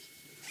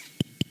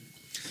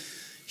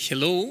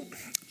Hello,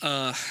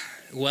 uh,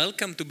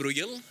 welcome to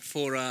Bruegel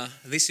for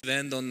this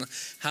event on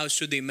how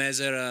should we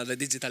measure the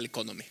digital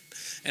economy.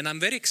 And I'm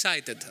very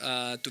excited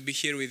to be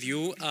here with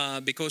you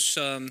because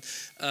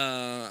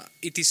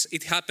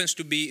it happens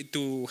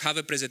to have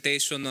a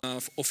presentation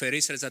of a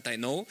research that I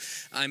know.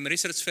 I'm a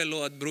research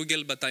fellow at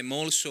Bruegel, but I'm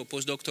also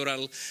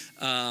postdoctoral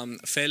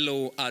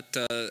fellow at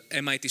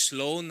MIT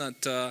Sloan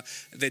at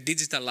the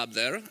digital lab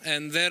there.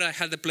 And there I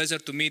had the pleasure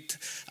to meet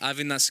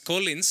Avinash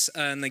Collins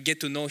and get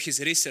to know his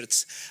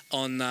research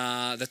on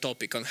the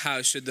topic, on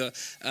how should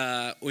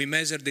we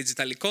measure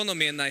digital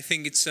economy. And I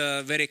think it's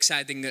a very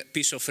exciting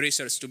piece of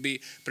research to be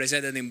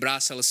presented in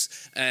Brussels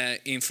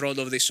in front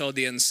of this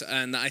audience.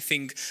 And I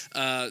think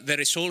there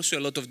is also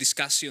a lot of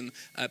discussion,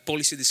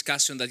 policy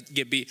discussion that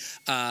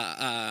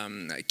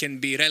can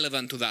be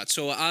relevant to that.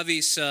 So Avi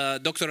is a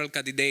doctoral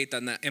candidate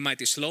at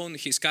MIT Sloan.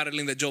 He's currently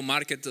in the job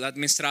market. That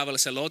means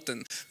travels a lot,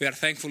 and we are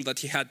thankful that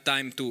he had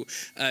time to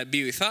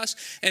be with us.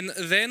 And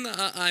then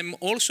I'm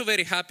also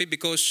very happy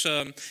because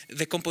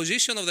the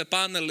composition of the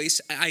panel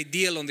is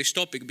ideal on this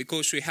topic,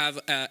 because we have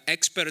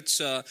experts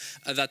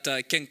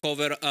that can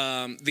cover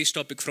this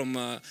topic from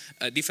a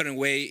different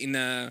way, in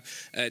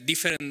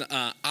different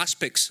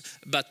aspects,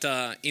 but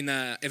in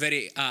a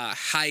very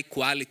high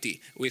quality,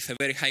 with a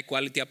very high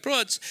quality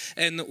approach.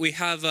 And we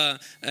have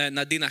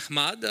Nadine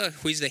Ahmad,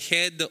 who is the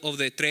head of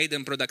the Trade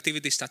and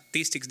Productivity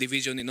Statistics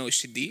Division in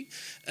OECD.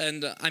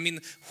 And I mean,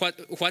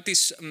 what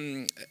is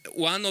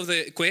one of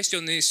the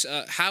questions is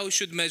how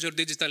should measure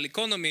digital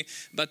economy,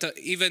 but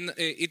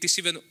it is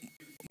even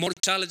more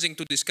challenging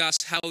to discuss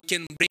how we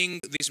can bring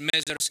these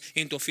measures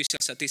into official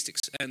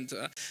statistics. And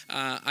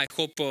I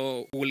hope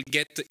we'll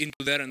get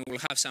into there and we'll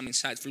have some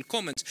insightful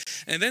comments.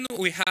 And then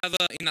we have,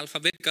 in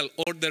alphabetical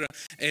order,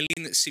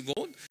 Eline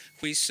Sivon,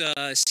 who is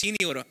a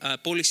senior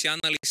policy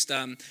analyst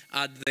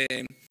at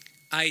the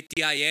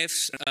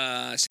ITIF's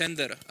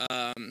Center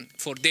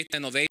for Data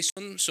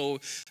Innovation. So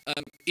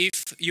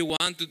if you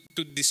want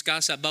to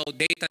discuss about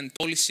data and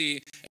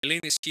policy, Eline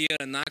is here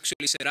and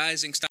actually is a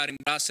rising star in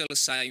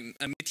Brussels. I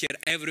meet here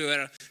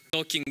everywhere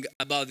talking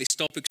about this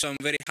topic, so I'm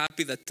very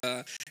happy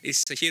that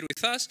is here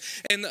with us.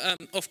 And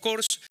of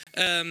course,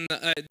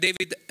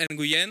 David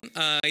Nguyen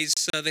is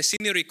the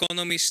senior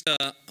economist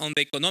on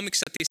the Economic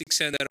Statistics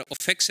Center of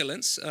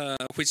Excellence,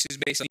 which is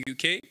based in the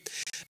UK,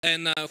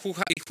 and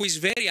who is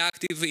very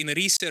active in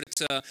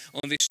research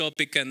on this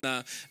topic. And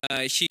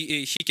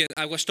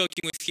I was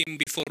talking with him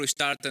before we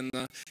start, and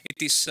it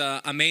is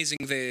amazing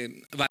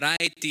the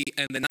variety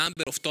and the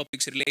number of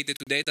topics related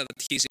to data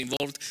that he's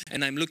involved,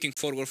 and I'm looking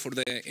forward for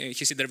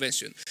his intervention.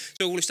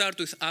 So we'll start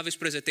with Avi's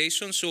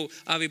presentation. So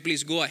Avi,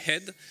 please go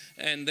ahead,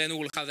 and then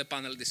we'll have the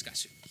panel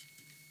discussion.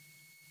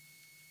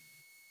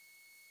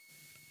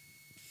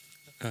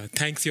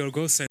 Thanks,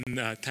 Yorgos,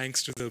 and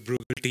thanks to the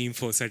Bruegel team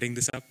for setting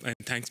this up, and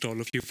thanks to all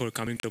of you for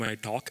coming to my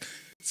talk.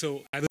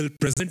 So I will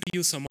present to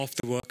you some of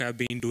the work I've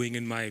been doing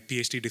in my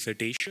PhD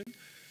dissertation.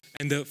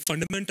 And the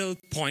fundamental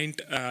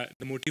point,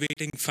 the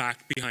motivating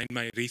fact behind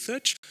my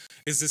research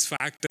is this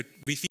fact that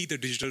we see the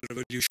digital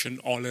revolution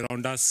all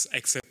around us,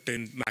 except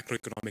in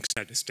macroeconomic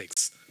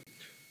statistics.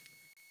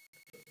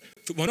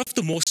 So one of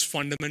the most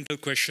fundamental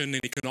questions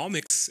in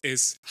economics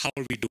is, how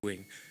are we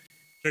doing?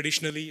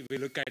 Traditionally, we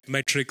look at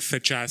metrics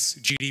such as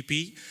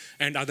GDP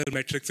and other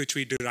metrics which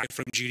we derive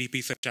from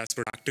GDP, such as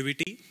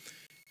productivity,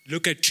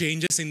 look at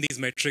changes in these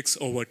metrics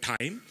over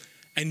time,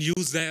 and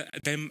use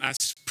them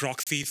as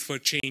proxies for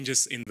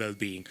changes in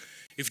well-being.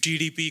 If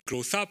GDP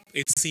grows up,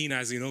 it's seen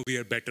as, we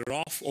are better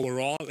off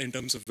overall in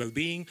terms of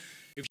well-being.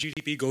 If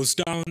GDP goes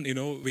down,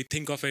 we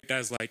think of it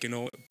as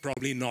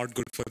probably not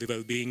good for the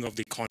well-being of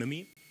the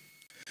economy.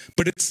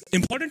 But it's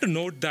important to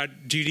note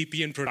that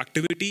GDP and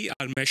productivity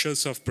are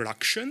measures of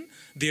production.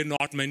 They are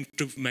not meant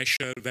to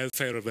measure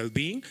welfare or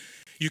well-being.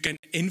 You can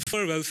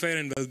infer welfare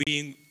and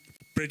well-being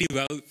pretty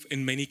well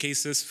in many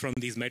cases from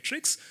these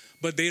metrics,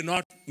 but they are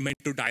not meant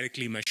to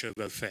directly measure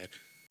welfare.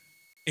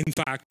 In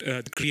fact,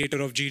 the creator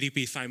of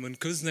GDP, Simon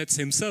Kuznets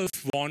himself,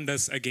 warned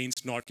us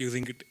against not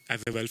using it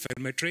as a welfare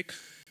metric,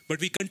 but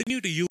we continue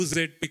to use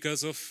it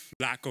because of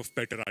lack of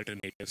better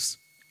alternatives.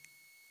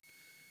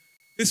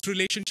 This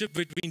relationship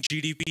between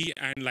GDP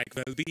and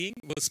well-being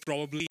was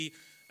probably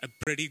a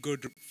pretty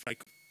good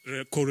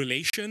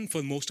correlation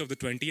for most of the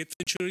 20th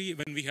century,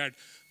 when we had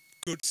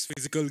goods,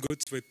 physical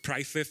goods with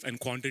prices and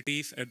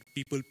quantities, and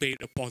people paid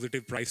a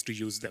positive price to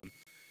use them.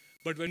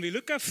 But when we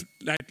look at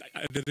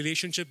the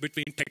relationship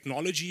between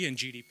technology and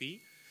GDP,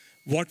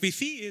 what we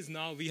see is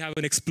now we have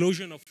an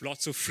explosion of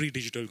lots of free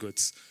digital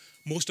goods.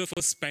 Most of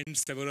us spend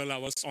several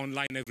hours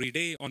online every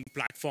day on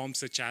platforms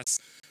such as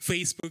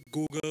Facebook,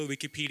 Google,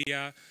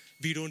 Wikipedia.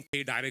 We don't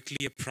pay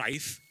directly a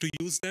price to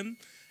use them.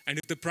 And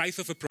if the price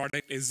of a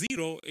product is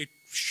zero, it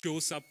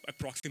shows up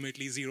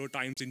approximately 0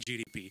 times in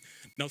GDP.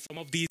 Now, some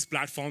of these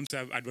platforms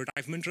have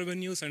advertisement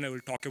revenues, and I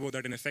will talk about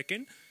that in a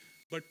second.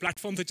 But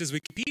platforms such as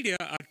Wikipedia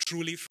are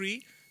truly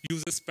free.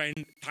 Users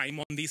spend time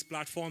on these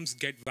platforms,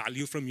 get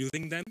value from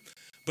using them.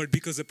 But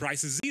because the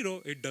price is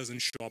zero, it doesn't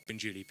show up in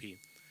GDP.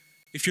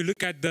 If you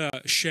look at the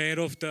share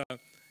of the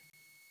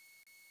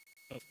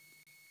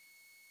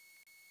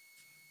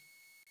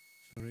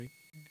Sorry.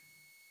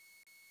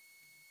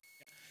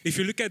 If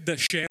you look at the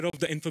share of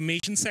the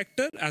information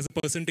sector as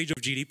a percentage of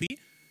GDP,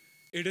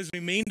 it has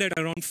remained at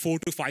around 4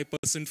 to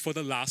 5% for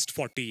the last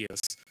 40 years.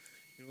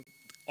 You know,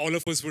 all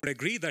of us would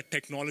agree that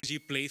technology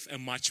plays a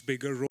much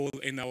bigger role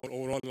in our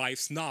overall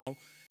lives now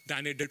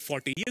than it did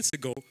 40 years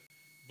ago.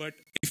 But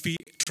if we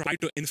try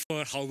to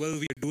infer how well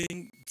we are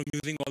doing from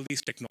using all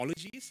these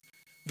technologies,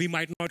 we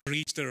might not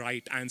reach the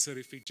right answer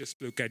if we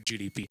just look at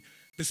GDP.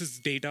 This is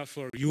data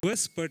for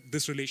US, but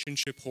this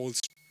relationship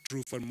holds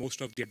true for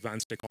most of the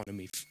advanced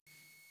economies.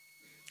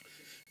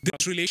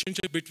 This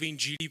relationship between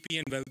GDP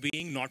and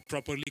well-being, not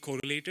properly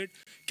correlated,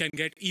 can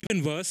get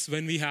even worse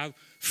when we have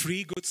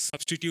free goods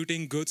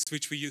substituting goods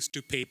which we used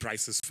to pay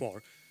prices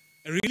for.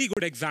 A really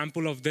good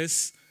example of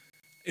this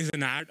is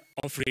an ad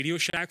of Radio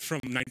Shack from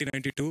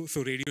 1992.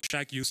 So Radio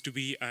Shack used to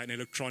be an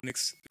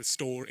electronics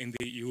store in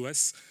the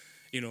US,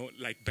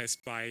 like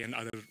Best Buy and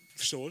other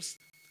stores.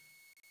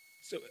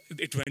 So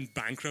it went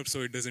bankrupt, so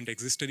it doesn't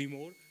exist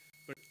anymore.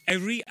 But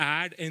every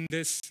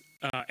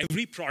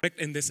product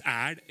in this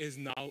ad is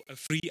now a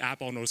free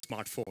app on our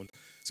smartphone.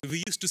 So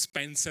we used to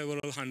spend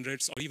several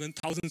hundreds or even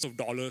thousands of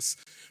dollars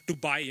to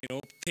buy,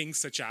 things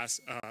such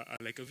as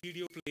like a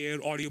video player,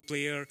 audio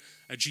player,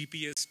 a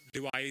GPS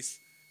device,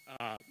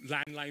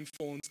 landline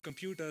phones,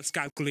 computers,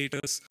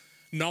 calculators.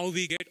 Now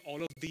we get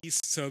all of these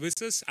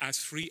services as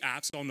free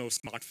apps on our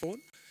smartphone.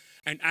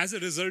 And as a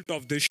result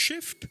of this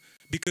shift,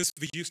 because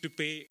we used to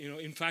pay,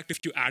 in fact,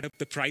 if you add up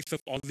the price of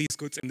all these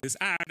goods in this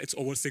ad, it's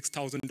over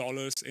 $6,000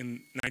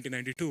 in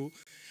 1992.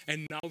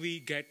 And now we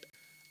get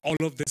all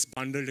of this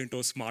bundled into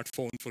a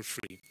smartphone for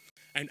free.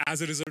 And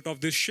as a result of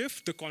this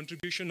shift, the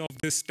contribution of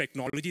this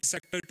technology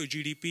sector to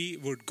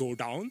GDP would go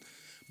down.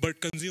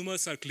 But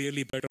consumers are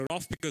clearly better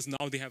off because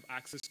now they have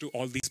access to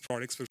all these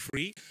products for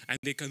free and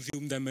they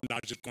consume them in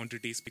larger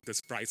quantities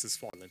because price has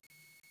fallen.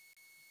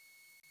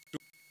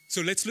 So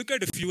let's look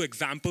at a few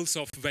examples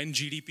of when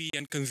GDP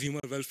and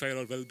consumer welfare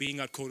or well-being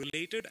are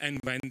correlated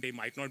and when they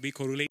might not be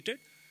correlated.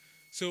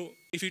 So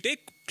if you take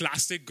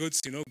classic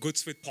goods,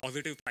 goods with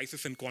positive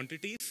prices and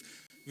quantities,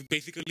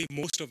 basically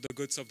most of the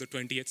goods of the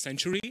 20th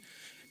century,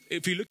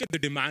 if you look at the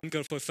demand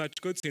curve for such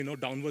goods,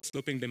 downward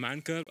sloping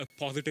demand curve, a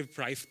positive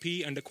price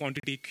P and a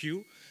quantity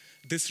Q,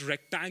 this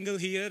rectangle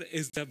here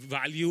is the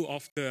value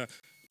of the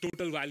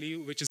total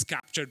value which is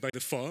captured by the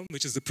firm,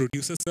 which is the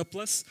producer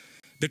surplus.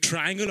 The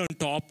triangle on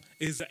top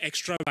is the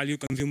extra value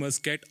consumers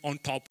get on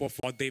top of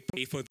what they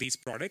pay for these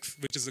products,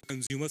 which is a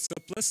consumer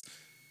surplus.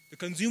 The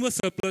consumer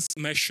surplus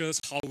measures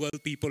how well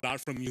people are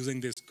from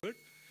using this good.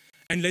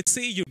 And let's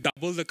say you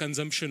double the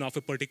consumption of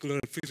a particular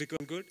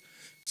physical good.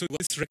 So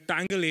this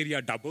rectangle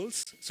area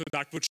doubles, so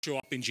that would show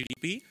up in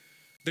GDP.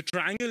 The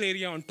triangle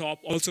area on top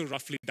also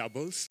roughly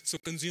doubles, so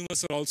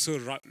consumers are also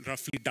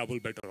roughly double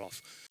better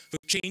off. So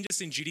changes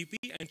in GDP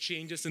and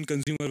changes in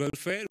consumer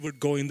welfare would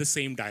go in the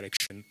same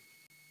direction.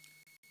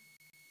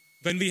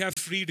 When we have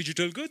free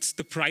digital goods,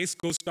 the price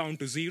goes down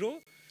to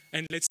zero.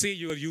 And let's say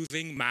you are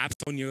using maps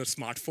on your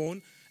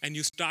smartphone and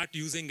you start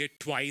using it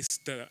twice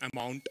the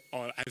amount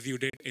or as you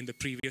did in the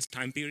previous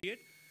time period.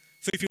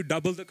 So if you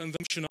double the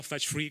consumption of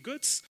such free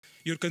goods,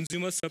 your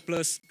consumer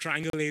surplus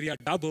triangle area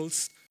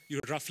doubles,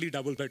 you're roughly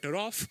double better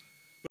off.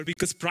 But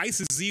because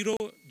price is zero,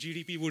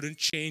 GDP wouldn't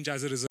change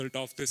as a result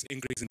of this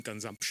increase in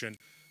consumption.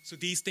 So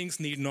these things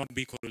need not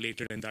be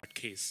correlated in that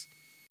case.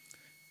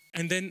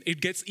 And then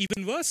it gets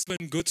even worse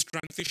when goods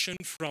transition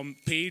from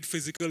paid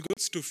physical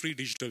goods to free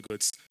digital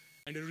goods.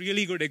 And a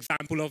really good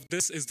example of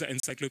this is the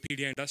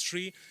encyclopedia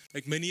industry.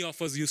 Like many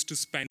of us used to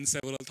spend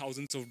several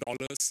thousands of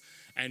dollars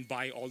and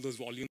buy all those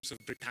volumes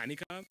of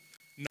Britannica.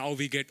 Now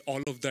we get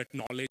all of that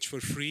knowledge for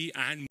free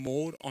and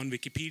more on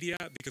Wikipedia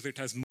because it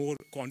has more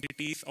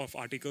quantities of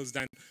articles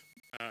than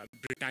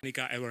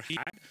Britannica ever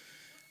had.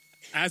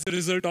 As a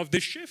result of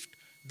this shift,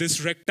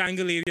 this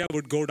rectangle area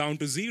would go down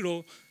to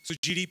zero, so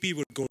GDP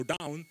would go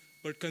down,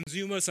 but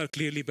consumers are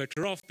clearly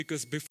better off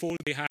because before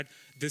they had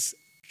this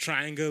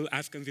triangle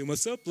as consumer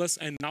surplus,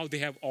 and now they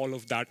have all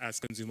of that as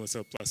consumer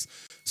surplus.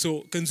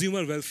 So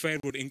consumer welfare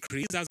would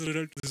increase as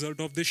a result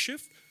of this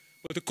shift,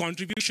 but the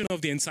contribution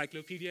of the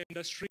encyclopedia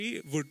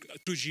industry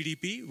to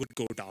GDP would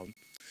go down.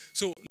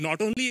 So not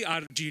only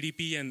are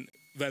GDP and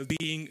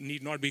well-being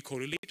need not be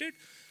correlated,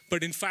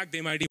 but in fact,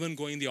 they might even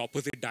go in the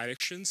opposite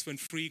directions when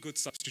free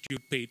goods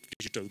substitute paid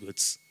digital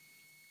goods.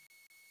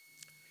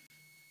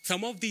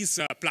 Some of these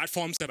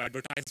platforms have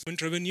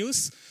advertisement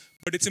revenues,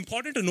 but it's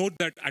important to note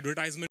that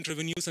advertisement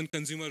revenues and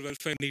consumer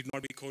welfare need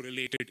not be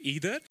correlated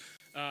either.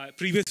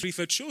 Previous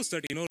research shows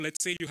that,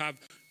 let's say you have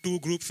two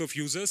groups of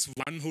users,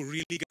 one who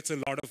really gets a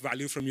lot of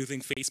value from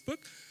using Facebook,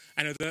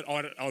 another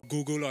or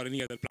Google or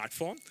any other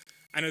platform.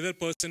 Another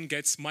person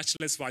gets much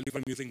less value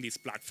from using these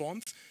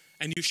platforms.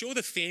 And you show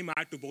the same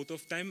ad to both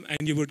of them,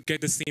 and you would get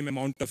the same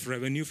amount of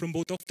revenue from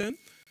both of them.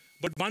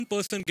 But one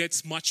person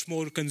gets much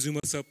more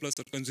consumer surplus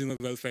or consumer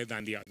welfare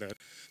than the other.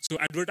 So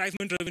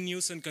advertisement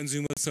revenues and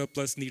consumer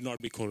surplus need not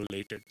be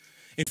correlated.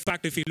 In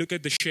fact, if you look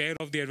at the share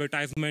of the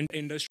advertisement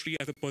industry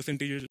as a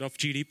percentage of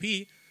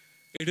GDP,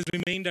 it has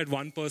remained at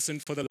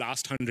 1% for the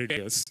last 100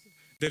 years.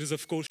 There is,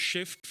 of course,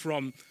 shift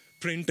from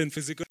print and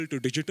physical to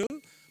digital,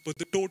 but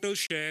the total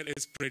share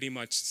is pretty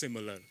much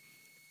similar.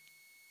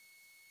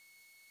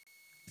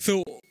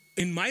 So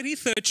in my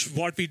research,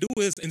 what we do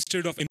is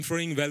instead of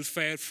inferring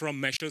welfare from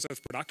measures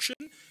of production,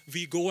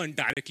 we go and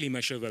directly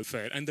measure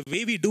welfare. And the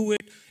way we do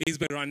it is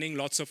by running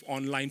lots of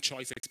online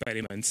choice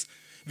experiments.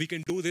 We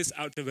can do this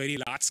at a very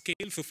large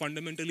scale. So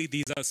fundamentally,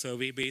 these are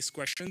survey-based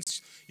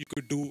questions. You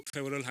could do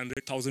several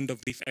 100,000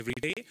 of these every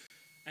day.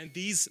 And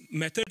these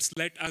methods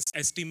let us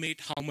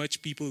estimate how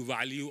much people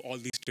value all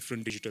these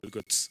different digital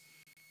goods.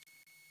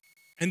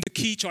 And the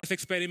key choice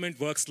experiment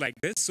works like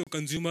this. So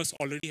consumers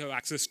already have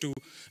access to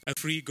a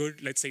free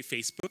good, let's say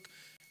Facebook,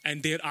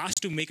 and they're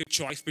asked to make a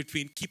choice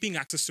between keeping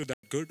access to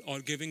that good or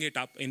giving it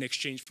up in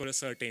exchange for a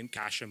certain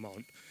cash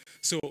amount.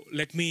 So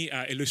let me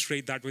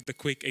illustrate that with a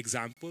quick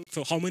example.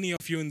 So how many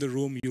of you in the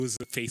room use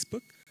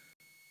Facebook?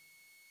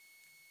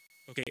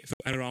 Okay, so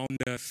around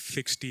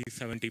 60,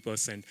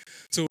 70%.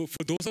 So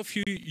for those of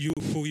you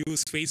who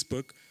use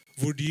Facebook,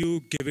 would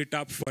you give it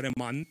up for a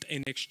month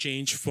in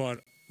exchange for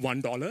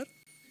 $1?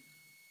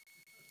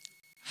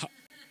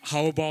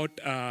 How about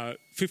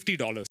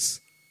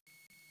 $50?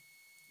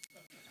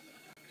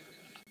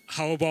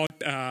 How about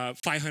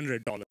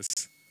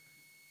 $500?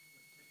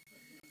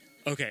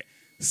 Okay,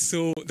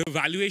 so the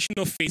valuation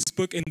of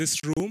Facebook in this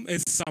room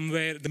is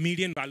somewhere, the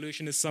median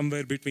valuation is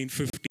somewhere between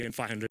 $50 and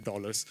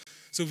 $500.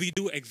 So we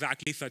do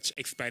exactly such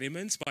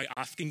experiments by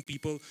asking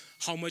people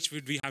how much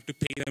would we have to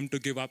pay them to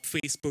give up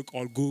Facebook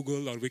or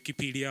Google or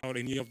Wikipedia or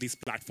any of these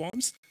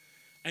platforms.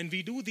 And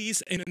we do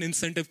these in an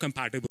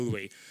incentive-compatible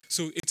way.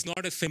 So it's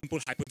not a simple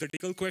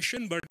hypothetical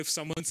question, but if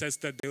someone says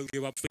that they'll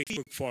give up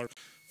Facebook for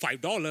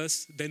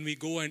 $5, then we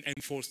go and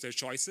enforce their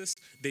choices.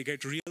 They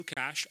get real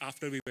cash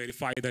after we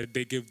verify that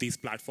they give these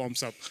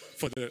platforms up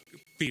for the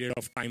period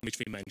of time which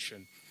we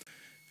mentioned.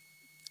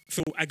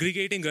 So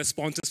aggregating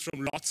responses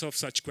from lots of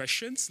such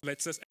questions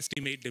lets us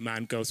estimate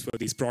demand curves for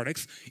these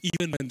products,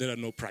 even when there are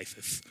no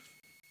prices.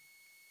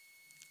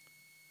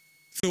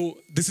 So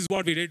this is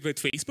what we did with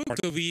Facebook.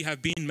 So we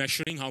have been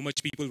measuring how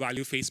much people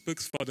value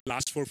Facebook for the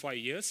last 4 or 5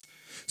 years.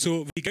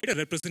 So we get a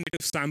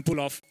representative sample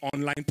of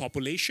online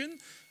population.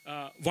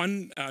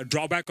 One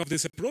drawback of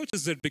this approach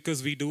is that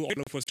because we do all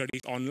of our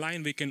studies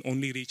online, we can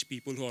only reach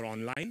people who are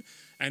online.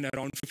 And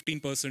around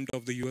 15%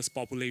 of the US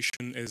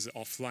population is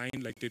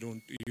offline, like they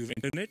don't use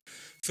internet.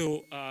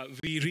 So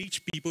we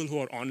reach people who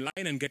are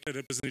online and get a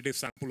representative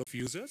sample of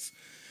users.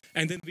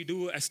 And then we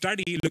do a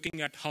study looking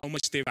at how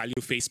much they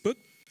value Facebook.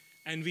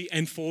 And we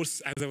enforce,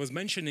 as I was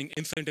mentioning,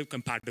 incentive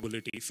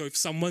compatibility. So if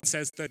someone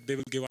says that they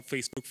will give up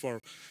Facebook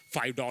for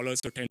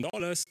 $5 or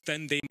 $10,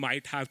 then they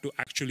might have to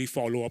actually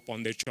follow up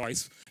on their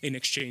choice in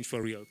exchange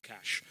for real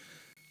cash.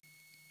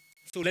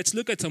 So let's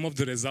look at some of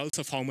the results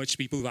of how much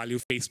people value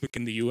Facebook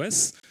in the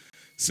US.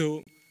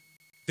 So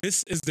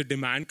this is the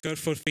demand curve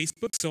for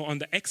Facebook. So on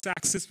the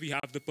x-axis, we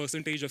have the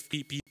percentage of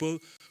people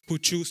who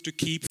choose to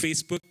keep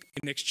Facebook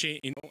in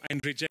exchange,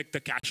 and reject the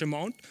cash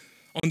amount.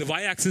 On the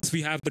y-axis,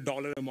 we have the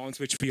dollar amounts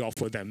which we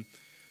offer them.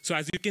 So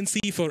as you can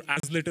see, for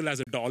as little as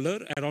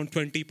 $1, around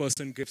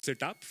 20% gives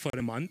it up for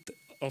a month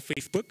of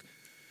Facebook.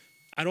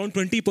 Around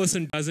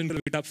 20% doesn't give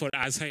it up for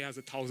as high as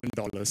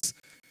 $1,000.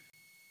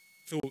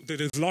 So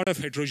there is a lot of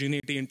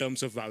heterogeneity in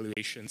terms of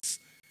valuations.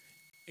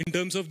 In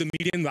terms of the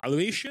median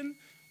valuation,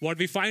 what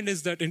we find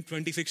is that in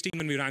 2016,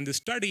 when we ran this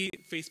study,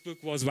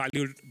 Facebook was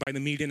valued by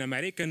the median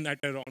American at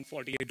around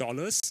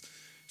 $48.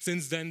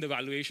 Since then, the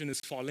valuation is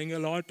falling a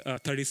lot,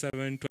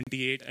 37,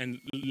 28, and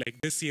like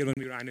this year when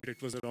we ran it,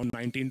 it was around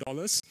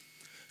 $19.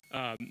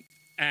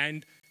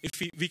 And if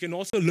we can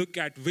also look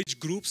at which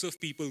groups of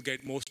people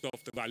get most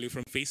of the value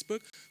from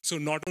Facebook. So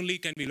not only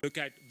can we look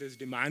at this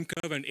demand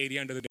curve and area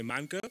under the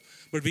demand curve,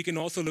 but we can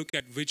also look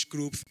at which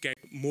groups get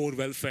more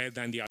welfare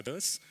than the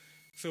others.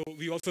 So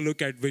we also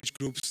look at which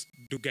groups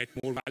do get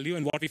more value.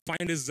 And what we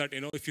find is that,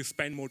 if you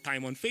spend more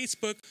time on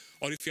Facebook,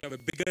 or if you have a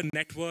bigger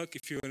network,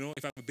 if you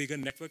have a bigger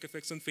network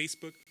effects on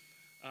Facebook,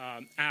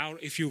 or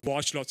if you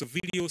watch lots of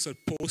videos or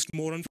post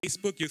more on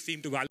Facebook, you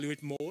seem to value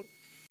it more.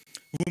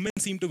 Women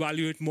seem to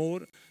value it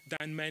more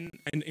than men,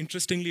 and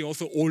interestingly,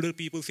 also older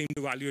people seem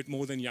to value it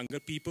more than younger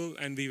people,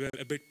 and we were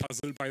a bit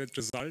puzzled by that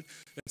result.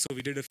 And so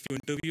we did a few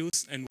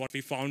interviews, and what we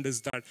found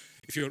is that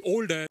if you're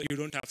older, you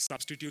don't have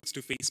substitutes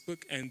to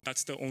Facebook, and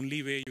that's the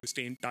only way you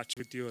stay in touch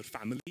with your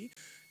family.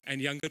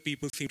 And younger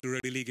people seem to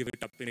readily give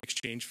it up in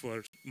exchange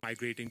for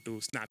migrating to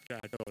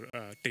Snapchat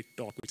or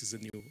TikTok, which is a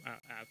new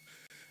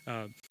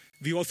app.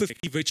 We also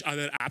see which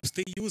other apps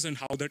they use and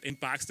how that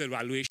impacts their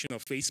valuation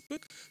of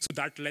Facebook. So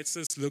that lets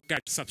us look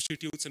at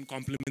substitutes and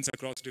complements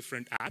across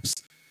different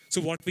apps. So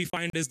what we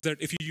find is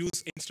that if you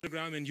use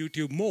Instagram and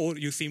YouTube more,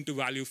 you seem to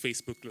value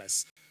Facebook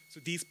less.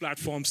 So these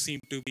platforms seem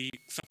to be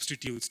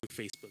substitutes to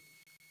Facebook.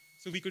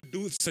 So we could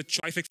do such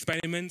choice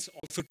experiments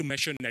also to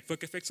measure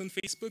network effects on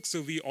Facebook.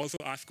 So we also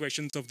ask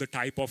questions of the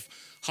type of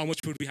how much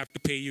would we have to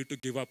pay you to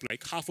give up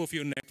like half of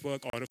your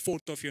network or a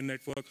fourth of your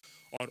network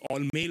or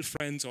all male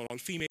friends or all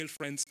female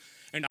friends.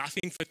 And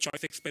asking such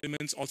choice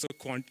experiments also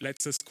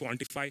lets us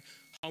quantify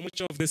how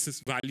much of this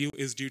value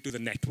is due to the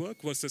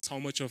network versus how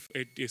much of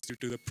it is due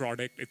to the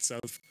product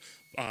itself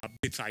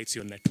besides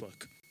your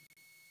network.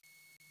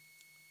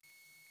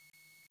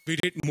 We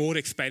did more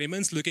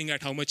experiments looking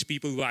at how much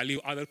people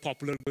value other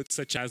popular goods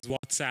such as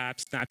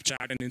WhatsApp,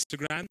 Snapchat, and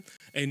Instagram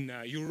in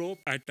Europe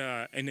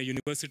in a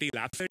university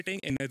lab setting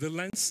in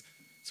Netherlands.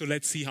 So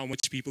let's see how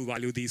much people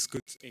value these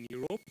goods in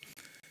Europe.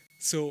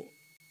 So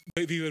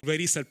we were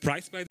very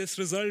surprised by this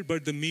result,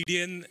 but the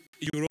median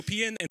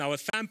European in our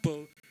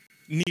sample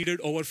needed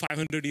over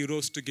 500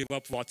 euros to give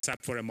up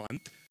WhatsApp for a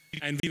month.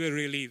 And we were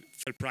really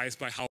surprised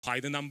by how high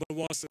the number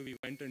was. So we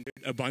went and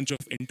did a bunch of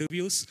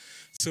interviews.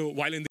 So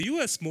while in the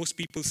US, most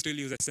people still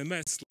use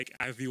SMS, like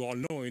as you all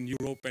know, in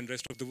Europe and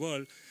rest of the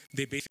world,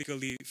 they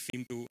basically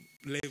seem to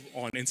live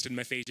on instant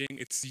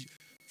messaging.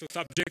 So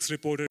subjects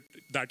reported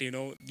that,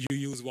 you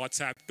use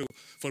WhatsApp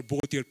for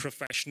both your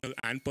professional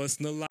and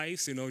personal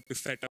lives, to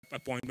set up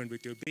appointment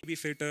with your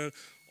babysitter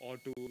or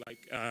to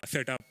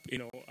set up,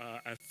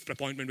 an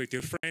appointment with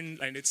your friend.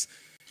 And it's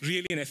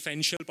really an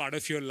essential part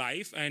of your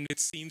life. And it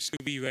seems to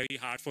be very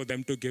hard for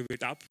them to give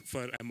it up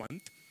for a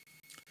month.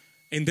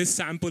 In this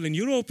sample in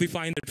Europe, we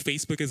find that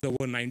Facebook is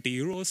over 90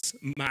 euros.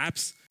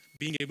 Maps,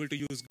 being able to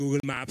use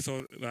Google Maps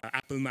or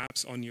Apple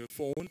Maps on your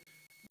phone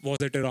was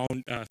at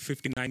around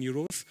 59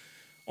 euros.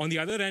 On the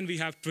other end, we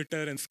have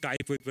Twitter and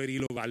Skype with very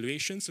low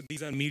valuations. So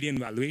these are median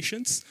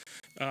valuations.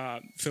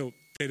 So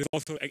there is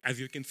also, as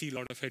you can see, a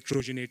lot of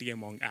heterogeneity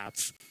among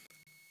apps.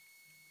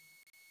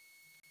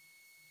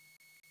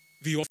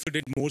 We also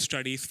did more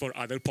studies for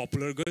other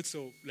popular goods.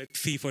 So let's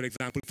see, for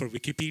example, for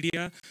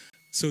Wikipedia.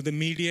 So the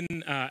median,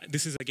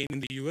 this is again in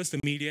the US, the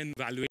median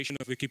valuation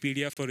of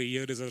Wikipedia for a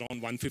year is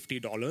around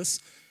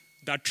 $150.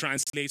 That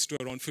translates to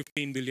around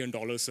 $15 billion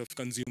of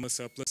consumer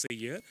surplus a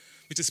year,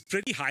 which is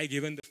pretty high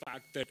given the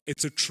fact that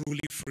it's a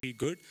truly free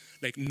good,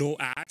 like no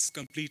ads,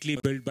 completely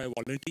built by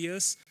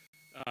volunteers,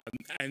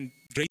 and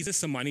raises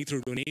some money through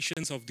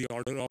donations of the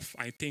order of,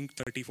 I think,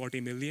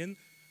 30-40 million.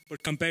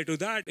 But compared to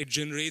that, it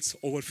generates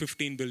over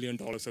 $15 billion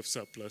of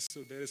surplus.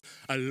 So there is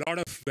a lot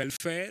of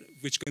welfare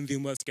which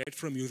consumers get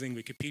from using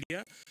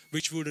Wikipedia,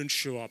 which wouldn't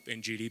show up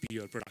in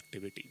GDP or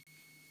productivity.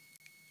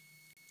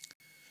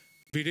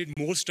 We did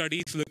more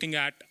studies looking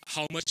at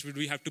how much would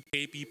we have to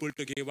pay people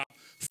to give up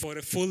for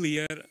a full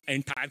year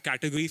entire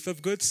categories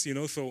of goods,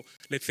 So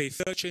let's say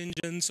search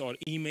engines or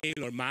email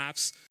or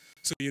maps.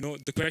 So,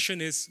 the question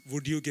is,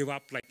 would you give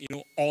up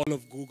all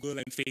of Google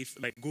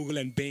and Google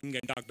and Bing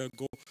and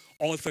DuckDuckGo,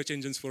 all search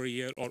engines for a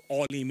year or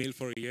all email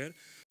for a year?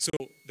 So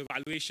the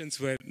valuations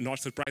were not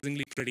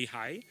surprisingly pretty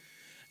high.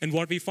 And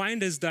what we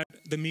find is that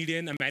the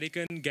median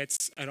American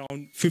gets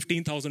around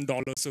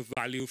 $15,000 of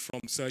value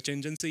from search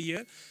engines a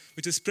year,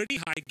 which is pretty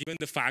high given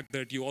the fact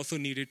that you also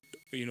need it,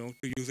 to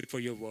use it for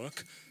your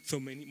work. So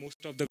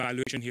most of the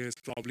valuation here is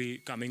probably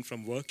coming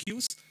from work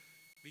use.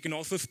 We can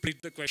also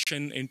split the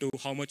question into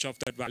how much of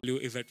that value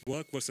is at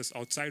work versus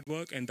outside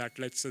work, and that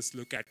lets us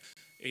look at,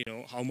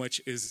 how much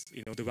is,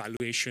 the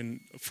valuation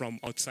from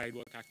outside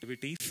work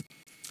activities.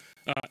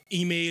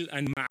 Email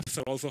and maps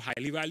are also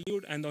highly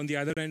valued. And on the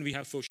other end, we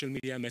have social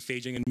media,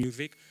 messaging, and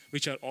music,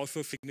 which are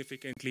also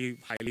significantly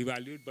highly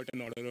valued, but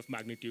an order of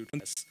magnitude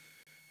less.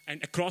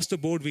 And across the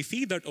board, we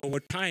see that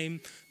over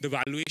time, the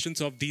valuations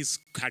of these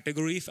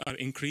categories are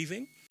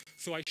increasing.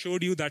 So I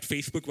showed you that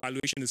Facebook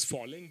valuation is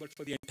falling, but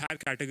for the entire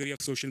category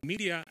of social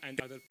media and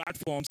other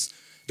platforms,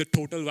 the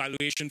total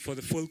valuation for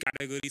the full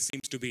category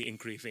seems to be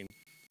increasing.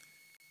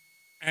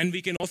 And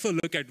we can also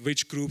look at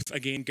which groups,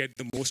 again, get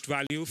the most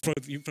value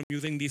from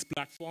using these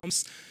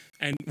platforms.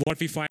 And what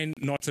we find,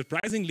 not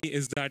surprisingly,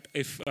 is that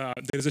if there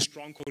is a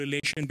strong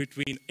correlation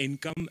between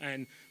income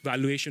and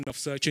valuation of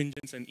search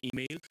engines and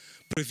email,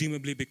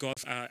 presumably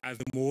because as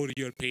the more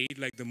you're paid,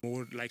 the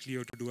more likely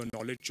you're to do a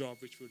knowledge job,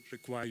 which would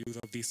require use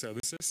of these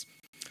services.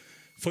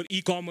 For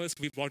e-commerce,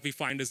 what we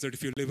find is that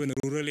if you live in a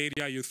rural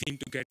area, you seem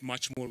to get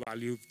much more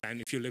value than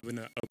if you live in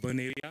an urban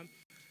area.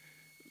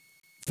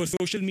 For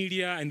social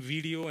media and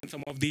video and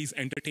some of these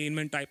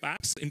entertainment type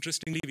apps,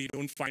 interestingly, we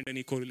don't find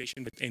any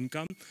correlation with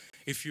income.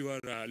 If you are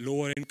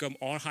lower income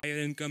or higher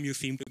income, you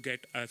seem to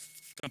get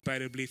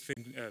comparably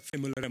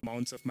similar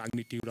amounts of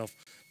magnitude of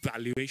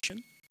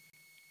valuation.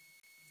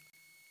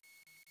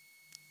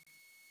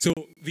 So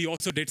we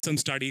also did some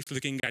studies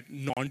looking at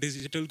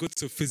non-digital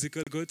goods, so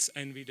physical goods,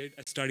 and we did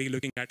a study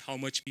looking at how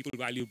much people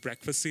value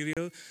breakfast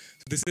cereal.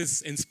 So this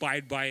is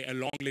inspired by a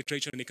long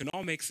literature in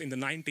economics in the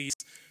 90s,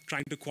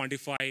 trying to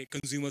quantify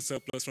consumer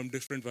surplus from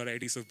different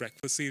varieties of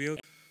breakfast cereal.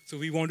 So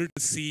we wanted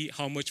to see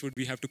how much would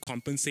we have to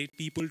compensate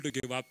people to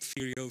give up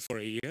cereal for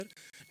a year.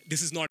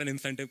 This is not an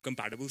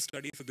incentive-compatible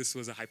study, so this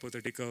was a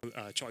hypothetical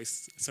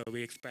choice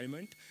survey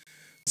experiment.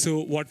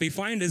 So what we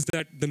find is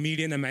that the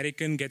median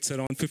American gets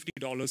around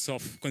 $50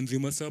 of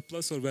consumer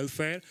surplus or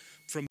welfare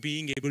from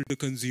being able to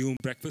consume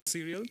breakfast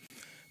cereal,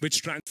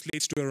 which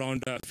translates to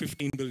around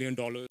 $15 billion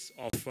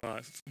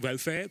of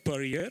welfare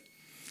per year.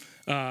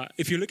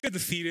 If you look at the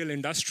cereal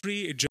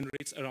industry, it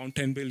generates around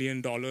 $10 billion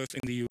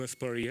in the US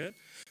per year.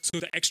 So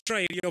the extra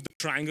area of the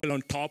triangle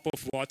on top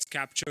of what's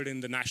captured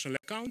in the national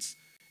accounts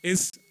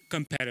is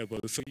comparable.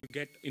 So you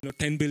get,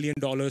 $10 billion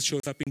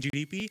shows up in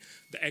GDP,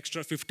 the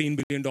extra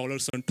 $15 billion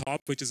on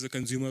top, which is the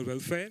consumer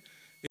welfare,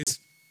 is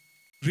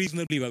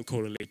reasonably well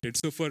correlated.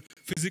 So for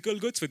physical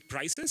goods with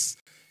prices,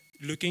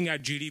 looking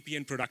at GDP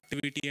and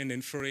productivity and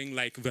inferring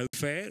like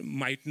welfare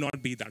might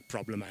not be that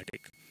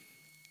problematic.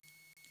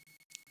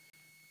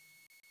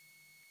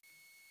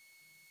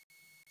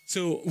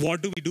 So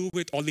what do we do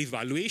with all these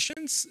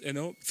valuations?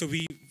 So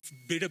we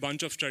did a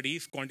bunch of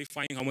studies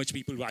quantifying how much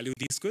people value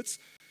these goods.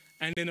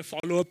 And in a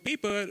follow-up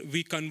paper,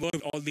 we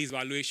convert all these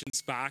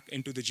valuations back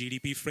into the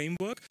GDP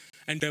framework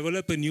and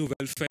develop a new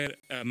welfare,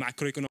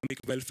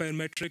 macroeconomic welfare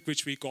metric,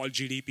 which we call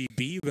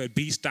GDP-B, where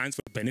B stands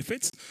for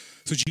benefits.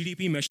 So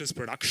GDP measures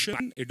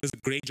production. It does a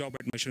great job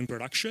at measuring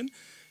production.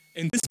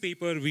 In this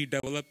paper, we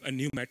develop a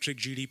new metric,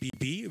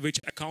 GDP-B, which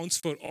accounts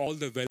for all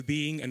the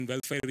well-being and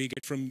welfare we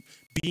get from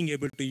being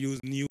able to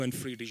use new and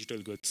free digital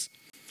goods.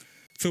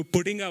 So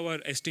putting our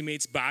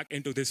estimates back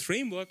into this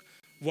framework,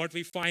 what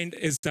we find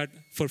is that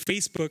for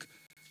Facebook,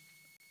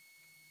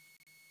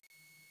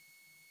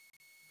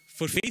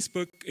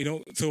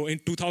 so in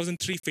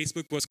 2003,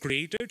 Facebook was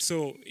created.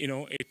 So,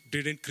 it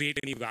didn't create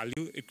any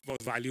value. It was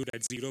valued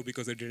at 0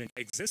 because it didn't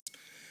exist.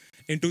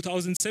 In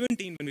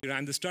 2017, when we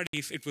ran the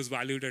studies, it was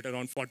valued at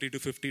around $40 to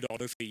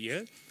 $50 a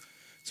year.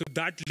 So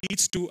that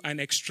leads to an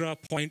extra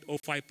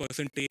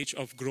 0.05%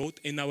 of growth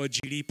in our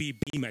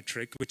GDP-B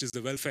metric, which is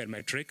the welfare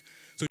metric.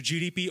 So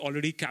GDP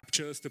already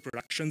captures the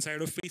production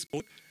side of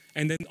Facebook.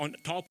 And then on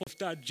top of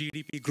that,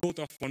 GDP growth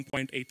of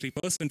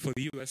 1.83% for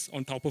the US.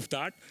 On top of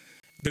that,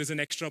 there is an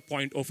extra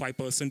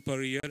 0.05%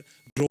 per year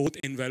growth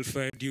in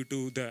welfare due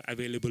to the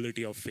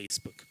availability of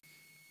Facebook.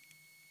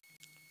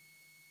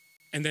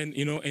 And then,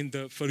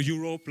 for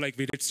Europe, like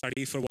we did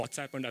studies for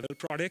WhatsApp and other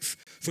products.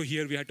 So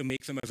here we had to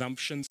make some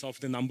assumptions of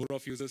the number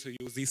of users who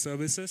use these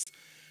services.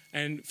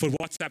 And for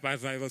WhatsApp,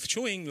 as I was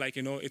showing,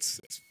 it's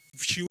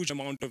a huge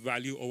amount of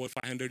value, over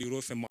 500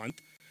 euros a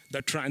month.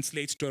 That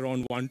translates to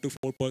around 1 to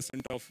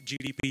 4% of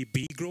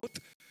GDP-B growth.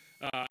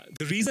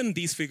 The reason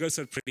these figures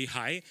are pretty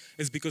high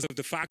is because of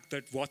the fact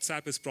that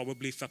WhatsApp is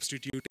probably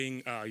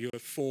substituting your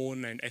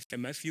phone and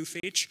SMS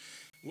usage.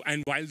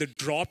 And while the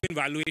drop in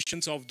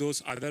valuations of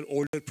those other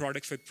older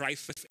products with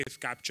prices is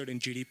captured in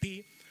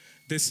GDP,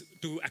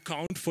 to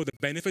account for the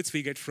benefits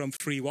we get from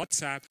free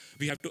WhatsApp,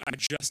 we have to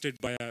adjust it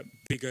by a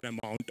bigger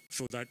amount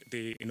so that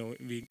we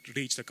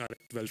reach the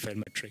correct welfare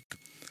metric.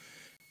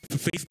 For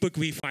Facebook,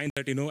 we find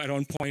that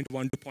around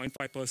 0.1 to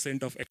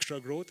 0.5% of extra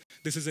growth.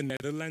 This is in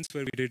Netherlands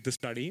where we did the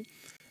study.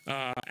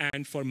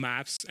 And for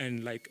Maps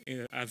and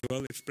as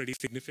well, it's pretty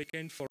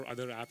significant. For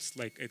other apps,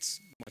 it's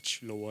much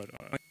lower.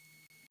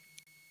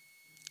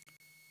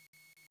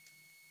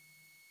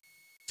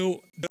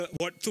 So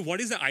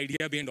what is the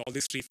idea behind all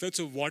this research?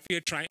 So what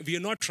we are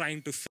not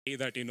trying to say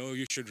that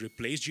you should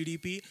replace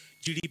GDP.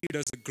 GDP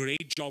does a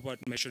great job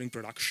at measuring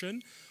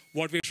production.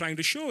 What we're trying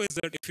to show is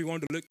that if we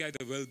want to look at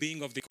the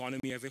well-being of the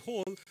economy as a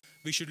whole,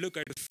 we should look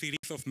at a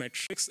series of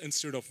metrics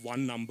instead of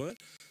one number.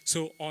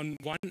 So on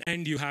one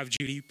end, you have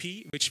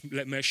GDP, which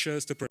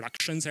measures the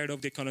production side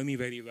of the economy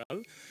very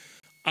well.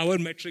 Our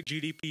metric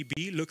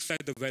GDP-B looks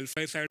at the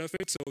welfare side of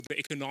it, so the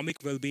economic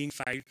well-being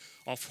side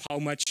of how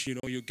much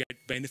you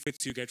get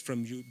benefits you get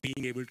from you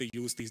being able to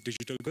use these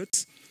digital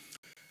goods.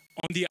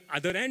 On the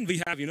other end,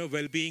 we have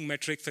well-being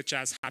metrics such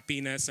as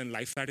happiness and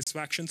life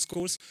satisfaction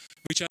scores,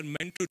 which are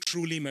meant to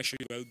truly measure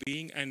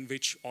well-being and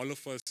which all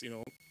of us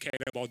care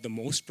about the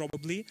most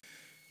probably.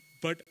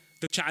 But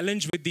the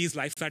challenge with these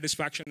life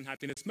satisfaction and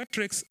happiness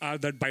metrics are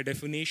that by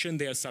definition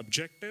they are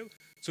subjective,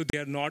 so they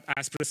are not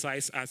as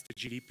precise as the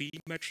GDP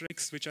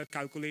metrics which are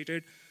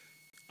calculated.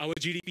 Our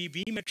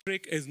GDP-B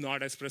metric is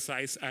not as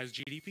precise as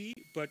GDP,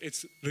 but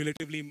it's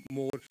relatively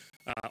more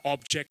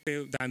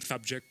objective than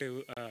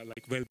subjective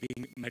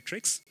well-being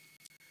metrics.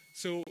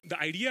 So the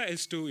idea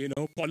is to,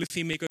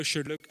 policymakers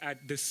should look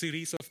at this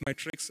series of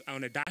metrics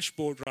on a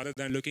dashboard rather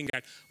than looking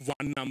at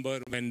one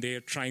number when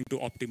they're trying to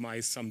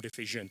optimize some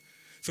decision.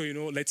 So,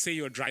 let's say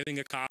you're driving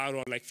a car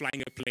or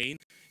flying a plane.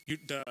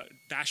 The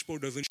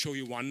dashboard doesn't show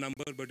you one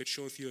number, but it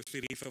shows you a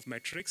series of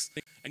metrics.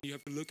 And you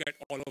have to look at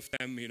all of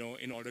them,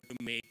 in order to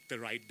make the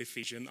right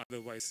decision.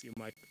 Otherwise, you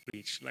might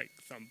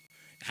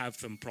have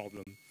some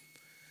problem.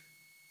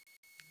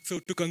 So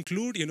to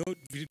conclude,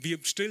 we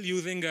are still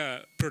using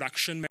a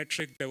production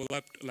metric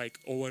developed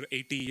over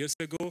 80 years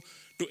ago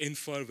to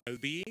infer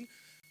well-being.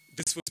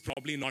 This was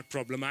probably not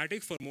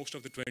problematic for most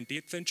of the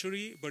 20th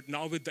century, but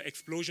now with the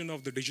explosion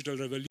of the digital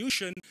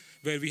revolution,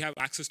 where we have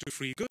access to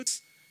free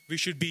goods, we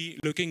should be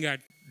looking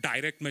at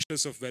direct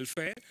measures of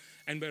welfare.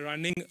 And by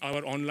running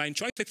our online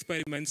choice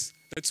experiments,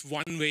 that's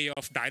one way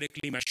of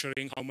directly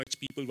measuring how much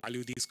people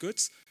value these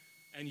goods.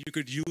 And you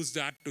could use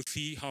that to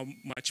see how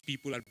much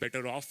people are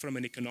better off from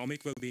an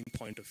economic well-being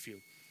point of view.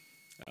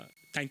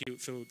 Thank you.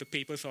 So the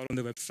papers are on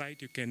the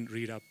website. You can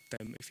read up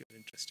them if you're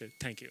interested.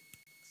 Thank you.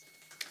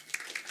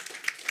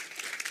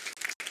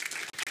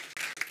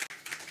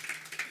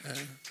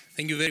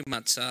 Thank you very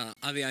much,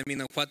 Avi. I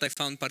mean, what I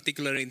found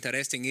particularly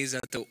interesting is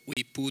that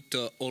we put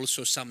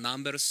also some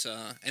numbers,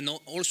 and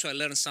also I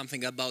learned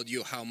something about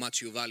you, how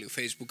much you value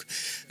Facebook.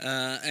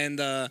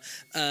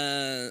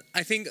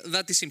 I think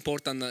that is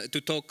important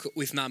to talk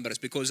with numbers,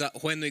 because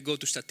when we go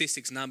to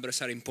statistics,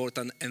 numbers are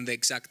important and the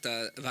exact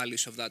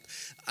values of that.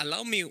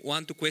 Allow me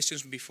 1-2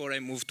 questions before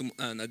I move to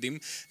Nadim.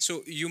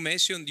 So you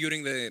mentioned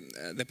during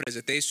the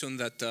presentation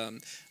that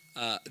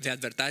the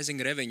advertising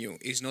revenue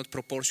is not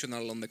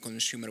proportional on the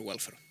consumer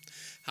welfare.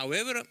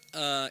 However,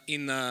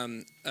 in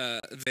the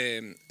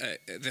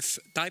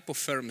type of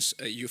firms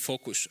you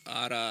focus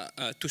are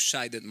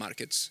two-sided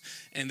markets,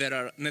 and there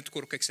are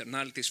network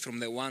externalities from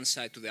the one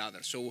side to the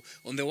other. So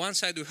on the one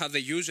side, we have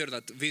the user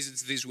that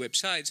visits these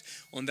websites.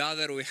 On the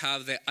other, we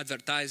have the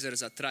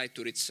advertisers that try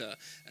to reach to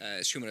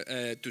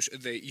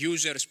the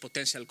users,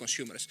 potential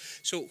consumers.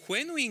 So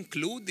when we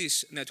include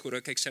these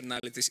network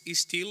externalities, is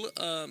still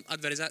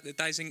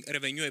advertising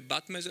revenue a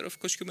bad measure of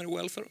consumer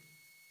welfare?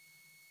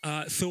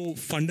 So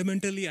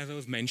fundamentally, as I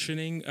was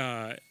mentioning,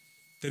 there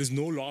is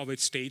no law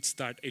which states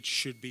that it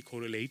should be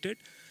correlated,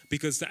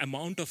 because the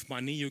amount of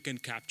money you can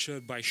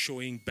capture by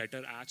showing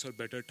better ads or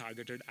better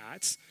targeted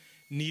ads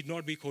need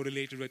not be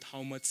correlated with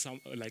how much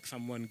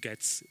someone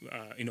gets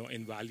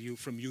in value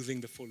from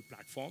using the full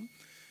platform.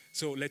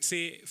 So let's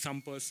say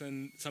some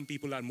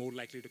people are more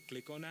likely to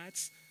click on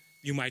ads.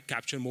 You might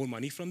capture more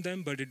money from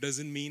them, but it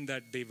doesn't mean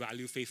that they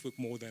value Facebook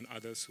more than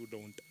others who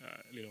don't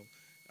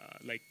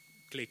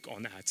click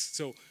on ads.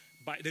 So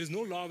there is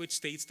no law which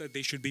states that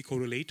they should be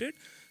correlated.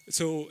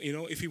 So,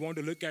 if you want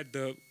to look at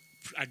the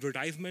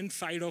advertisement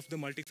side of the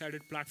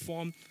multi-sided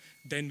platform,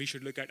 then we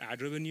should look at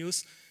ad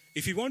revenues.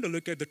 If you want to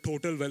look at the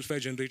total welfare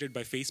generated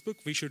by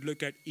Facebook, we should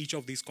look at each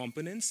of these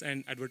components,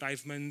 and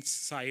advertisement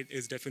side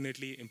is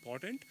definitely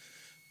important.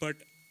 But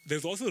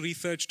there's also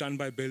research done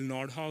by Bill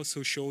Nordhaus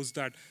who shows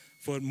that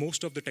for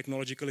most of the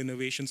technological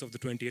innovations of the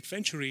 20th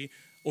century,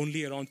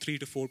 only around 3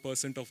 to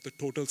 4% of the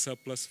total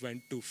surplus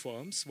went to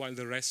firms, while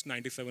the rest,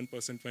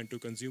 97%, went to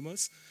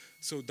consumers.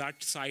 So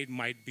that side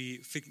might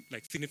be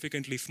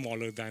significantly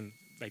smaller than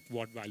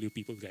what value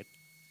people get.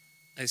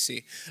 I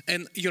see.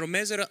 And your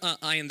measure,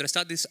 I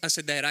understand this as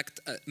a direct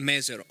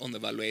measure on the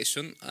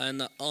valuation.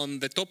 And on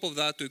the top of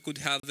that, we could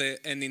have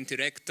an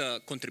indirect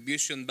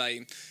contribution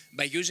by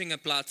using a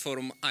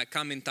platform. I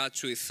come in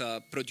touch with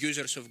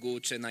producers of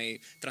goods and I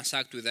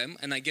transact with them.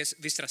 And I guess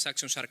these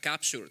transactions are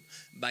captured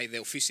by the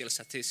official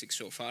statistics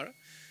so far.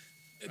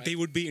 Right? They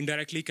would be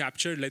indirectly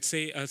captured. Let's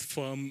say a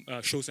firm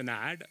shows an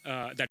ad.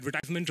 The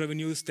advertisement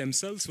revenues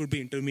themselves would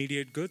be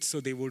intermediate goods,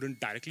 so they wouldn't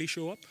directly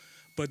show up.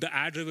 But the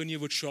ad revenue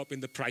would show up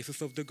in the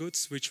prices of the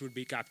goods, which would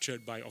be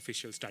captured by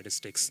official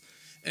statistics.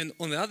 And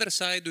on the other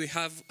side, we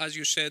have, as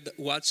you said,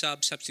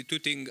 WhatsApp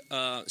substituting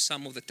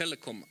some of the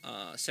telecom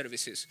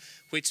services,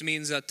 which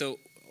means that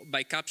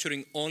by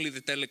capturing only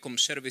the telecom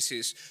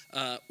services,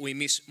 we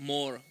miss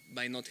more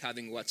by not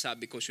having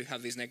WhatsApp because we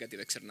have this negative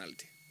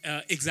externality.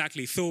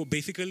 Exactly. So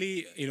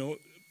basically,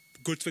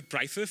 goods with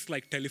prices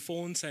like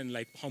telephones and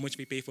how much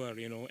we pay for,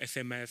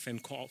 SMS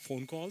and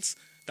phone calls,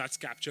 that's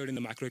captured in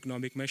the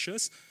macroeconomic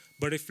measures.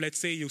 But if, let's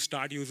say, you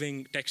start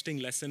using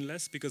texting less and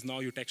less because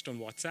now you text on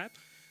WhatsApp,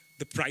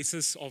 the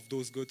prices of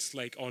those goods,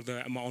 or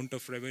the amount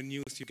of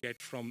revenues you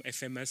get from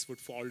SMS would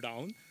fall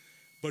down.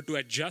 But to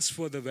adjust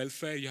for the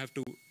welfare, you have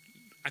to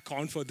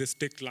account for this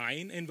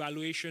decline in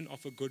valuation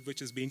of a good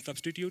which is being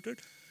substituted,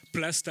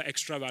 plus the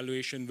extra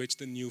valuation which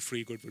the new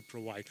free good would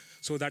provide.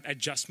 So that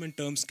adjustment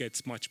terms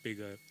gets much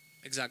bigger.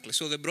 Exactly.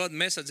 So the broad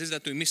message is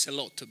that we miss a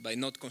lot by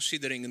not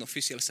considering an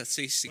official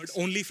statistics.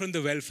 But only from the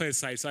welfare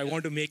side. So I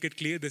want to make it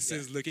clear this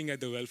is looking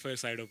at the welfare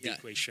side of the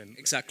equation.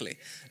 Exactly.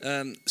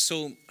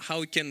 So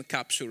how we can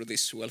capture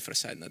this welfare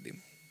side, Nadim?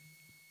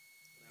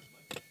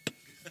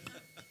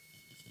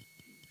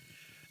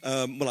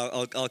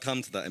 Well, I'll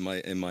come to that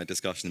in my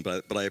discussion,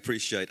 but I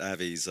appreciate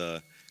Avi's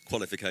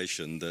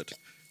qualification that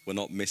we're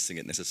not missing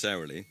it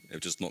necessarily, we're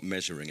just not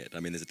measuring it. I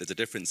mean, there's a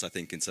difference, I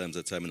think, in terms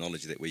of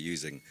terminology that we're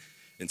using,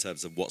 in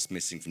terms of what's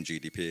missing from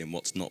GDP and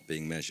what's not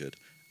being measured.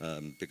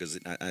 Because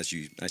as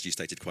you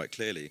stated quite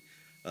clearly,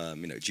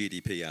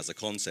 GDP as a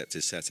concept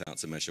is set out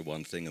to measure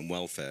one thing, and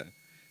welfare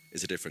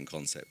is a different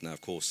concept. Now,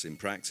 of course, in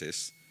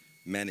practice,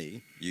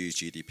 many use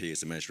GDP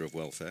as a measure of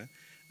welfare,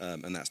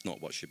 and that's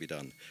not what should be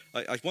done.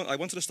 I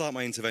wanted to start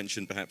my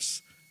intervention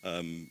perhaps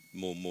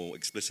more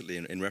explicitly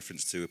in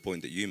reference to a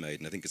point that you made,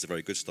 and I think it's a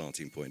very good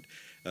starting point,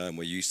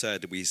 where you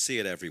said we see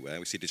it everywhere,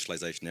 we see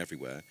digitalization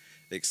everywhere,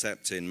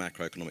 except in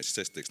macroeconomic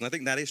statistics. And I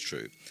think that is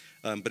true,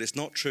 but it's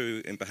not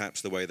true in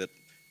perhaps the way that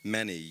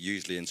many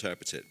usually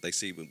interpret it. They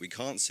see we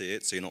can't see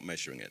it, so you're not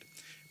measuring it,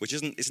 which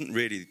isn't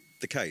really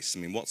the case. I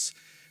mean,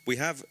 we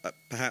have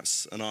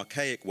perhaps an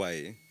archaic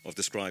way of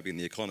describing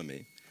the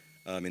economy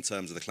in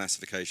terms of the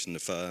classification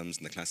of firms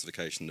and the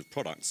classification of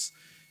products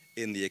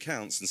in the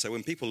accounts. And so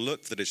when people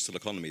look for the digital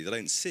economy, they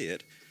don't see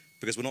it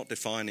because we're not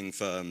defining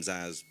firms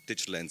as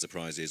digital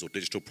enterprises or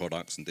digital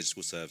products and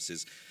digital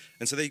services.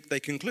 And so they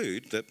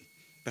conclude that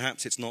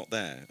perhaps it's not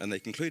there. And they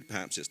conclude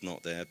perhaps it's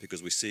not there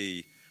because we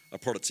see a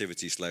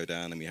productivity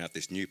slowdown, and we have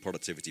this new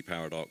productivity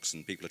paradox,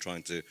 and people are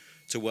trying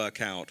to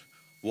work out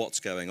what's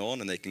going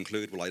on, and they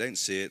conclude, well, I don't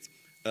see it,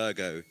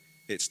 ergo,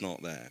 it's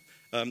not there.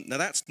 Now,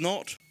 that's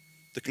not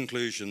the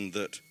conclusion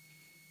that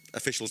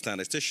official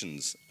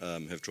statisticians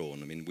have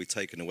drawn. I mean, we've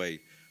taken away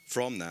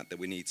from that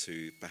we need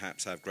to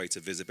perhaps have greater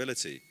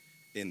visibility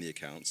in the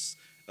accounts,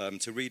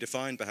 to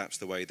redefine perhaps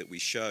the way that we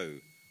show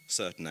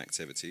certain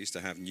activities,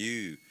 to have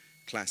new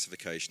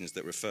classifications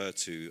that refer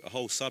to a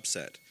whole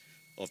subset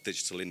of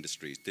digital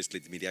industries, digital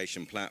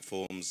intermediation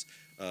platforms,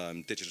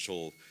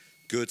 digital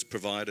goods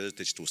providers,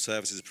 digital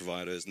services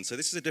providers. And so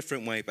this is a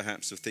different way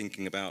perhaps of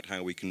thinking about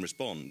how we can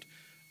respond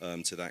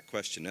to that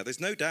question. Now, there's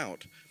no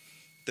doubt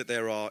that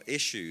there are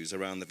issues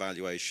around the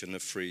valuation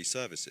of free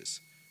services.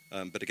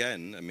 But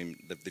again, I mean,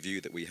 the view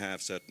that we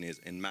have certainly is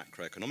in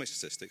macroeconomic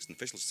statistics and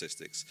official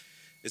statistics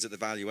is that the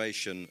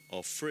valuation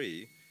of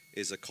free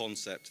is a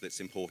concept that's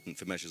important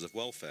for measures of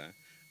welfare,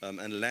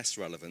 and less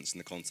relevance in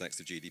the context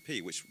of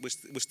GDP, which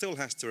still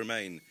has to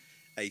remain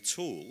a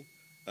tool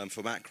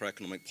for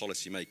macroeconomic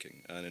policy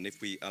making. And if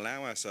we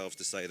allow ourselves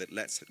to say that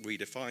let's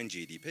redefine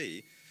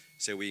GDP,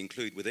 so we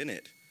include within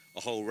it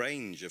a whole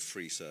range of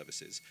free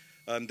services,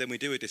 then we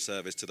do a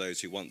disservice to those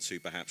who want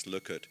to perhaps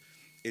look at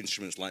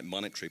instruments like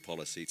monetary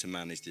policy to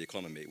manage the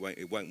economy.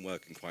 It won't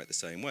work in quite the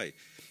same way.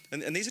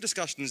 And these are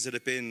discussions that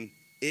have been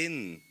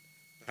in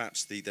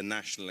perhaps the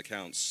national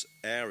accounts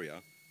area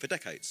for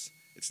decades.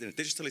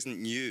 Digital isn't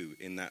new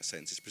in that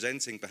sense. It's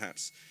presenting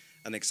perhaps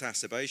an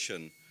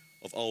exacerbation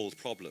of old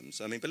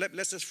problems. I mean, but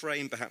let's just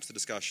frame perhaps the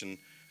discussion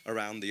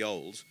around the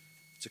old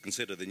to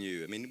consider the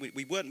new. I mean,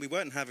 we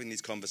weren't having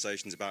these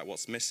conversations about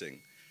what's missing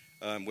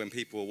when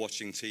people were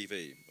watching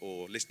TV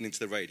or listening to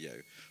the radio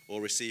or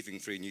receiving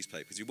free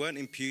newspapers. We weren't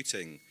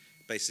imputing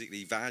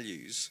basically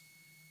values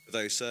for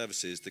those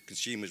services that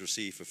consumers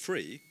receive for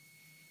free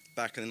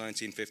back in the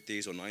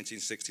 1950s or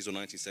 1960s or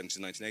 1970s,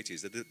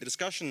 1980s. The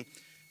discussion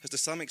has to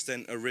some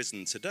extent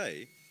arisen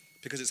today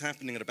because it's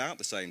happening at about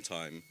the same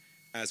time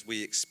as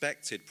we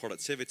expected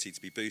productivity to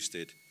be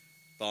boosted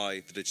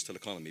by the digital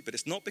economy. But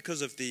it's not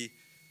because of the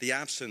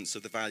absence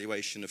of the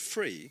valuation of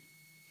free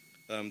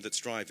that's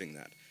driving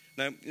that.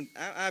 Now,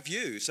 our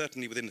view,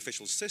 certainly within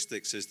official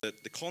statistics, is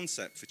that the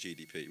concept for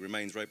GDP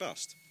remains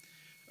robust.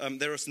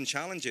 There are some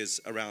challenges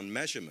around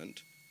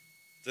measurement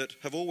that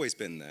have always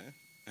been there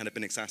and have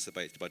been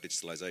exacerbated by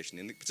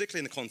digitalization, particularly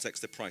in the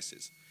context of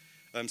prices.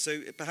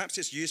 So perhaps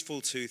it's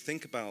useful to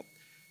think about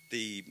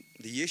the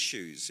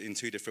issues in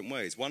two different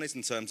ways. One is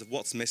in terms of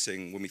what's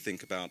missing when we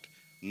think about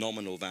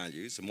nominal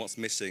values and what's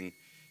missing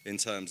in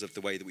terms of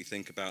the way that we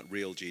think about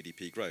real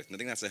GDP growth. And I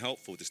think that's a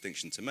helpful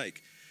distinction to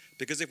make.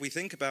 Because if we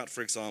think about,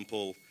 for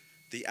example,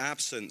 the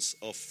absence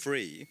of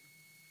free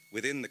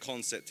within the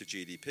concept of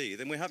GDP,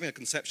 then we're having a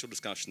conceptual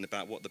discussion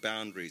about what the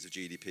boundaries of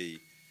GDP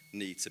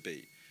need to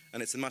be.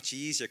 And it's a much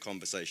easier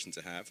conversation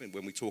to have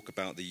when we talk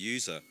about the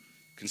user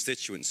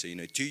constituency. You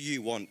know, do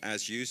you want,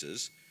 as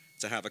users,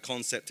 to have a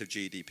concept of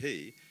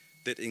GDP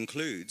that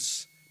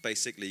includes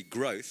basically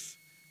growth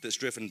that's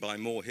driven by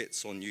more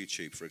hits on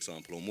YouTube, for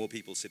example, or more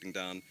people sitting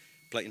down,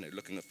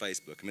 looking at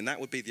Facebook? I mean, that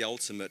would be the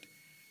ultimate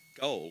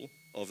goal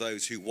of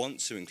those who want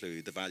to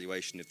include the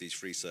valuation of these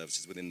free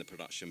services within the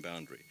production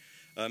boundary.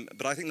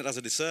 But I think that does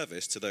a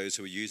disservice to those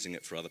who are using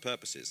it for other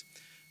purposes.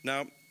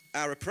 Now,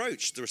 our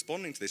approach to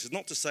responding to this is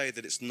not to say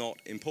that it's not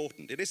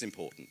important. It is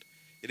important.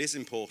 It is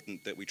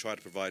important that we try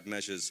to provide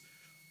measures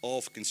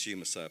of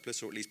consumer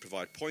surplus, or at least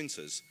provide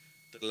pointers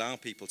that allow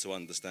people to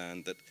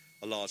understand that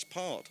a large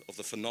part of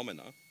the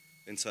phenomena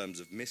in terms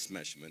of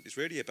mismeasurement is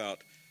really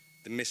about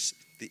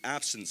the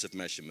absence of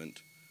measurement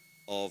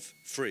of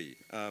free.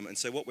 And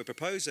so what we're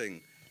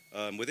proposing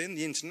within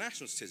the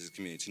international statistics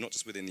community, not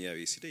just within the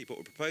OECD, but what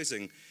we're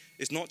proposing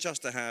is not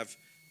just to have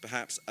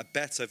perhaps a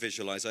better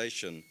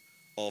visualization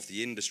of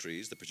the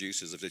industries, the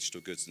producers of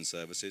digital goods and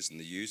services, and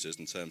the users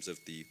in terms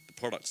of the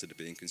products that are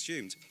being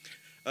consumed,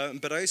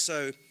 but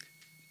also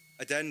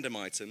addendum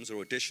items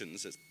or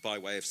additions by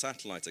way of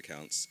satellite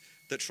accounts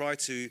that try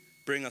to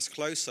bring us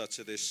closer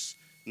to this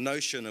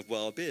notion of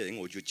well-being,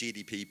 or your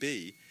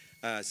GDPB,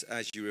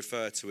 as you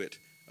refer to it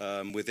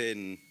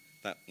within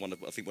that one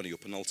of your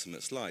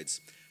penultimate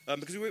slides.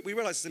 Because we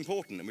realize it's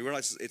important, and we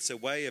realize it's a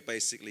way of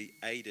basically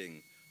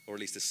aiding or at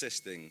least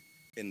assisting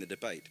in the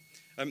debate.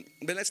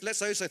 But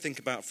let's also think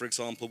about, for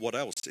example, what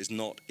else is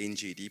not in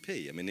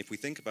GDP. I mean, if we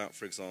think about,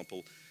 for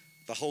example,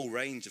 the whole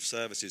range of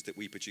services that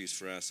we produce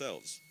for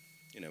ourselves,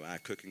 our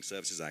cooking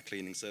services, our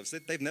cleaning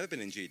services, they've never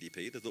been in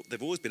GDP.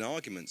 There've always been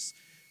arguments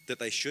that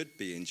they should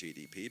be in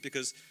GDP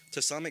because,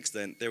 to some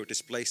extent, they're a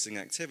displacing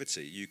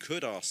activity. You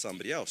could ask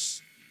somebody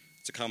else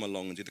to come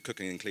along and do the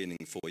cooking and cleaning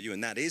for you,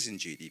 and that is in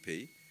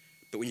GDP.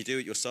 But when you do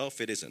it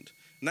yourself, it isn't.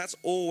 And that's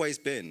always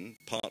been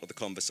part of the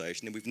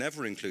conversation, and we've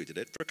never included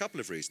it for a couple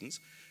of reasons.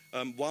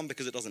 One,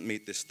 because it doesn't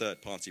meet this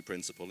third-party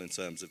principle in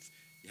terms of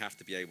you have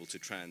to be able to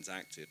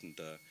transact it.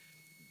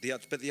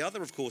 But the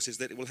other, of course, is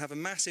that it will have a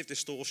massive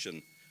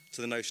distortion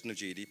to the notion of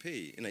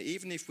GDP.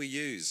 Even if we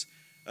use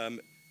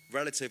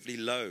relatively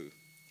low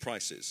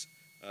prices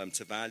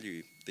to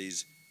value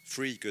these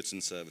free goods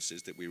and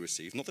services that we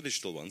receive, not the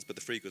digital ones, but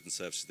the free goods and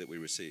services that we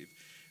receive,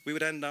 we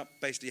would end up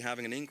basically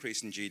having an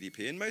increase in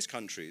GDP in most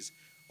countries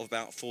of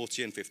about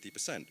 40 and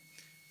 50%.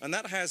 And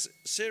that has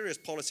serious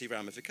policy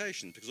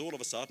ramifications because all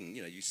of a sudden,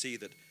 you see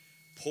that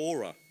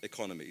poorer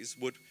economies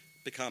would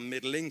become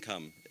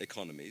middle-income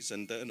economies,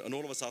 and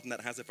all of a sudden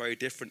that has a very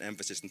different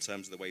emphasis in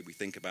terms of the way we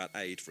think about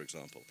aid, for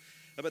example.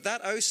 But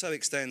that also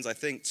extends, I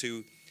think,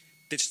 to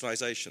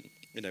digitalization.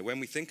 When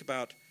we think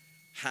about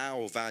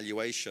how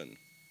valuation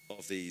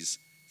of these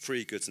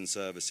free goods and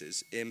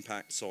services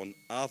impacts on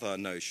other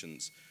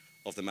notions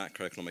of the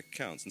macroeconomic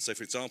accounts. And so,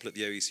 for example, at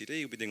the OECD,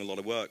 we've been doing a lot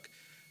of work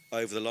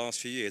over the last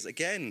few years,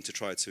 again, to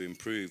try to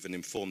improve and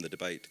inform the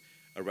debate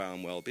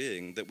around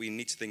well-being, that we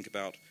need to think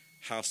about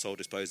household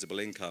disposable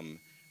income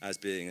as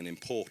being an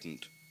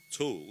important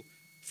tool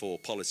for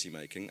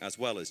policymaking as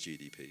well as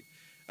GDP.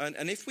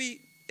 And if we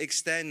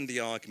extend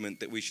the argument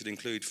that we should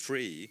include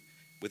free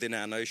within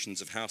our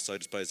notions of household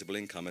disposable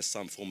income as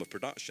some form of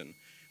production,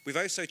 we've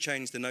also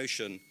changed the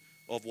notion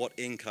of what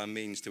income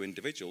means to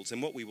individuals.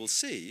 And what we will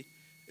see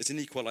is an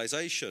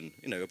equalization,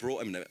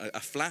 a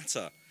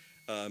flatter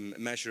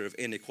measure of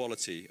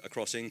inequality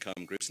across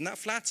income groups. And that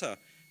flatter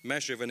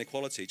measure of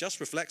inequality just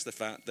reflects the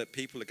fact that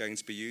people are going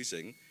to be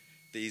using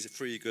these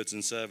free goods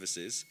and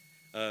services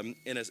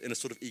in a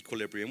sort of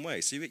equilibrium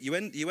way. So you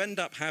end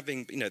up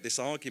having this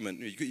argument.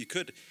 You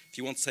could, if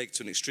you want to take it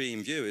to an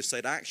extreme view, is say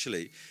that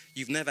actually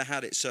you've never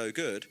had it so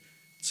good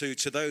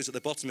to those at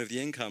the bottom of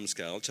the income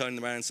scale,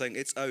 turning around and saying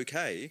it's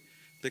okay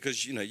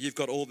because you've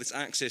got all this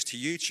access to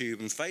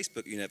YouTube and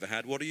Facebook you never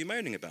had. What are you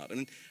moaning about?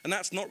 And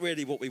that's not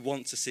really what we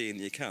want to see in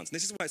the accounts. And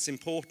this is why it's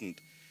important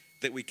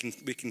that we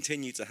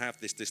continue to have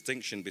this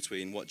distinction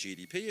between what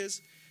GDP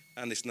is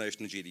and this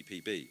notion of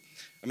GDPB.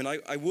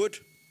 I would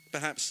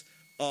perhaps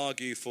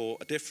argue for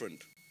a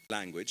different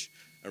language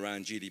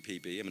around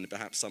GDPB.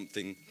 Perhaps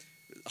something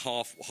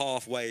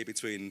halfway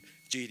between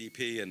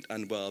GDP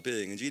and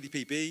well-being. And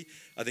GDPB,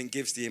 I think,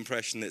 gives the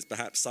impression that it's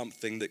perhaps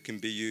something that can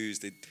be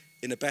used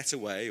in a better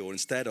way or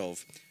instead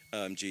of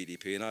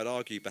GDP. And I'd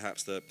argue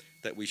perhaps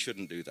that we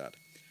shouldn't do that.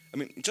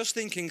 Just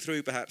thinking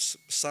through perhaps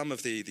some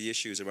of the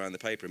issues around the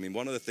paper,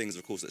 one of the things,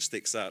 of course, that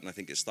sticks out, and I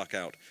think it stuck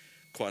out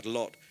quite a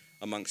lot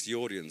amongst the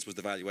audience, was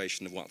the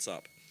valuation of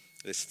WhatsApp,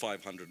 this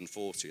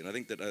 540. And I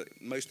think that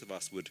most of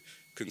us would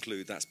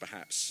conclude that's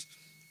perhaps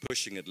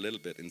pushing it a little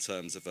bit in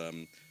terms of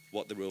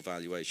what the real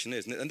valuation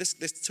is. And this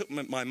took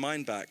my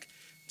mind back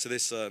to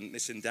this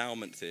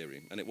endowment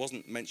theory, and it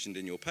wasn't mentioned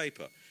in your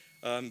paper.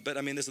 But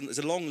there's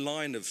a long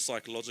line of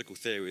psychological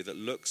theory that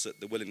looks at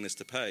the willingness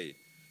to pay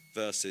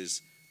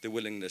versus the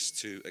willingness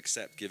to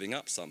accept giving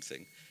up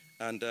something.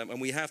 And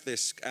we have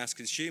this as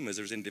consumers,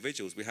 as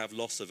individuals, we have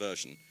loss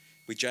aversion.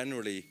 We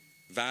generally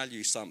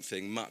value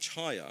something much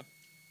higher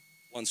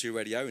once you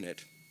already own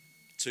it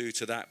to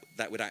that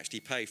would actually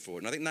pay for it.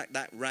 And I think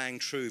that rang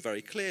true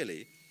very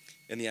clearly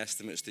in the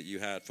estimates that you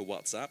had for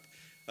WhatsApp.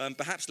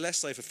 Perhaps less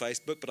so for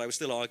Facebook, but I would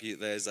still argue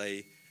that there's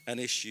an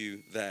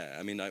issue there.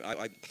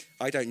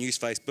 I don't use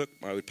Facebook.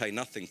 I would pay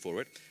nothing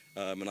for it.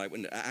 And I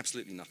wouldn't,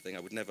 absolutely nothing.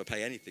 I would never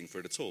pay anything for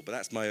it at all, but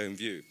that's my own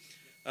view.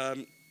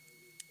 But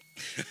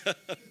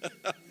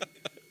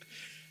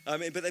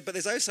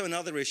there's also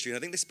another issue, and I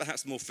think this is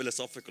perhaps more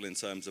philosophical in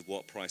terms of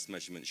what price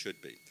measurement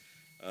should be.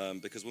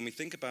 Because when we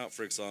think about,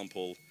 for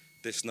example,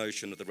 this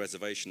notion of the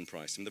reservation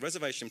price, the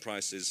reservation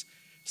price is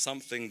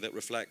something that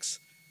reflects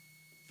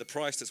the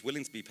price that's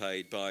willing to be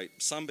paid by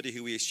somebody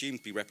who we assume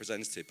to be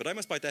representative, but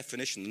almost by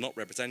definition not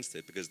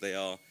representative because they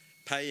are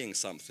paying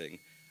something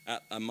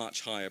at a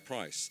much higher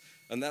price.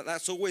 And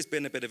that's always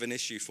been a bit of an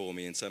issue for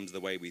me in terms of the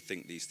way we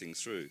think these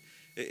things through.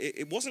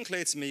 It wasn't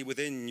clear to me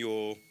within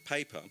your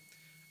paper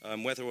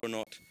whether or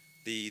not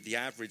the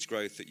average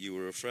growth that you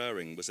were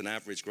referring was an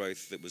average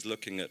growth that was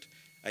looking at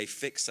a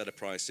fixed set of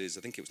prices,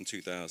 I think it was in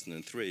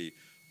 2003,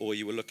 or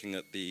you were looking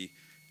at the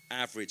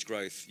average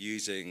growth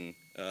using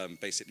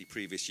basically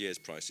previous year's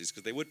prices,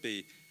 because there would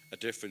be a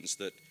difference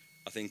that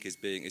I think is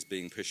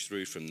being pushed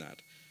through from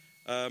that.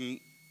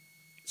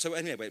 So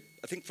anyway,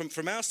 I think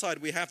from our side,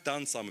 we have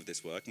done some of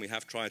this work, and we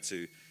have tried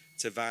to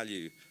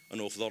value an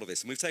awful lot of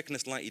this. And we've taken a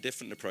slightly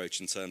different approach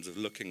in terms of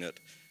looking at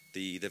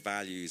the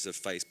values of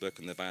Facebook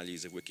and the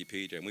values of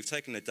Wikipedia. And we've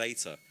taken a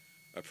data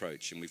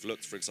approach, and we've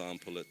looked, for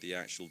example, at the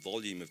actual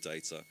volume of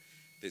data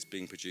that's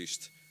being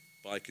produced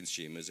by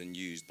consumers and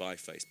used by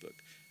Facebook.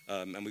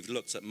 And we've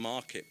looked at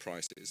market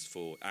prices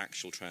for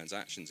actual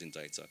transactions in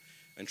data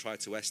and tried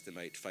to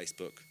estimate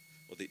Facebook,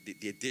 or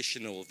the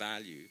additional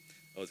value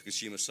or the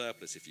consumer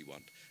surplus, if you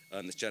want,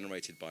 that's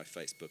generated by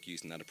Facebook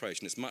using that approach.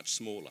 And it's much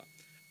smaller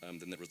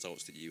than the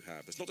results that you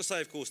have. It's not to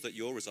say, of course, that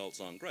your results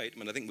aren't great.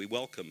 I think we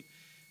welcome,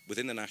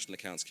 within the national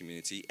accounts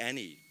community,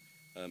 any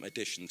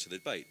addition to the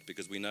debate,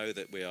 because we know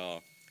that we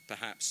are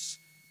perhaps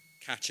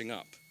catching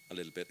up a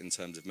little bit in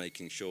terms of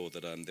making sure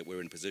that, that we're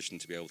in a position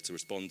to be able to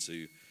respond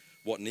to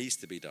what needs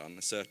to be done,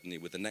 certainly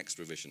with the next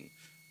revision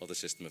of the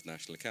system of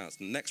national accounts.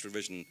 And the next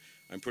revision,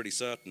 I'm pretty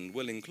certain,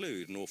 will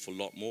include an awful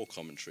lot more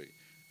commentary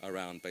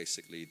around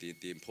basically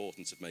the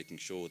importance of making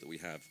sure that we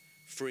have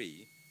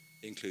free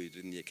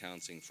included in the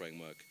accounting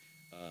framework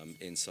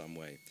in some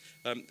way.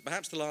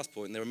 Perhaps the last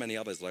point, and there are many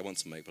others that I want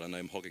to make, but I know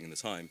I'm hogging the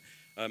time.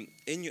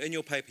 In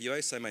your paper, you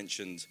also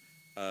mentioned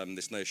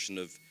this notion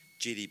of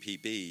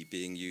GDPB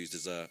being used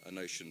as a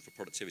notion for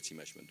productivity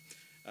measurement.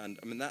 And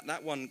I mean,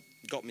 that one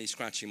got me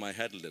scratching my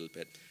head a little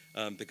bit,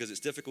 because it's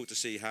difficult to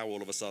see how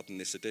all of a sudden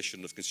this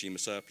addition of consumer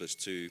surplus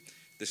to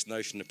this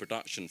notion of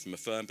production from a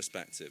firm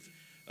perspective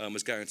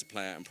was going to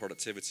play out in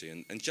productivity.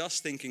 And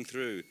just thinking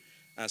through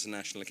as a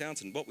national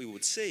accountant, what we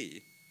would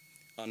see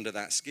under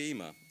that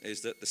schema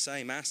is that the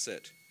same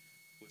asset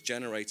was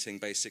generating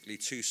basically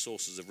two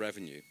sources of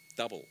revenue,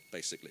 double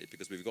basically,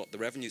 because we've got the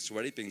revenues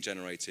already being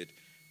generated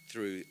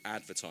through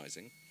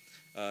advertising,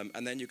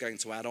 and then you're going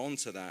to add on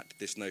to that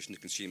this notion of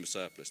consumer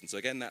surplus. And so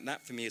again,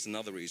 that for me is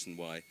another reason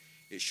why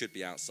it should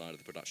be outside of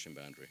the production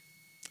boundary.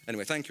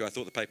 Anyway, thank you. I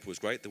thought the paper was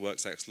great, the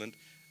work's excellent,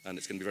 and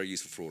it's going to be very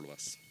useful for all of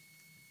us.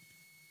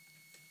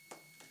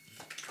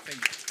 Thank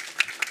you.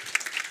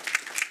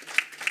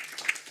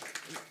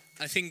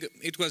 I think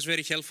it was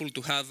very helpful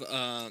to have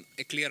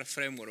a clear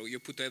framework. You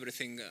put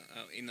everything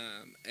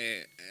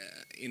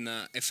in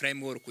a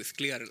framework with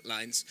clear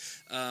lines,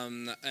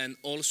 and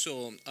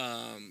also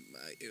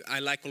I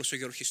like also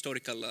your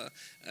historical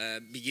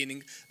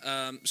beginning.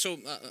 So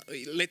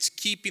let's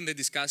keep in the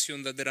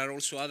discussion that there are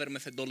also other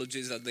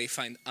methodologies that they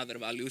find other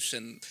values,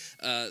 and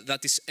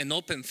that is an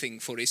open thing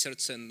for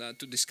research and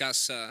to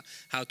discuss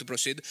how to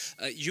proceed.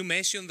 You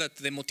mentioned that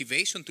the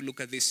motivation to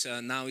look at this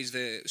now is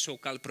the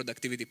so-called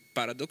productivity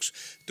paradox.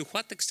 To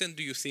what extent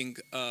do you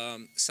think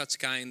such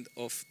kind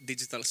of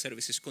digital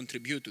services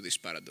contribute to this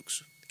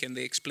paradox? Can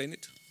they explain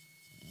it?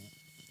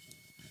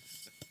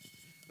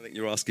 I think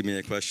you're asking me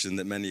a question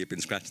that many have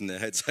been scratching their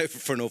heads over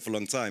for an awful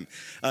long time.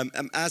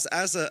 As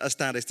a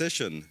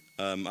statistician,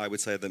 I would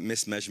say that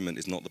mismeasurement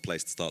is not the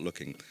place to start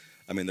looking.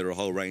 I mean, there are a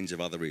whole range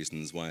of other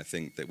reasons why I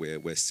think that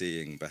we're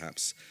seeing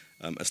perhaps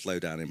a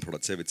slowdown in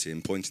productivity,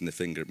 and pointing the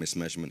finger at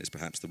mismeasurement is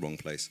perhaps the wrong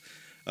place.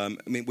 I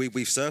mean,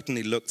 we've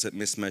certainly looked at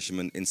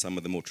mismeasurement in some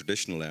of the more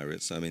traditional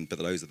areas, I mean, but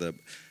those are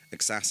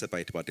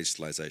exacerbated by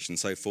digitalization.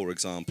 So, for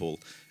example,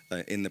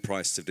 in the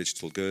price of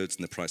digital goods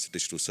and the price of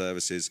digital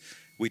services,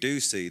 we do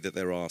see that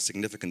there are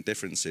significant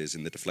differences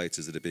in the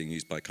deflators that are being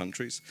used by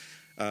countries.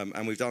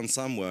 And we've done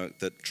some work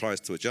that tries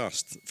to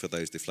adjust for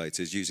those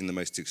deflators using the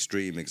most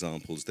extreme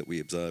examples that we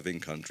observe in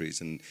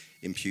countries and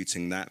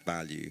imputing that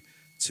value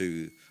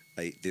to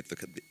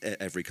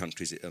every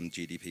country's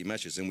GDP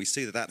measures. And we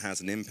see that that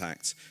has an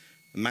impact,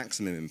 a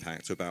maximum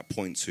impact of about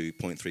 0.2,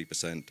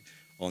 0.3%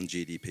 on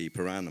GDP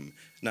per annum.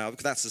 Now,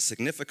 that's a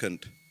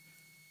significant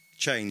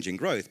change in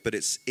growth, but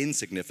it's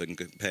insignificant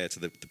compared to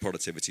the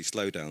productivity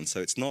slowdown.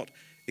 So it's not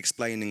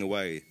explaining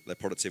away the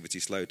productivity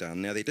slowdown.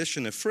 Now, the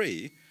addition of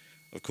free,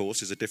 of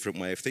course, is a different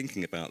way of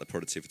thinking about the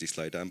productivity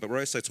slowdown, but we're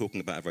also talking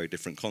about a very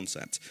different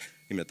concept.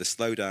 You know, the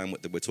slowdown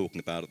that we're talking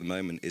about at the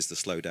moment is the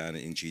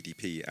slowdown in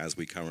GDP as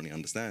we currently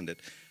understand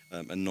it,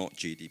 and not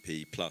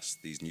GDP plus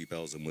these new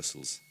bells and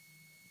whistles.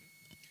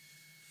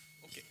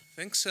 Okay,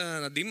 thanks,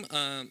 Nadim.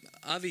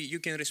 Avi, you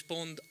can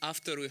respond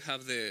after we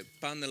have the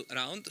panel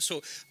round.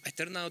 So I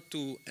turn now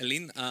to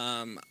Elin.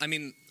 I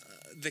mean,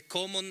 the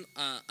common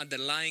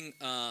underlying,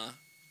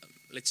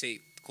 let's say,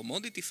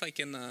 commodity, if I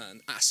can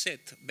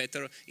asset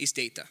better, is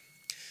data.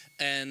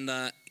 And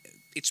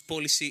its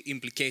policy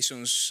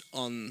implications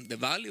on the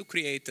value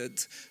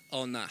created,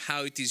 on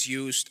how it is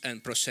used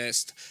and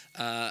processed,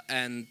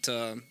 and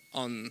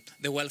on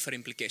the welfare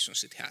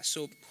implications it has.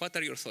 So what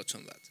are your thoughts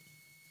on that?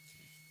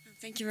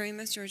 Thank you very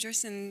much,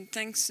 Georgios, and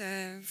thanks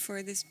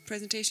for this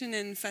presentation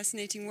and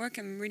fascinating work.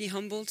 I'm really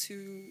humbled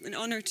and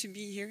honored to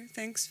be here.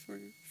 Thanks for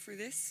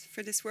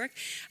this work.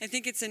 I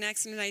think it's an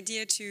excellent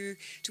idea to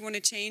want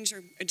to change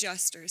or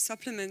adjust or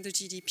supplement the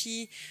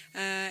GDP.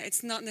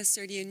 It's not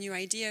necessarily a new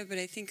idea, but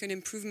I think an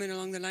improvement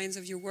along the lines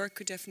of your work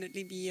could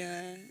definitely be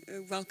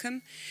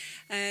welcome.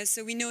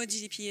 So we know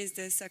GDP is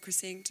the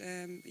sacrosanct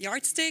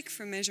yardstick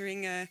for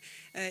measuring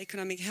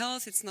economic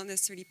health. It's not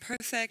necessarily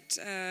perfect,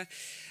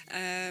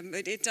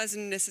 but it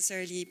doesn't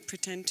necessarily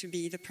pretend to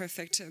be the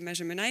perfect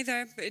measurement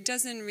either. But it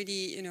doesn't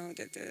really, you know,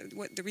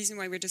 the reason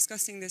why we're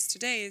discussing this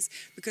today is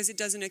because it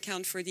doesn't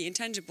account for the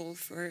intangible,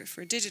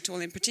 for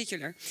digital in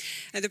particular.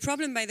 The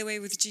problem, by the way,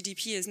 with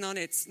GDP is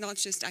it's not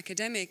just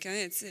academic.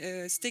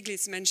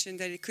 Stiglitz mentioned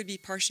that it could be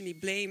partially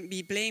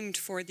blamed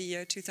for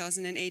the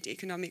 2008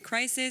 economic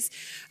crisis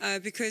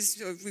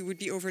because we would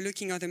be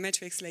overlooking other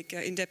metrics like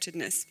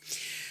indebtedness.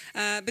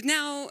 But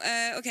now,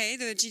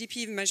 the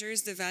GDP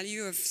measures the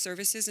value of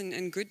services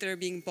and goods that are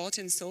being bought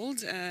and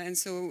sold. And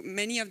so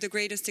many of the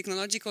greatest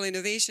technological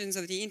innovations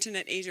of the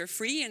internet age are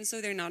free, and so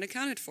they're not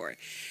accounted for.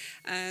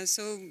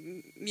 So,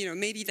 you know,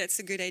 maybe that's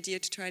a good idea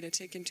to try to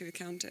take into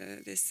account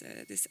this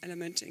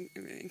element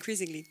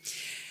increasingly.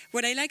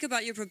 What I like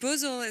about your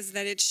proposal is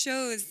that it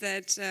shows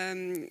that,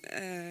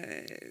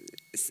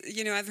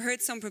 you know, I've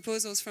heard some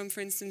proposals from,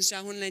 for instance,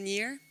 Jaron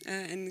Lanier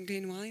and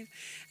Greenwald.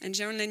 And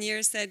Jaron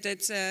Lanier said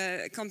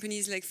that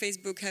companies like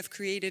Facebook have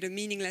created a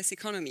meaningless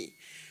economy.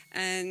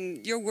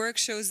 And your work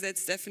shows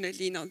that's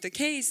definitely not the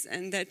case,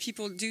 and that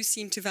people do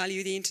seem to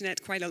value the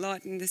internet quite a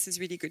lot, and this is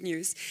really good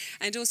news.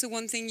 And also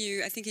one thing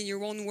I think in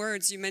your own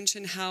words, you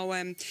mentioned how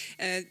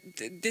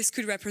this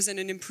could represent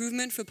an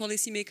improvement for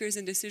policymakers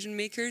and decision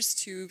makers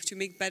to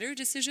make better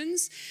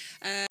decisions.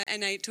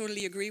 And I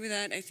totally agree with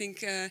that. I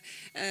think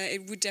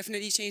it would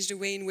definitely change the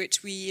way in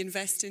which we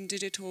invest in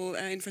digital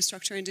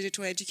infrastructure and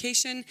digital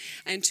education.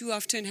 And too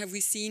often have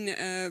we seen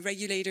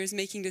regulators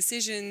making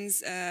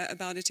decisions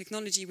about a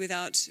technology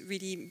without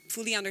really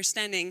fully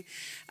understanding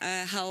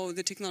how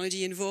the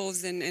technology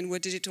evolves and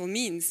what digital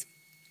means.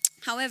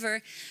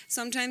 However,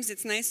 sometimes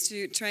it's nice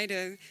to try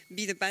to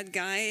be the bad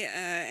guy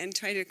and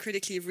try to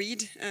critically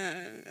read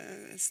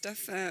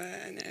stuff,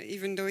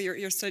 even though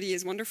your study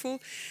is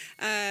wonderful.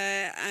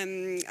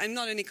 I'm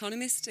not an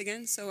economist,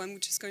 again, so I'm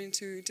just going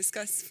to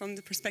discuss from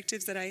the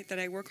perspectives that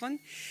I work on.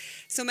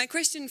 So my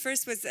question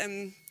first was,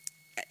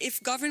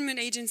 if government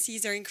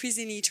agencies are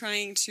increasingly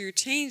trying to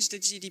change the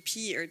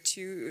GDP or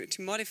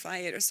to modify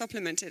it or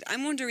supplement it,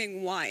 I'm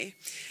wondering why.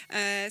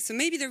 So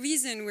maybe the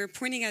reason we're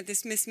pointing at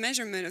this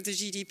mismeasurement of the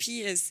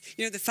GDP is,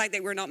 the fact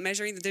that we're not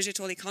measuring the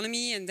digital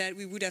economy and that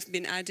we would have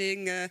been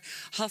adding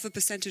half a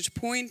percentage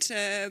point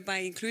by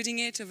including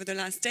it over the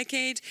last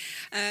decade.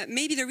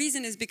 Maybe the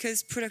reason is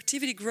because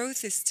productivity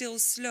growth is still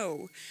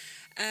slow.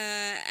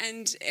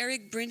 And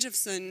Eric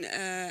Brynjolfsson,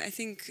 I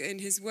think in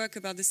his work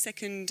about the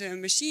second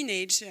machine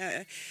age,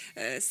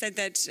 said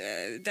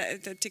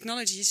that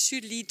technologies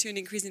should lead to an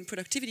increase in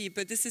productivity,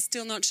 but this is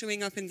still not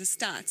showing up in the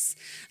stats.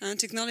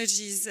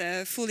 Technology's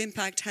full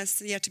impact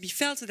has yet to be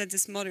felt, so that's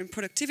this modern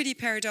productivity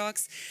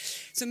paradox.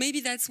 So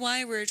maybe that's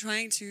why we're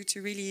trying to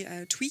really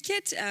tweak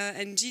it,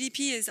 and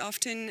GDP is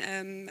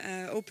often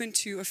open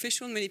to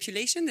official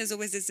manipulation. There's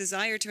always this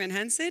desire to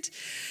enhance it.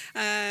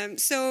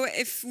 So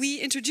if we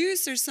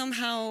introduce or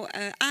somehow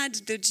add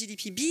the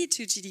GDP-B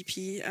to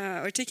GDP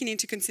or taking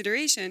into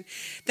consideration,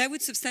 that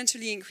would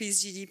substantially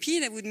increase GDP,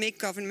 that would make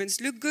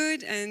governments look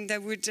good, and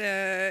that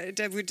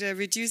would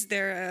reduce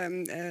their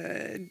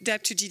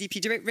debt to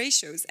GDP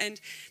ratios.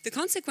 And the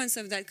consequence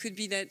of that could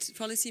be that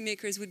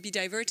policymakers would be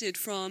diverted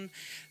from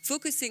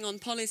focusing on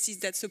policies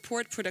that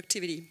support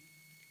productivity.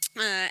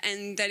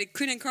 And that it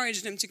could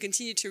encourage them to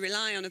continue to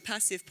rely on a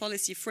passive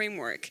policy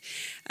framework.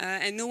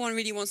 And no one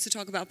really wants to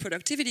talk about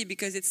productivity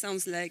because it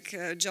sounds like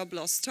job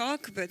loss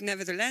talk, but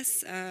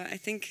nevertheless, I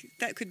think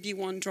that could be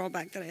one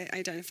drawback that I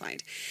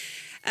identified.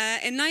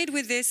 In line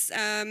with this,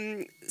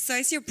 so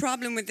I see a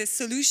problem with this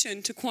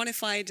solution to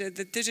quantify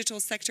the digital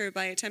sector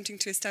by attempting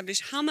to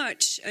establish how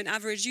much an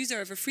average user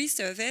of a free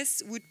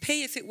service would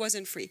pay if it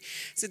wasn't free.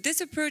 So this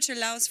approach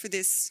allows for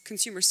this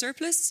consumer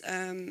surplus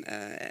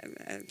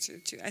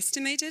to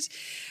estimate it,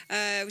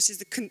 which is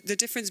the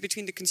difference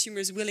between the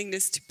consumer's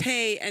willingness to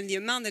pay and the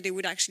amount that they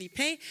would actually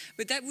pay.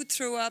 But that would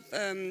throw up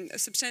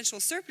substantial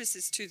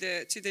surpluses to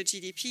the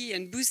GDP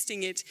and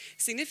boosting it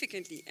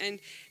significantly. And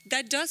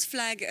that does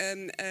flag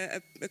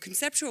a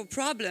conceptual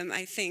problem,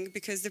 I think,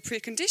 because the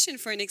precondition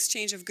for an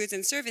exchange of goods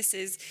and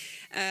services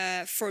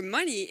for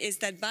money is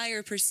that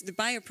the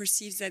buyer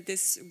perceives that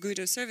this good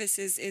or service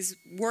is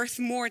worth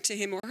more to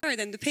him or her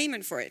than the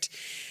payment for it.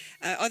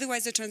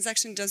 Otherwise, the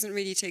transaction doesn't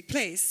really take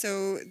place.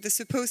 So the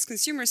supposed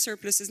consumer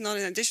surplus is not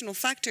an additional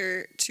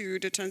factor to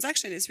the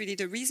transaction, it's really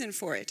the reason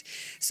for it.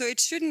 So it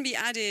shouldn't be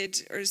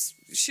added or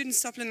shouldn't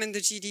supplement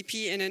the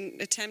GDP in an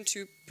attempt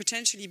to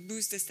potentially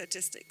boost the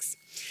statistics.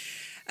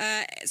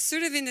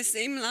 Sort of in the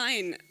same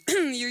line,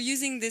 you're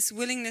using this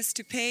willingness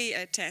to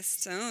pay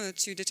test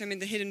to determine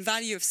the hidden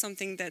value of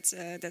something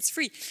that's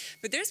free.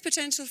 But there's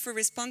potential for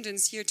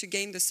respondents here to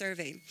game the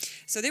survey.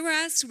 So they were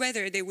asked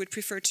whether they would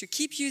prefer to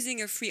keep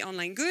using a free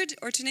online good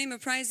or to name a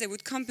price that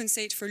would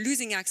compensate for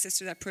losing access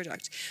to that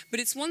product. But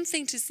it's one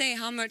thing to say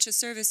how much a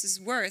service is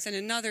worth and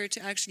another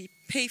to actually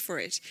pay for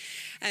it.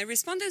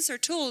 Respondents are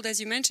told, as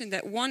you mentioned,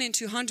 that 1 in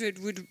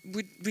 200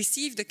 would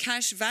receive the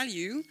cash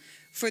value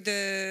for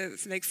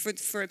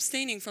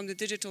abstaining from the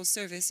digital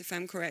service, if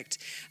I'm correct.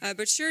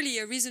 But surely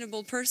a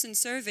reasonable person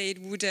surveyed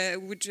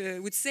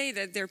would say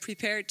that they're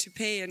prepared to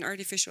pay an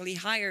artificially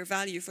higher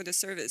value for the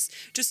service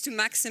just to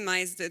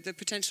maximize the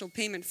potential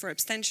payment for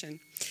abstention.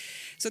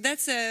 So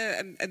that's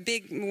a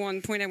big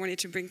one point I wanted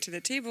to bring to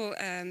the table.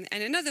 And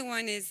another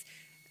one is,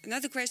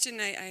 another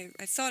question I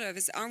thought of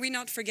is, are we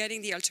not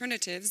forgetting the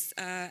alternatives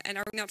and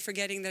are we not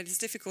forgetting that it's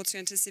difficult to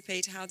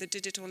anticipate how the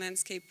digital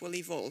landscape will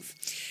evolve?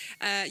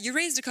 You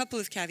raised a couple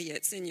of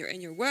caveats in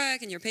your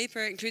work, in your paper,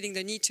 including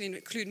the need to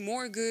include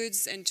more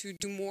goods and to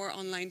do more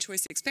online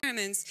choice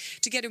experiments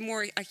to get a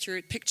more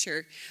accurate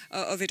picture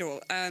of it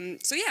all.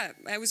 So yeah,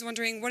 I was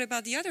wondering, what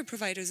about the other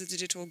providers of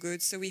digital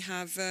goods? So we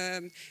have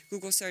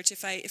Google Search.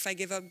 If I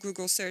give up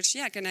Google Search,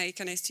 yeah, can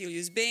I still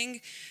use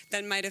Bing?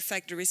 That might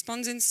affect the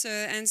respondents'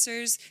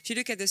 answers. If you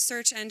look at the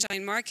search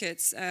engine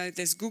markets,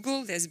 there's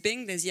Google, there's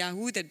Bing, there's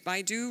Yahoo, there's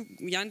Baidu,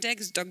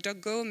 Yandex,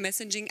 DuckDuckGo,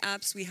 messaging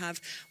apps. We have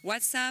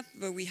WhatsApp,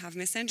 we have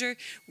Messenger,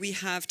 we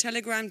have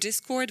Telegram,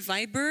 Discord,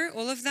 Viber,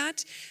 all of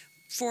that.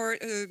 For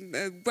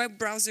web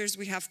browsers,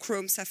 we have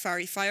Chrome,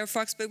 Safari,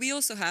 Firefox, but we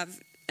also have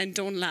and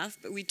don't laugh,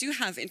 but we do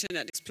have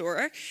Internet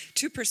Explorer,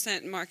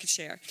 2% market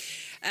share.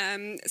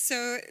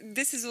 So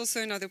this is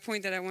also another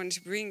point that I wanted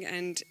to bring.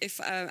 And if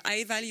I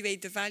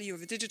evaluate the value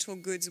of digital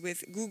goods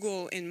with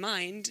Google in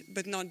mind,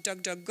 but not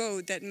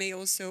DuckDuckGo, that may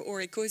also,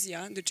 or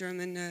Ecosia, the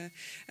German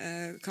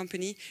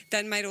company,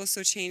 that might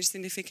also change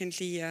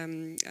significantly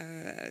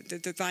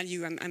the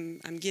value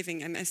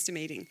I'm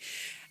estimating.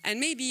 And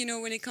maybe,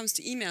 when it comes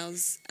to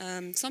emails,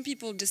 some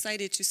people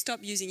decided to stop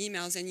using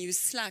emails and use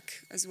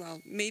Slack as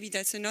well. Maybe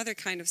that's another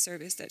kind of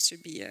service that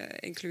should be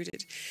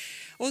included.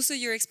 Also,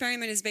 your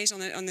experiment is based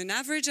on an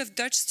average of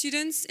Dutch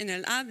students in a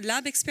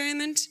lab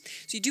experiment.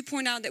 So you do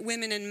point out that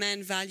women and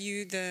men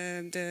value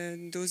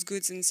those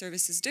goods and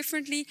services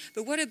differently.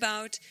 But what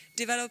about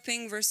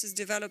developing versus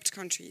developed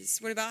countries?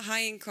 What about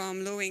high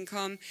income, low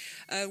income?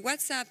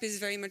 WhatsApp is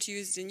very much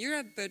used in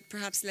Europe, but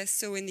perhaps less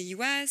so in the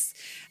US.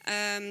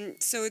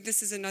 So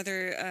this is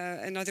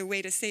another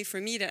way to say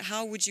for me that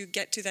how would you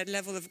get to that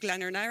level of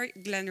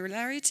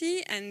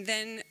granularity and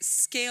then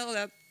scale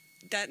up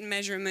that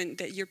measurement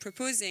that you're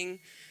proposing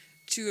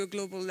to a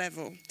global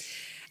level.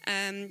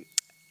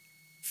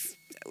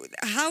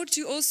 How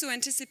to also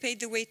anticipate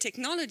the way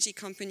technology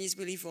companies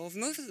will evolve.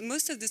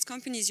 Most of these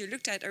companies you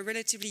looked at are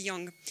relatively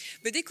young,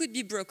 but they could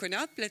be broken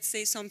up. Let's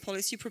say some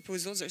policy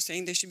proposals are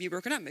saying they should be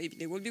broken up. Maybe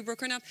they will be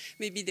broken up.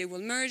 Maybe they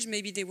will merge.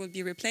 Maybe they will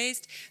be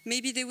replaced.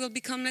 Maybe they will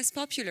become less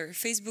popular.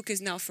 Facebook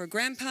is now for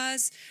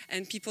grandpas,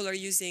 and people are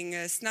using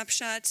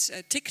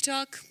Snapchat,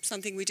 TikTok,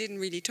 something we didn't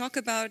really talk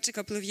about a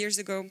couple of years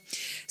ago.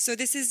 So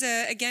this is,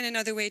 again,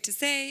 another way to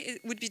say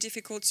it would be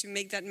difficult to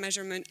make that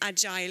measurement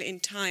agile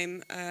in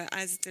time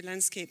as the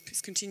landscape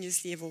is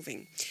continuously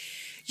evolving.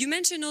 You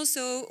mentioned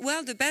also,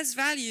 well, the best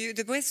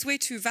way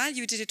to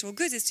value digital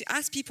goods is to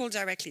ask people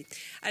directly.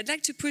 I'd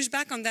like to push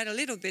back on that a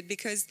little bit,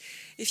 because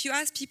if you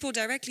ask people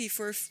directly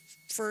for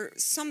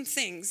some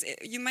things,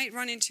 you might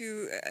run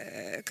into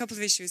a couple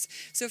of issues.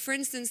 So for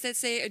instance, let's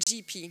say a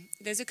GP.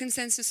 There's a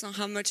consensus on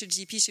how much a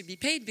GP should be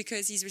paid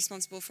because he's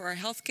responsible for our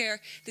healthcare.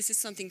 This is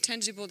something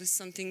tangible. This is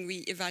something we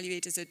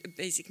evaluate as a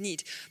basic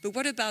need. But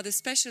what about the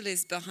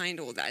specialists behind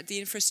all that? The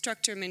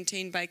infrastructure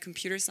maintained by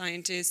computer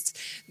scientists,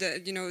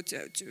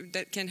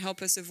 that can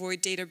help us avoid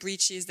data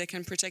breaches, that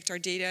can protect our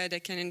data,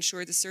 that can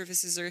ensure the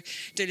services are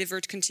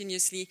delivered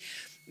continuously.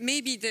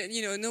 Maybe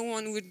no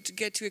one would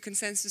get to a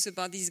consensus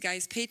about these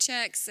guys'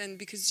 paychecks, and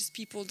because just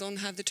people don't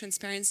have the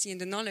transparency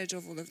and the knowledge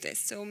of all of this.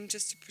 So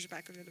just to push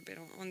back a little bit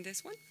on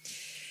this one.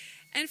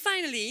 And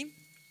finally,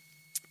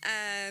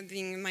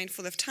 being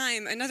mindful of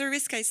time, another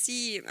risk I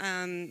see,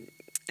 and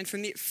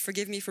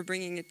forgive me for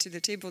bringing it to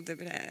the table, but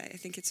I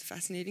think it's a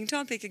fascinating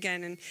topic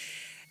again.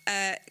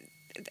 And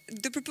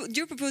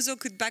your proposal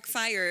could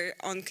backfire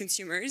on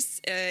consumers.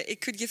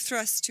 It could give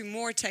thrust to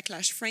more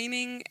techlash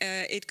framing.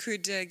 It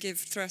could give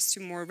thrust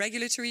to more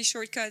regulatory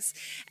shortcuts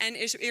and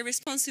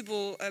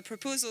irresponsible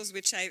proposals,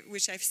 which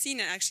I've seen.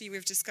 Actually,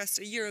 we've discussed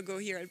a year ago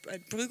here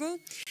at Bruegel.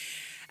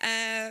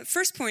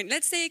 First point,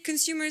 let's say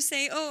consumers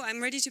say, oh,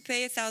 I'm ready to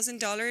pay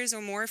 $1,000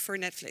 or more for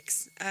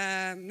Netflix.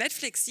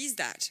 Netflix sees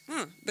that,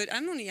 but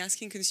I'm only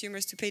asking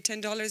consumers to pay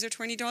 $10 or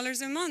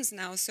 $20 a month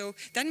now, so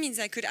that means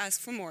I could ask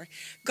for more.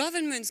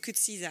 Governments could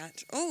see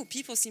that. Oh,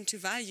 people seem to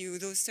value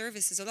those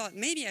services a lot.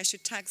 Maybe I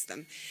should tax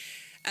them.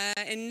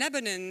 In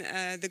Lebanon,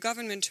 the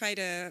government tried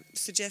to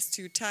suggest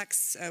to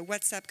tax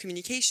WhatsApp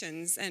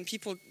communications, and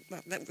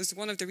that was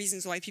one of the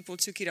reasons why people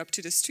took it up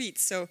to the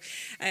streets. So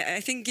I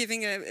think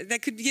that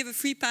could give a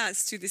free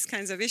pass to these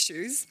kinds of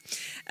issues.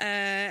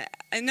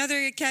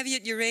 Another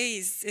caveat you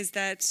raise is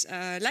that,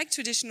 like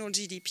traditional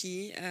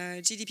GDP,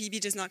 GDPB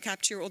does not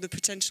capture all the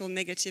potential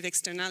negative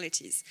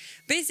externalities.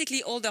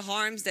 Basically, all the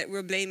harms that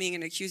we're blaming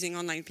and accusing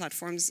online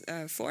platforms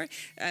for,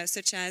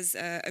 such as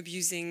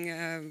abusing,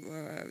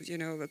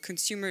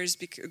 consumers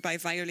by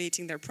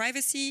violating their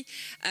privacy,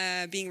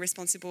 being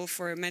responsible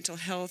for mental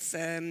health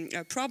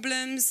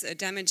problems,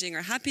 damaging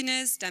our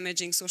happiness,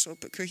 damaging social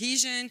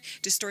cohesion,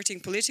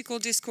 distorting political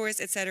discourse,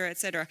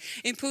 etc.,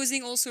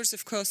 imposing all sorts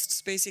of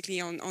costs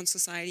basically on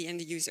society and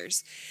the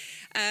users.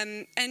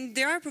 And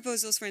there are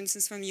proposals, for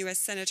instance, from US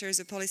senators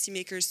or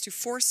policymakers to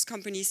force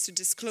companies to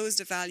disclose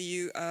the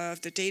value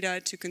of the data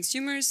to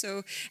consumers.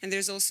 And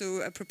there's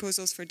also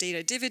proposals for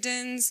data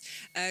dividends.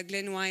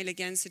 Glenn Weil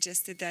again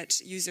suggested that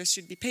users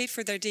should be paid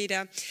for their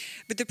data.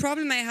 But the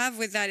problem I have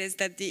with that is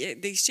that the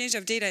exchange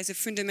of data is a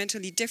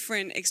fundamentally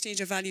different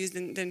exchange of values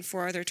than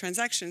for other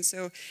transactions.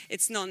 So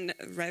it's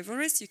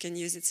non-rivalrous. You can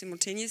use it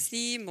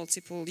simultaneously.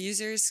 Multiple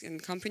users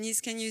and companies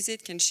can use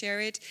it, can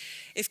share it.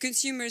 If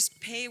consumers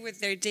pay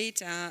with their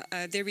data,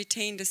 they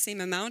retain the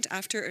same amount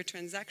after a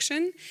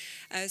transaction.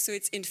 So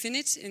it's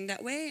infinite in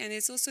that way. And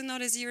it's also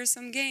not a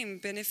zero-sum game.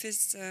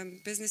 Benefits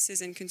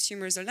businesses and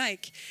consumers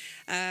alike.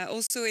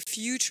 Also, if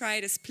you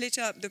try to split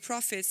up the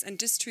profits and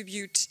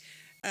distribute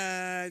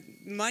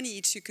money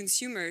to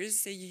consumers,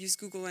 say you use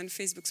Google and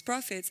Facebook's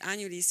profits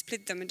annually,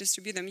 split them and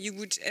distribute them, you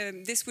would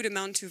this would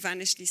amount to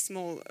vanishingly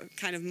small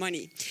kind of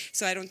money.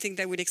 So I don't think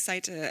that would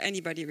excite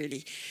anybody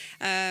really.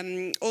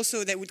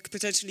 Also, that would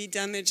potentially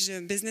damage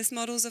business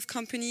models of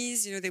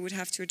companies. They would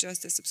have to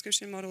adjust the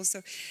subscription models.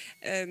 So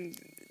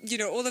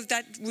all of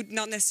that would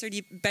not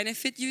necessarily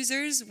benefit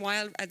users,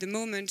 while at the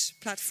moment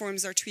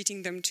platforms are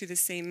treating them to the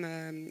same.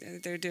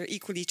 They're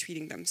equally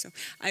treating them. So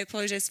I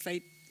apologize if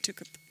I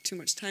took up too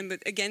much time,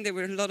 but again, there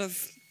were a lot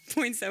of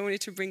points I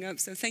wanted to bring up,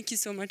 so thank you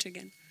so much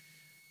again.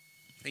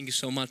 Thank you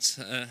so much,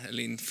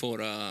 Helene, for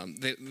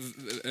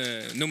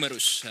the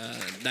numerous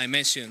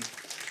dimensions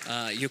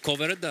you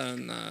covered.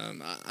 And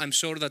I'm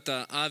sure that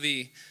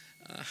Avi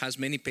has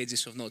many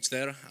pages of notes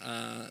there,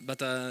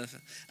 but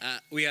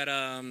we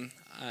are,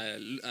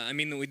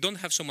 we don't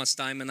have so much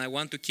time, and I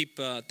want to keep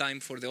time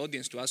for the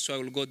audience to ask, so I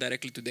will go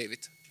directly to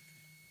David.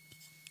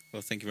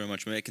 Well, thank you very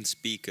much. Maybe I can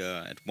speak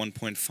at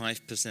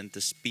 1.5%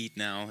 the speed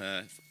now,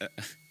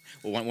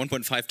 or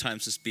 1.5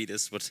 times the speed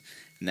is what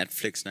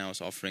Netflix now is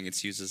offering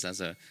its users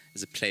as a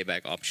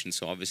playback option.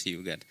 So obviously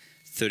you get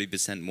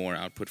 30% more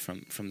output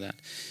from that.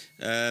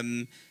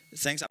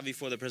 Thanks, Avi,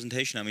 for the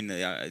presentation. I mean,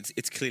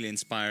 it's clearly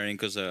inspiring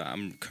because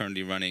I'm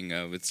currently running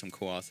with some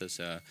co-authors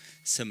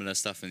similar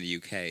stuff in the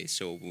UK.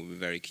 So we'll be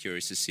very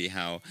curious to see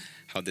how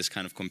this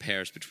kind of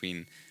compares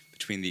between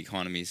the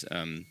economies.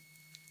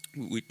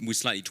 We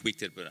slightly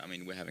tweaked it, but I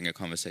mean, we're having a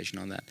conversation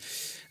on that.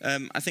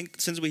 I think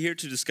since we're here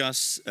to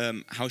discuss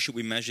how should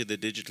we measure the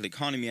digital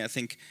economy, I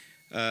think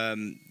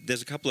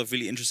there's a couple of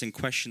really interesting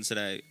questions that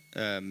I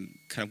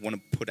kind of want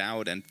to put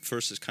out. And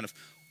first is kind of,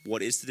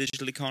 what is the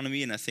digital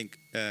economy? And I think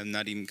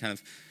Nadim kind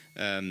of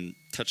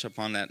touched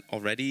upon that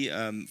already.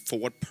 For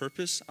what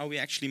purpose are we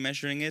actually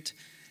measuring it?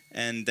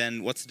 And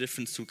then what's the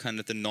difference to kind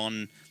of the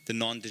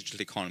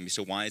non-digital economy?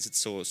 So why is it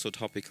so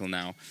topical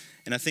now?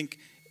 And I think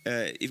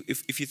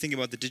if you think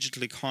about the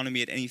digital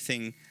economy at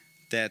anything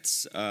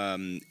that's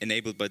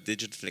enabled by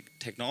digital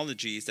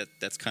technologies,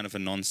 that's kind of a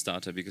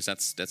non-starter, because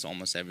that's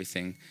almost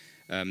everything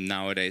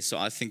nowadays. So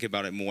I think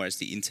about it more as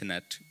the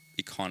internet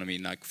economy,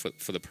 like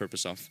for the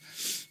purpose of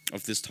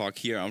this talk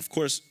here. Of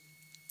course,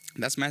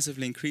 that's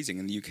massively increasing.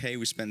 In the UK,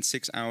 we spend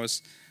 6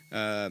 hours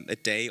a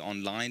day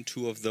online,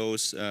 2 of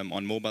those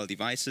on mobile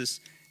devices.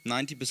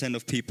 90%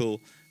 of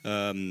people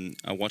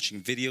are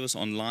watching videos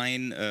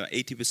online.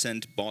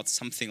 80% bought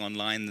something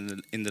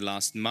online in the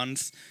last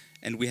month,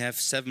 and we have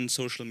 7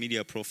 social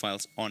media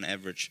profiles on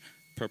average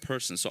per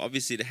person. So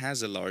obviously, it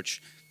has a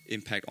large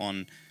impact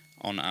on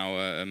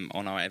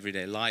our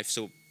everyday life.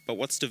 So, but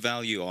what's the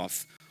value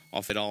of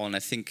it all? And I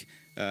think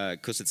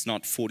because it's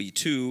not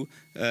 42,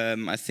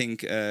 I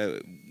think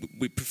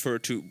we prefer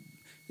to.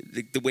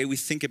 The way we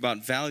think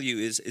about value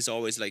is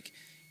always like,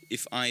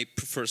 if I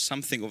prefer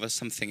something over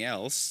something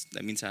else,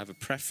 that means I have a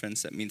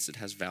preference. That means it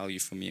has value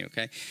for me.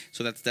 Okay,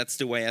 so that's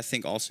the way I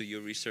think also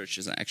your research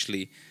is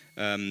actually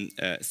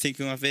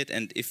thinking of it.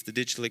 And if the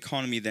digital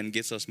economy then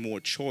gives us more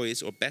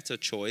choice or better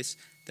choice,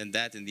 then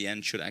that in the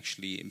end should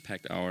actually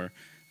impact our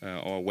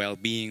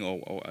well-being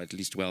or at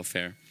least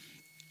welfare.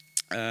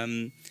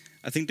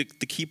 I think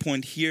the key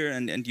point here,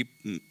 and you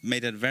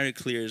made it very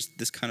clear, is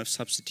this kind of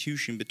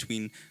substitution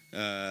between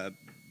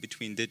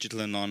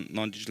digital and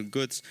non-digital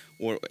goods,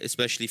 or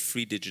especially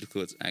free digital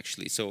goods,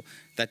 actually. So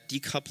that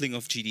decoupling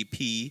of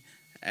GDP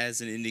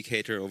as an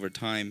indicator over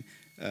time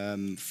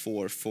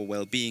for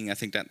well-being, I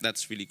think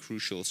that's really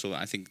crucial. So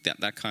I think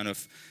that kind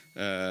of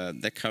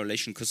that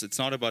correlation, because it's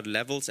not about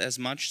levels as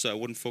much, so I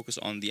wouldn't focus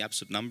on the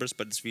absolute numbers,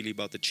 but it's really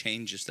about the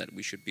changes that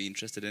we should be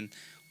interested in.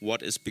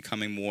 What is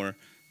becoming more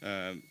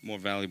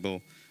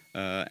valuable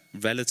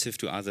relative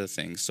to other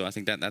things? So I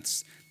think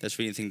that's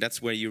really the thing.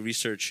 That's where your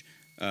research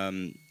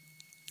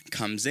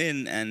comes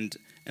in, and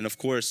of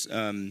course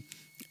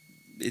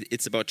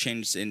it's about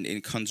changes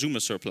in consumer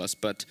surplus,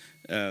 but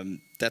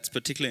that's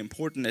particularly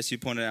important, as you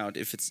pointed out,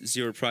 if it's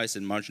zero price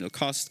and marginal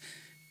cost.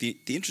 The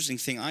interesting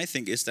thing, I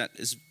think, is that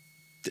is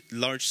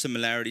large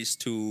similarities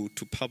to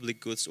public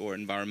goods or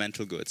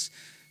environmental goods.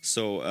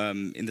 So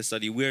in the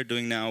study we're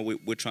doing now,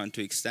 we're trying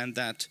to extend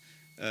that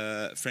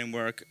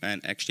framework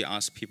and actually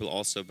ask people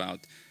also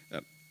about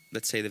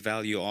let's say the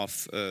value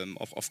of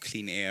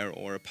clean air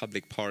or a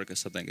public park or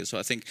something. So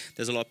I think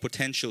there's a lot of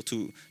potential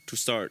to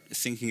start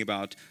thinking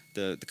about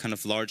the kind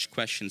of large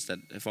questions that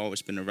have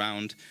always been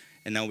around,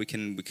 and now we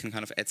can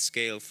kind of at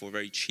scale for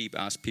very cheap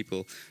ask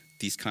people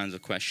these kinds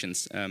of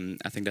questions.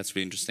 I think that's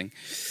really interesting.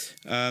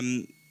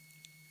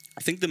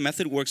 I think the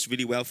method works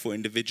really well for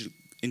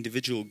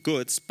individual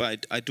goods,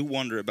 but I do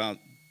wonder about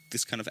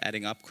this kind of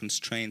adding up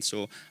constraints.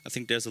 So I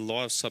think there's a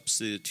lot of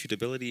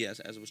substitutability,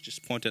 as was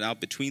just pointed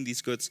out, between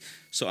these goods.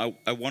 So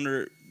I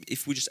wonder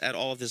if we just add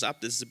all of this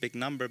up, this is a big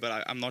number,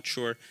 but I'm not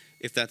sure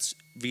if that's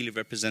really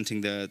representing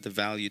the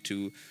value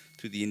to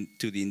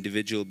the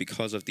individual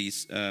because of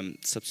these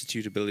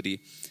substitutability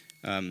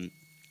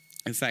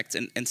effects.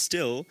 And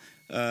still,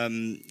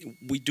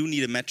 we do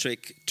need a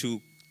metric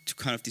to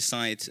kind of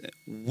decide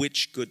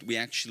which good we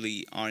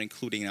actually are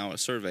including in our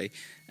survey.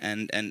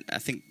 And I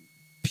think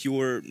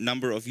pure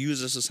number of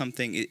users or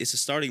something is a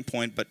starting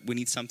point, but we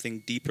need something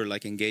deeper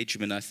like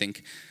engagement, I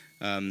think.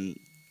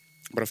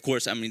 But of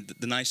course, I mean,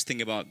 the nice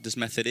thing about this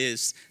method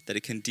is that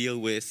it can deal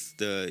with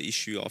the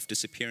issue of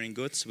disappearing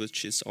goods,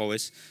 which is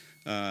always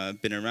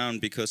been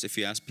around, because if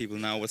you ask people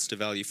now what's the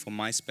value for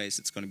MySpace,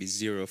 it's going to be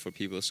 0 for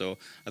people. So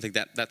I think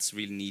that's a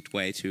really neat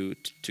way to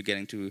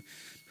getting to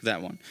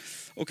that one.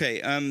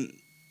 Okay,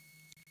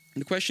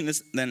 the question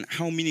is then,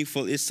 how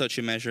meaningful is such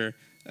a measure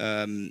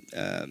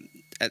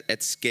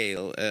at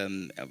scale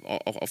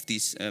of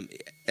these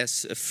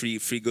as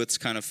free goods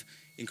kind of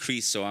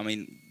increase? So I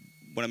mean,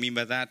 what I mean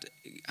by that,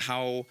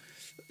 how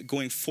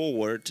going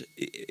forward,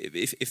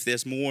 if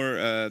there's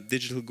more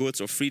digital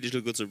goods or free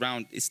digital goods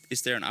around,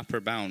 is there an upper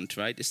bound,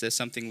 right? Is there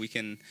something we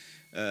can,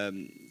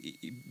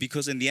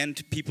 because in the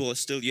end, people are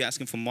still, you're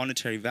asking for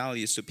monetary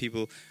value, so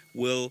people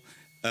will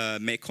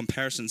make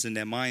comparisons in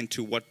their mind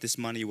to what this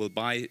money will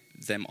buy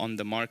them on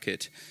the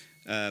market.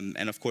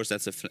 And of course,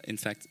 that's in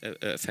fact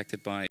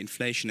affected by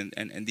inflation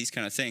and these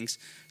kind of things.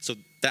 So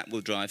that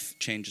will drive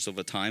changes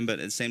over time, but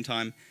at the same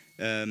time,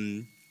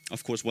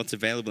 of course, what's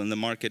available in the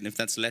market, and if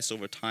that's less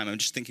over time, I'm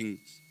just thinking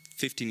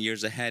 15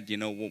 years ahead, you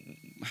know,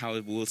 how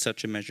will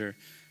such a measure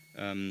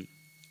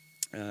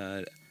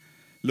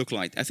look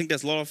like? I think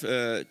there's a lot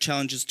of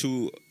challenges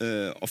to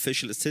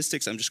official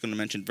statistics. I'm just going to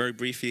mention very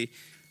briefly.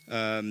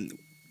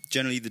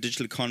 Generally, the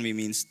digital economy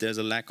means there's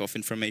a lack of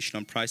information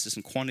on prices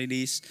and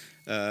quantities.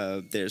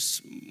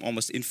 There's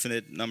almost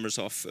infinite numbers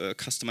of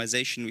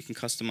customization. We can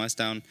customize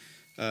down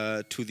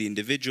to the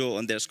individual,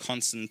 and there's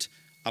constant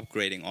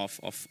upgrading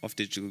of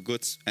digital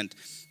goods. And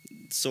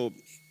so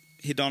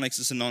hedonics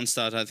is a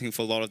non-starter, I think,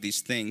 for a lot of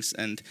these things,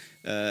 and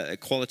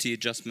quality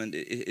adjustment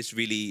is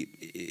really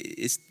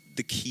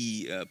the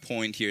key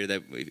point here,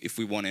 that if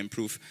we want to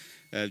improve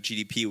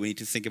GDP, we need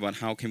to think about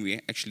how can we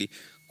actually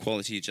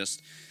quality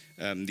adjust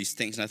these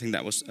things, and I think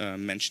that was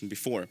mentioned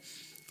before.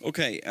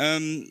 Okay,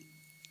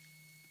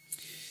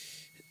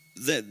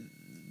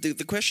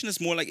 the question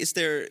is more like, is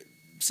there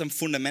some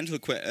fundamental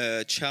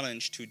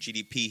challenge to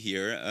GDP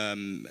here,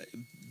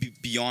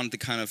 beyond the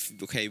kind of,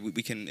 okay,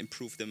 we can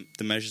improve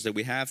the measures that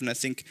we have? And I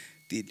think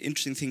the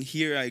interesting thing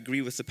here, I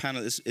agree with the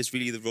panel, is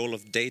really the role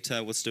of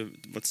data. What's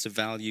the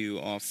value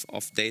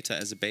of data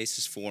as a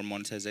basis for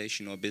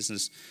monetization or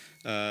business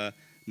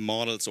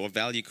models or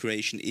value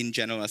creation in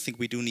general? I think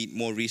we do need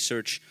more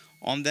research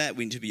on that.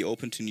 We need to be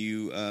open to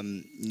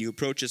new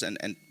approaches, and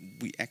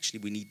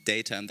we need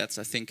data, and that's,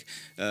 I think,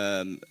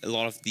 a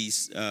lot of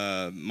these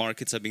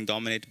markets are being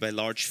dominated by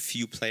large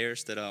few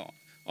players that are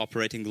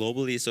operating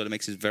globally, so it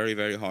makes it very,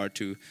 very hard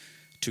to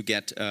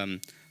get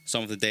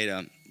some of the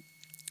data.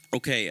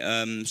 Okay,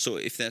 so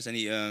if there's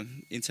any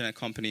internet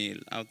company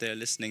out there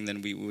listening,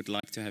 then we would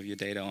like to have your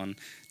data on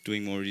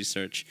doing more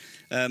research.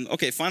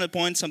 Okay, final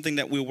point, something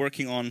that we're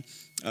working on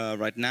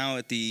right now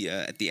at the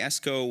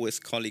ESCO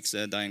with colleagues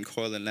Diane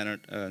Coyle and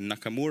Leonard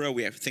Nakamura.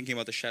 We are thinking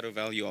about the shadow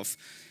value of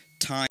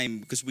time,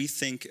 because we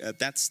think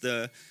that's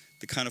the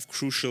kind of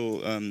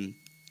crucial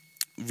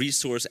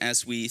resource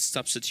as we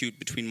substitute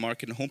between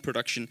market and home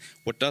production.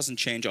 What doesn't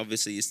change,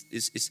 obviously,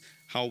 is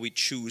how we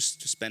choose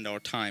to spend our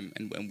time,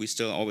 and we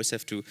still always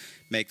have to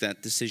make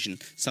that decision.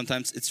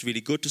 Sometimes it's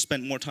really good to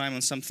spend more time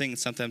on something, and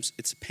sometimes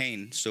it's a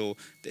pain. So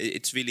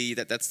it's really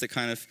that's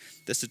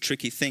the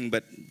tricky thing,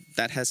 but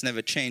that has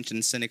never changed.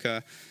 And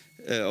Seneca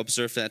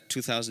observed that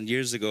 2,000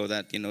 years ago,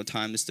 that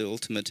time is the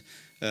ultimate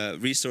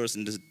resource,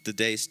 and the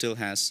day still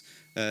has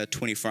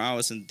 24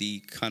 hours, and the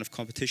kind of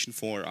competition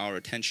for our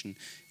attention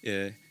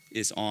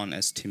is on,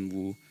 as Tim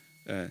Wu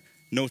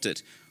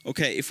noted.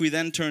 Okay, if we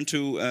then turn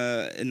to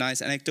a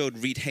nice anecdote,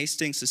 Reed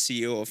Hastings, the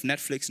CEO of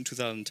Netflix in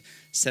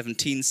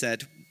 2017,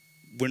 said,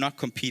 "We're not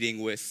competing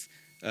with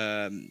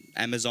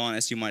Amazon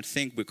as you might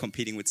think, we're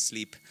competing with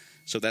sleep."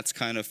 So that's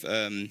kind of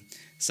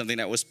something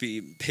that was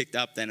picked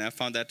up then. I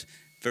found that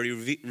very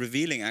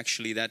revealing,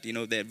 actually, that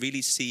they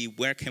really see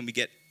where can we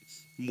get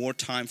more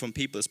time from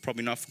people. It's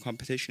probably not from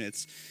competition,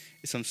 it's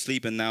from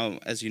sleep. And now,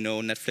 as you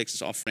know, Netflix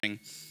is offering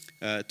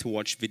to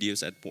watch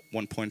videos at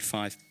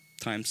 1.5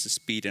 times the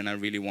speed, and I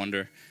really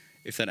wonder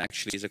if that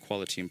actually is a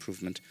quality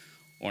improvement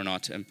or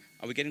not.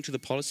 Are we getting to the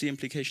policy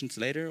implications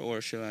later,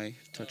 or shall I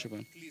touch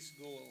upon? Please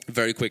go on.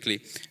 Very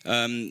quickly.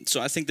 So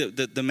I think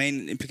the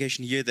main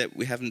implication here that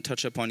we haven't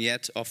touched upon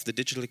yet of the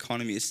digital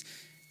economy is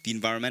the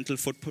environmental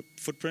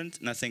footprint,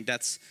 and I think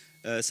that's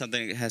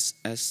something that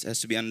has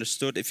to be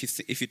understood.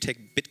 If you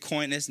take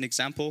Bitcoin as an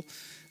example,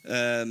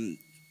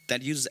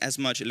 that uses as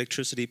much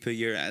electricity per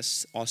year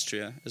as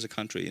Austria as a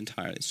country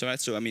entirely.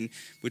 So I mean,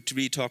 we're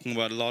really talking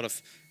about a lot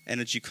of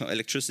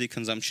electricity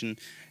consumption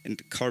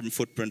and carbon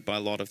footprint by a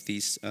lot of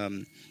these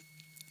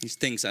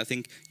things. I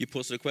think you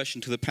posed a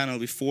question to the panel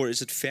before: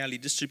 is it fairly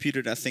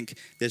distributed? I think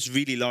there's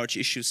really large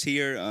issues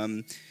here.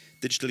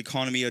 Digital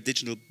economy or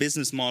digital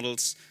business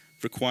models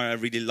require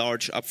really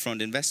large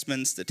upfront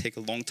investments that take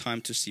a long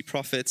time to see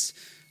profits.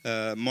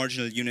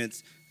 Marginal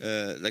units,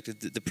 like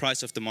the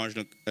price of the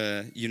marginal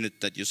unit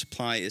that you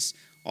supply is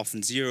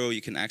often zero.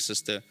 You can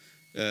access the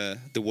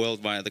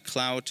world via the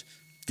cloud.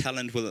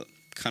 Talent will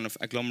kind of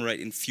agglomerate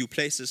in few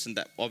places, and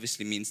that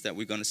obviously means that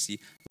we're going to see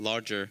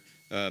larger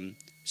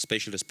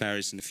spatial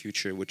disparities in the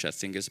future, which I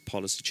think is a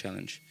policy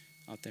challenge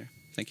out there.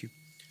 Thank you.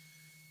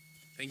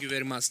 Thank you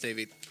very much,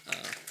 David.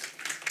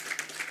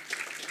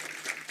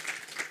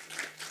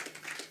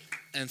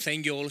 And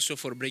thank you also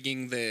for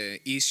bringing the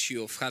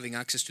issue of having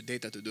access to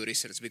data to do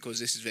research, because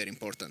this is very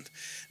important.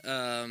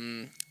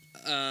 Avi,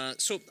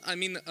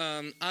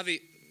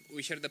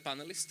 we heard the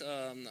panelists.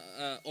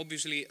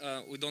 Obviously,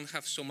 we don't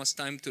have so much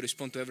time to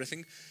respond to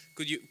everything.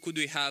 Could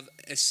we have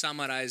a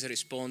summarized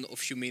response of a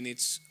few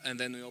minutes, and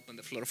then we open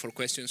the floor for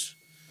questions?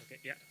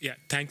 Okay, yeah.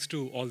 Thanks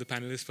to all the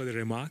panelists for the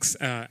remarks.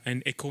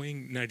 And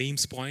echoing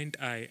Nadim's point,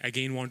 I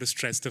again want to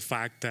stress the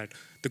fact that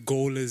the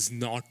goal is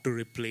not to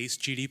replace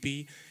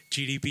GDP.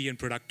 GDP and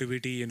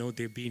productivity,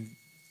 they've been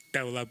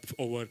developed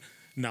over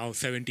now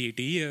 70,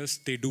 80 years.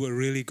 They do a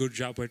really good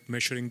job at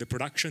measuring the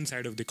production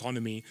side of the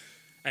economy.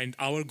 And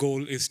our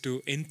goal is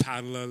to, in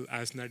parallel,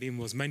 as Nadim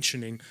was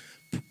mentioning,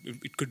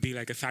 it could be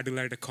like a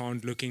satellite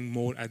account looking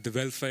more at the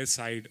welfare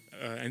side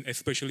and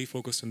especially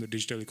focused on the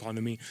digital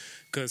economy.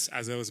 Because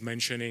as I was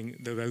mentioning,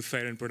 the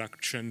welfare and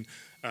production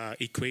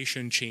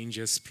equation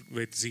changes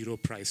with zero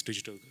price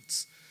digital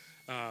goods.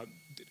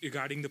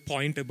 Regarding the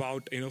point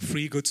about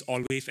free goods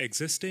always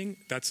existing,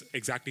 that's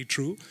exactly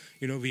true.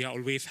 We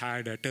always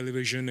had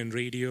television and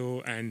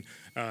radio and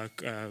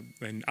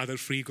other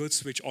free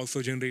goods, which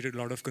also generated a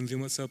lot of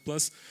consumer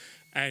surplus.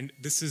 And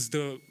this is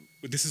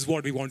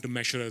what we want to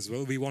measure as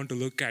well. We want to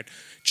look at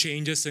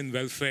changes in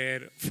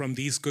welfare from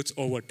these goods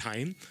over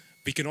time.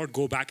 We cannot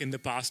go back in the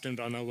past and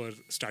run our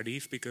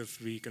studies because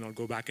we cannot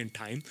go back in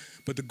time.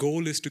 But the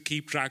goal is to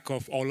keep track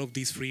of all of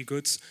these free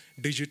goods,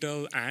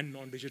 digital and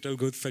non-digital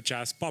goods, such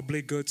as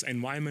public goods,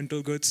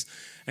 environmental goods,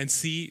 and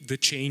see the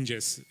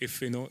changes.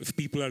 If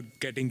people are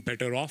getting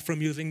better off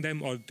from using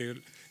them, or they're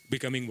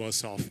becoming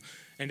worse off.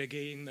 And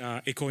again,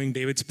 echoing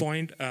David's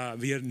point,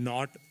 we are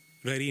not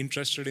very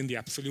interested in the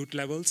absolute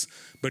levels,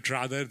 but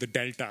rather the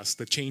deltas,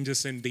 the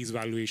changes in these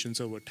valuations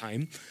over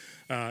time.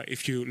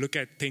 If you look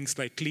at things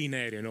like clean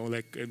air,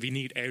 we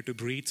need air to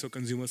breathe, so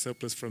consumer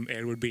surplus from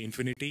air would be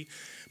infinity.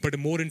 But a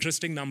more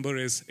interesting number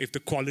is if the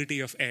quality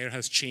of air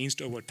has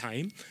changed over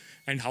time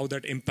and how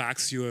that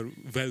impacts your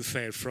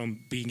welfare from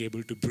being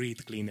able to breathe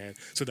clean air.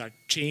 So that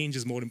change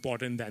is more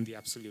important than the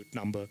absolute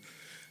number.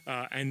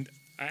 And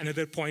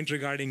another point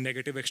regarding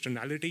negative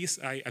externalities,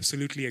 I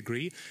absolutely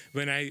agree.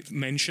 When I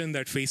mention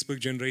that Facebook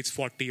generates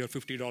 $40 or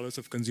 $50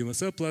 of consumer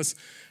surplus,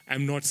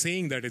 I'm not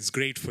saying that it's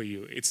great for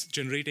you. It's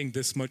generating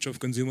this much of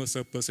consumer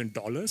surplus in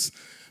dollars,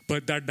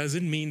 but that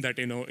doesn't mean that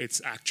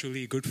it's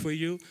actually good for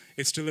you.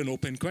 It's still an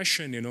open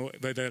question,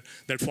 whether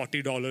that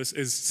 $40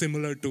 is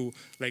similar to,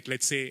 like,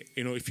 let's say,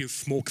 if you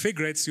smoke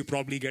cigarettes, you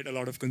probably get a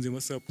lot of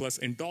consumer surplus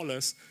in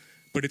dollars,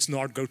 but it's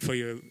not good for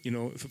your,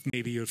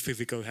 maybe your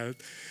physical health.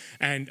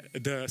 And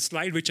the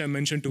slide which I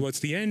mentioned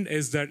towards the end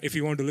is that if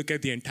you want to look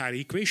at the entire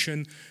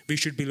equation, we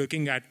should be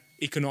looking at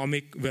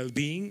economic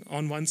well-being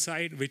on one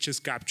side, which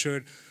is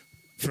captured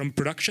from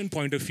production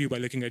point of view by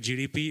looking at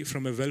GDP,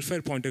 from a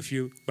welfare point of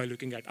view by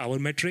looking at our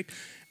metric.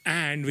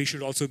 And we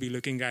should also be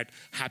looking at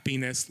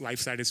happiness, life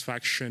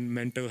satisfaction,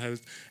 mental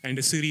health, and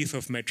a series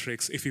of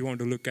metrics if you want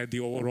to look at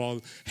the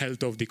overall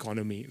health of the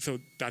economy.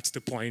 So that's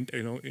the point,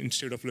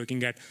 instead of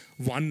looking at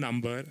one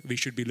number, we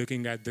should be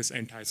looking at this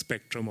entire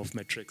spectrum of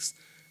metrics.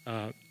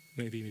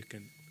 Maybe we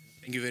can.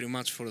 Thank you very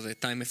much for the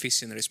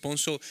time-efficient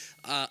response. So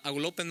I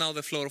will open now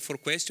the floor for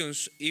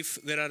questions. If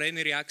there are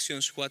any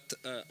reactions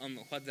on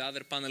what the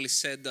other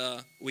panelists said,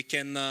 we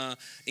can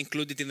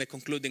include it in the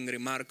concluding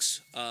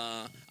remarks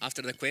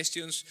after the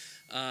questions.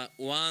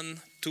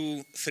 1,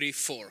 2, 3,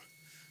 4.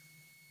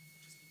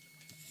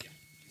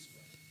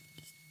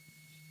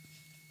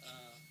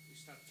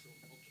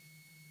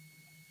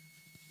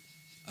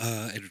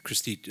 Edward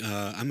Christie.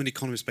 I'm an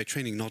economist by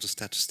training, not a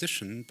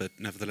statistician, but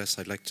nevertheless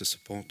I'd like to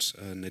support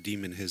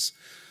Nadim in his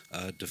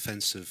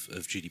defense of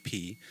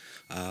GDP.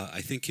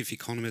 I think if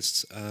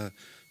economists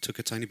took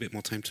a tiny bit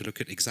more time to look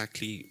at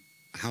exactly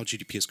how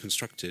GDP is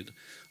constructed,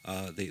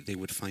 they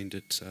would find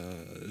it,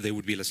 they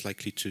would be less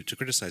likely to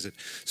criticize it.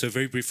 So a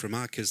very brief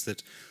remark is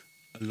that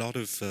a lot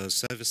of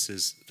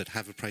services that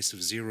have a price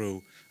of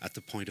zero at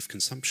the point of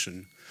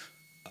consumption,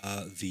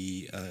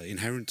 the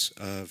inherent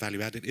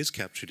value added is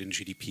captured in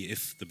GDP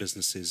if the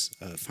business is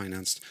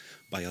financed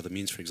by other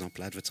means, for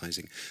example,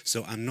 advertising.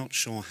 So I'm not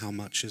sure how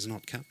much is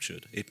not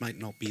captured. It might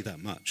not be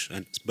that much,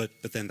 but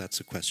then that's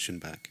a question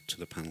back to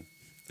the panel.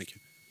 Thank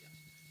you. Yeah.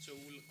 So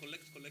we'll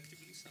collect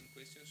collectively some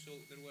questions. So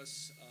there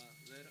was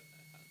there,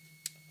 I had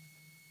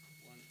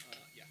one,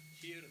 yeah,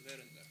 here, there,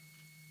 and there.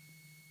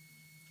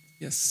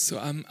 Yes, so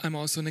I'm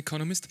also an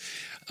economist.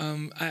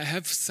 I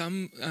have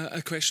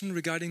a question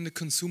regarding the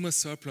consumer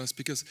surplus,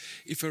 because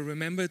if I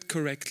remember it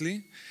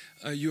correctly,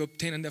 you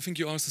obtain, and I think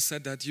you also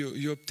said that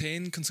you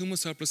obtain consumer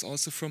surplus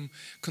also from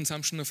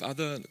consumption of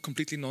other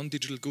completely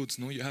non-digital goods.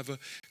 No, you have a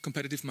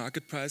competitive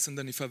market price, and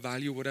then if I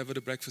value whatever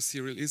the breakfast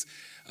cereal is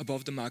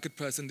above the market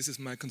price, and this is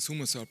my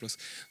consumer surplus.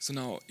 So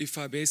now, if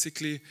I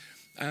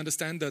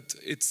understand that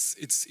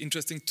it's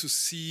interesting to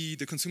see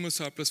the consumer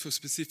surplus for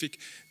specific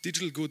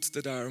digital goods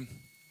that are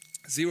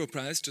zero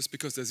price, just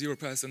because they're zero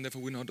price and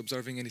therefore we're not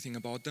observing anything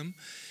about them.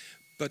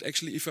 But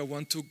actually, if I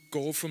want to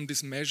go from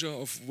this measure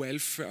of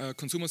wealth,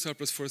 consumer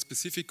surplus for a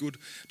specific good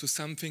to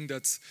something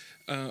that's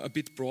a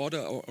bit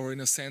broader, or in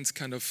a sense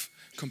kind of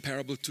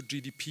comparable to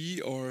GDP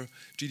or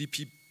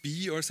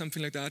GDP or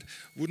something like that,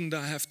 wouldn't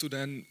I have to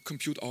then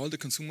compute all the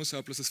consumer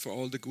surpluses for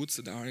all the goods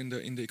that are in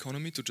the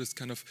economy to just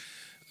kind of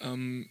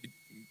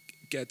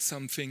get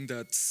something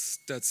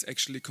that's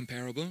actually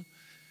comparable?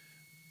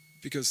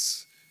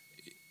 Because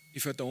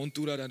if I don't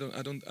do that,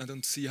 I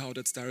don't see how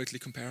that's directly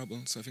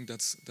comparable. So I think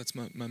that's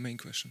my main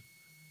question.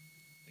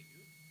 Thank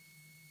you.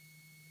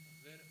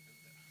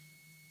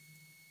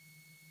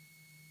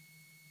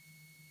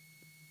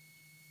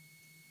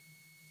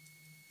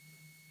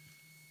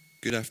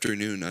 Good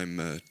afternoon.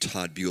 I'm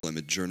Todd Buell. I'm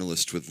a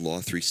journalist with Law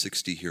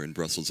 360 here in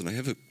Brussels, and I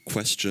have a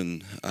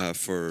question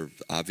for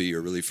Avi, or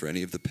really for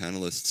any of the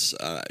panelists.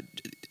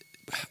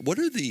 What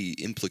are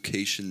the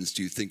implications,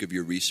 do you think, of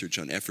your research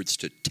on efforts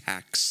to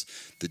tax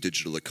the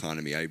digital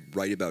economy? I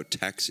write about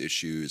tax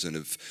issues and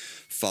have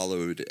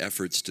followed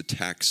efforts to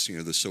tax,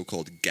 the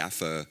so-called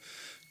GAFA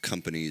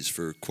companies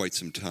for quite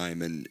some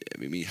time. And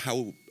I mean,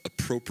 how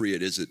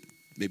appropriate is it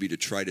maybe to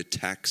try to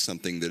tax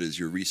something that, as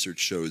your research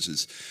shows,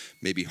 is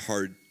maybe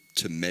hard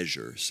to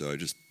measure? So I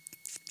just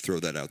throw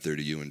that out there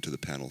to you and to the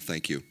panel.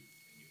 Thank you.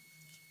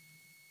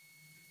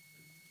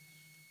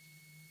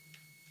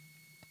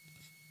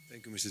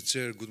 Thank you, Mr.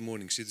 Chair. Good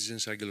morning,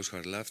 citizens. Angelos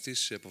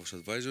Harlaftis, Epafos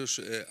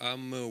Advisors.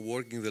 I'm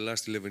working the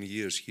last 11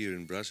 years here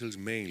in Brussels,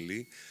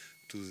 mainly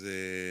to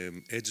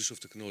the edges of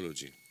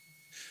technology.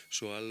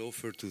 So I'll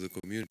offer to the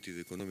community, the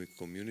economic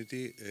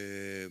community,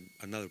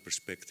 another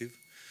perspective,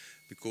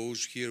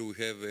 because here we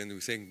have, and we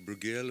thank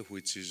Bruegel,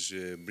 which is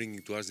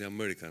bringing to us the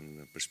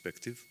American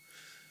perspective,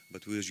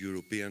 but we as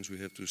Europeans, we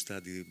have to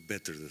study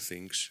better the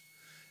things.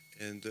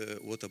 And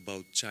what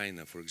about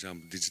China, for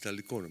example, digital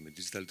economy?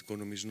 Digital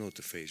economy is not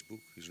a Facebook.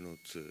 It's not,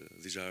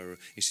 these are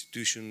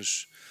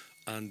institutions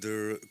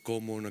under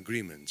common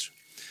agreements.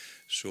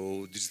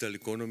 So digital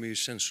economy is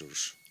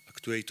sensors,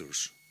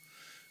 actuators.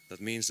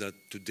 That means that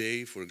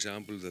today, for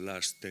example, the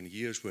last 10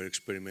 years, we're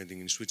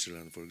experimenting in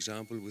Switzerland, for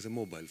example, with the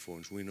mobile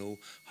phones. We know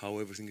how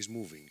everything is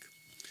moving.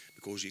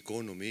 Because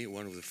economy,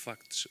 one of the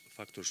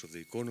factors of the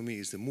economy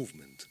is the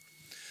movement,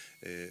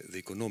 the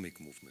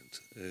economic movement.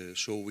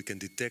 So we can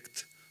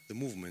detect the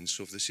movements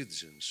of the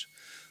citizens.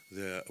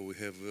 We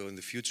have, in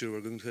the future,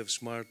 we're going to have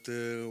smart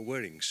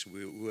wearings.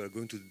 We are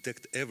going to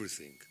detect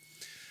everything.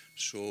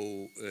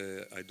 So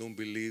I don't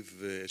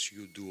believe, as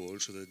you do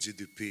also, that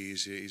GDP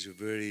is a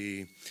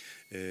very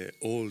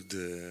old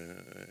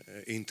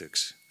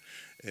index.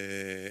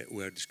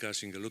 We are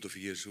discussing a lot of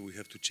years, so we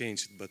have to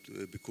change it, but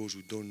because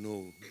we don't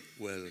know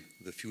well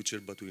the future,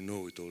 but we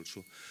know it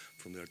also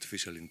from the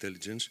artificial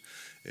intelligence,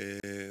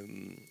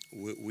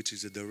 which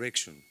is the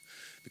direction.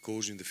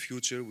 Because in the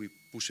future we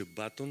push a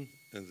button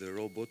and the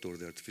robot or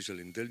the artificial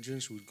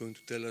intelligence is going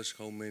to tell us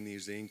how many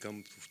is the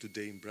income of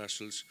today in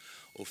Brussels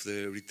of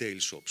the retail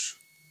shops.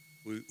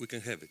 We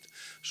can have it.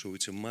 So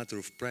it's a matter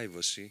of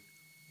privacy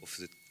of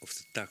the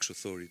tax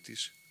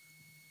authorities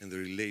and the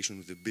relation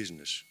with the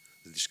business,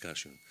 the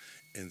discussion.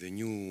 And the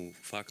new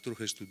factor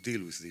has to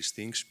deal with these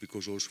things,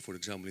 because also, for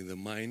example, in the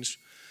mines,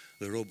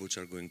 the robots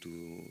are going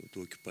to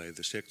occupy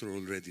the sector.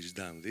 Already is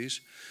done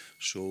this.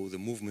 So the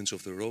movements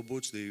of the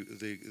robots, they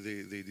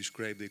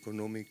describe the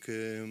economic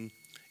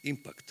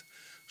impact.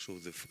 So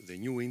the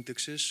new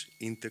indexes,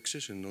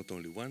 and not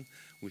only one,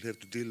 will have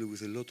to deal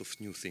with a lot of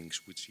new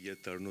things which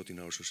yet are not in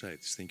our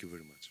societies. Thank you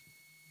very much.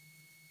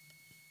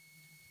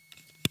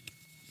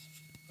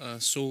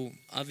 So,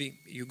 Avi,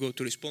 you go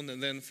to respond,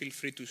 and then feel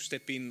free to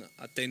step in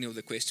at any of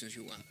the questions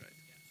you want. Right?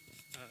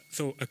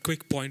 So a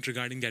quick point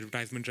regarding the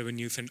advertisement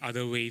revenues and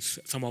other ways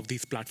some of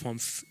these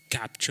platforms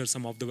capture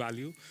some of the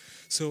value.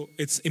 So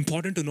it's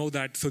important to know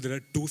that, so there are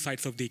two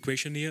sides of the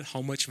equation here: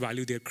 how much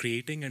value they're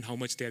creating and how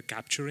much they're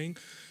capturing.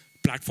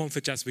 Platforms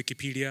such as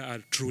Wikipedia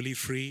are truly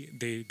free.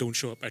 They don't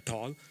show up at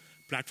all.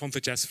 Platforms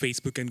such as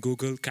Facebook and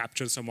Google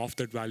capture some of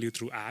that value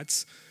through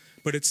ads.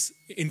 But it's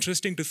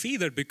interesting to see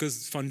that,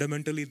 because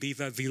fundamentally these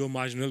are zero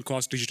marginal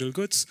cost digital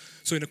goods.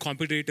 So in a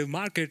competitive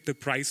market, the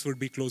price would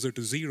be closer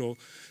to zero.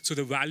 So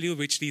the value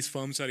which these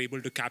firms are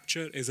able to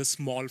capture is a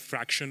small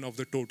fraction of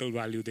the total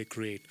value they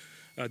create.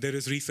 There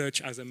is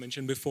research, as I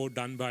mentioned before,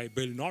 done by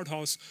Bill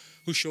Nordhaus,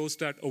 who shows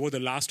that over the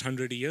last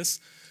 100 years,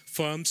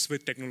 firms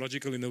with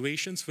technological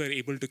innovations were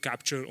able to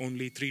capture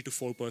only 3 to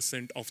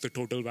 4% of the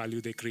total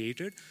value they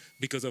created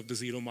because of the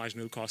zero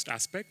marginal cost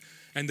aspect,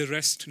 and the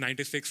rest,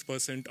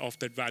 96% of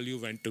that value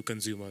went to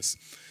consumers.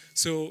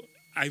 So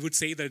I would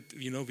say that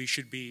we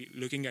should be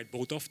looking at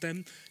both of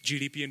them.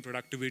 GDP and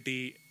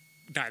productivity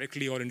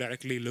directly or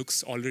indirectly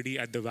looks already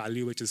at the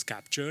value which is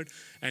captured,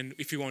 and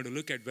if you want to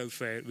look at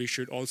welfare, we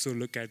should also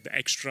look at the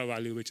extra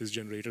value which is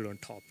generated on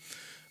top.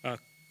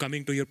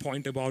 Coming to your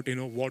point about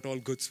what all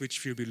goods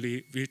which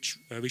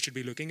we should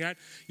be looking at,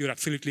 you're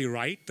absolutely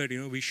right that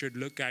we should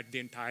look at the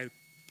entire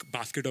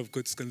basket of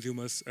goods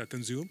consumers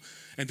consume,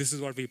 and this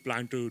is what we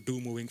plan to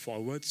do moving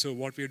forward. So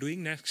what we're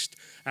doing next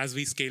as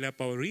we scale up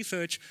our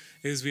research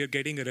is we are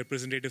getting a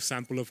representative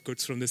sample of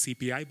goods from the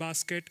CPI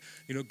basket,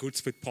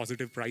 goods with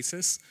positive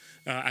prices.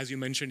 As you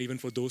mentioned, even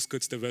for those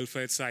goods, the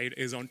welfare side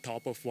is on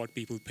top of what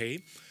people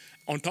pay.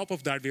 On top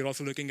of that, we're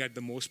also looking at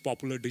the most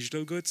popular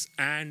digital goods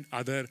and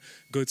other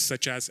goods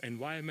such as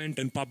environment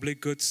and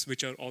public goods,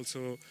 which are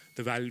also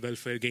the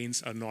welfare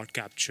gains are not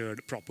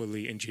captured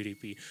properly in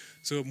GDP.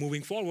 So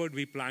moving forward,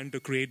 we plan to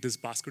create this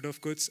basket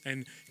of goods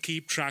and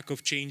keep track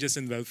of changes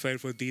in welfare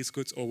for these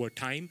goods over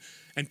time,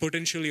 and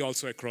potentially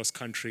also across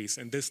countries.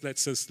 And this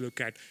lets us look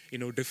at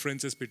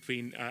differences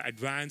between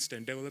advanced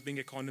and developing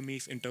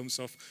economies in terms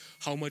of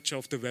how much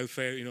of the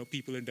welfare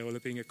people in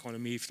developing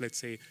economies, let's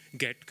say,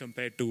 get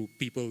compared to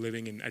people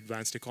living in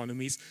advanced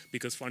economies,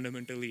 because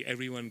fundamentally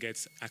everyone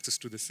gets access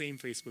to the same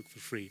Facebook for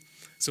free.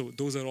 So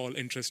those are all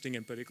interesting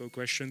empirical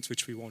questions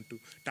which we want to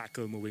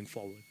tackle moving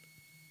forward.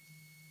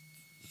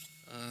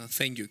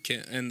 Thank you.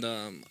 And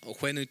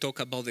when we talk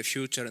about the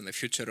future and the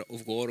future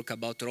of work,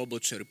 about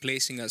robots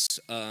replacing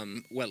us,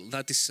 well,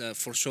 that is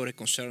for sure a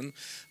concern.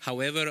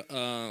 However,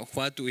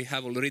 what we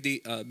have already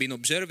been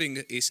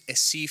observing is a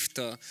shift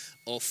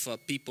of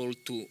people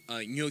to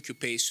new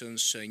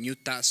occupations, new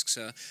tasks,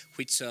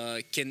 which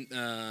are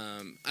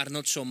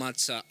not so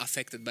much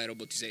affected by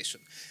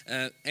robotization.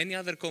 Any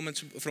other comments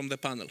from the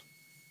panel?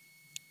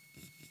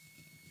 I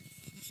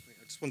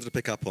just wanted to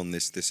pick up on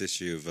this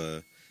issue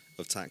of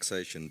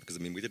taxation, because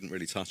we didn't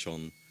really touch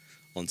on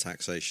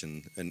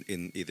taxation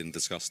in either in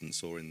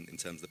discussants or in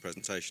terms of the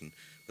presentation,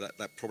 but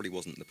that probably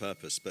wasn't the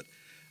purpose. But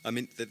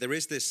there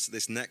is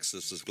this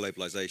nexus of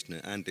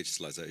globalization and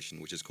digitalization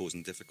which is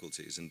causing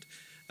difficulties, and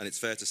it's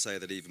fair to say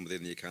that even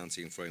within the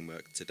accounting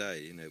framework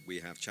today,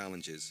 we have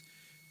challenges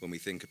when we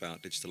think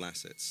about digital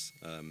assets,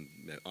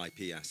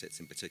 IP assets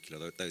in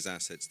particular, those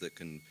assets that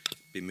can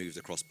be moved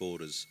across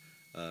borders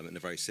in a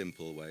very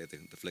simple way,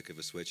 the flick of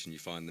a switch, and you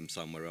find them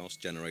somewhere else,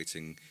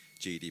 generating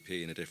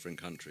GDP in a different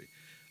country.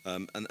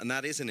 And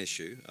that is an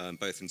issue,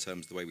 both in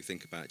terms of the way we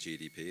think about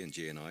GDP and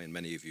GNI, and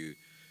many of you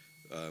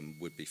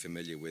would be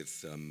familiar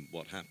with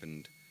what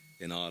happened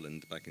in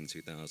Ireland back in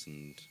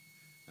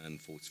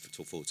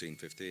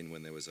 2014-15,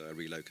 when there was a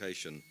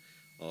relocation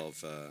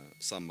of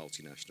some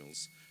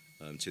multinationals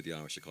to the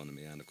Irish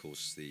economy, and of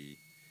course the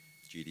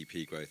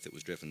GDP growth that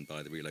was driven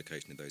by the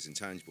relocation of those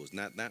intangibles. And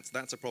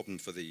that's a problem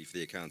for the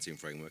accounting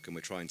framework, and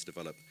we're trying to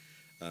develop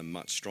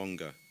much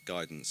stronger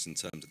guidance in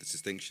terms of the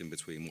distinction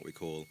between what we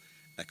call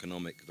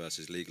economic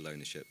versus legal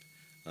ownership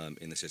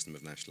in the system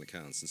of national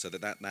accounts. And so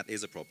that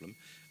is a problem.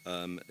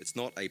 It's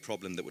not a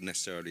problem that would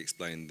necessarily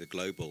explain the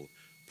global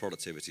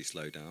productivity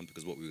slowdown,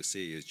 because what we will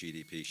see is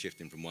GDP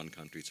shifting from one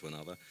country to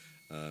another,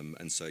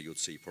 and so you'll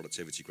see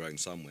productivity growing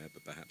somewhere,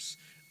 but perhaps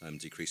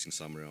decreasing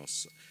somewhere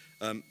else.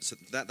 So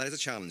that is a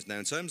challenge. Now,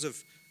 in terms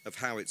of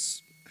how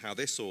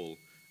this all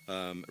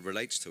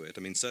relates to it,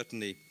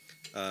 certainly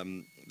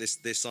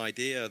this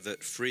idea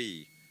that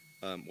free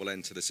will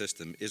enter the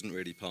system isn't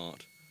really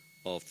part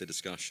of the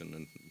discussion,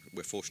 and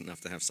we're fortunate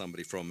enough to have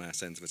somebody from our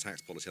Centre for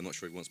Tax Policy. I'm not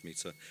sure he wants me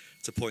to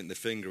point the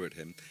finger at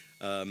him,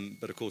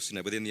 but of course,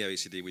 within the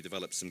OECD we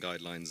developed some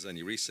guidelines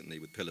only recently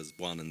with pillars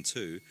 1 and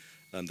 2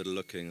 that are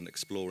looking and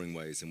exploring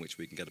ways in which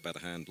we can get a better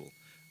handle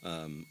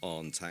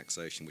on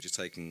taxation, which is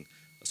taking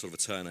a sort of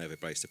a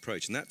turnover-based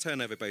approach. And that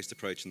turnover-based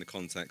approach in the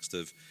context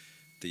of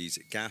these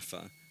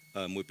GAFA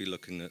would be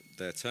looking at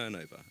their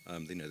turnover,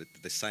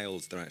 the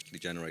sales they're actually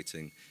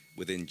generating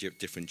within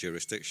different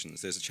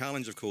jurisdictions. There's a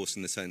challenge, of course,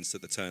 in the sense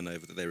that the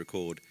turnover that they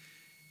record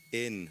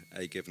in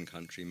a given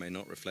country may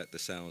not reflect the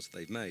sales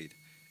they've made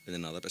in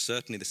another, but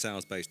certainly the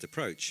sales-based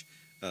approach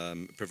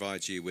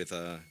provides you with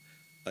a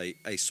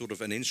sort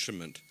of an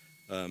instrument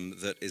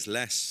that is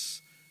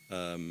less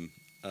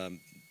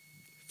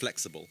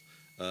flexible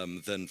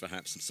than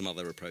perhaps some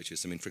other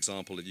approaches. For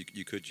example,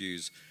 you could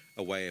use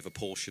a way of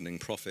apportioning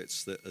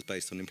profits that is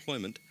based on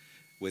employment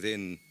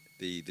within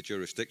the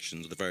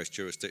jurisdictions, the various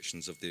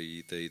jurisdictions of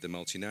the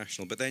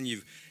multinational, but then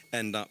you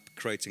end up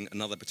creating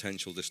another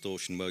potential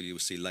distortion where you will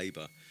see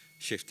labour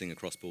shifting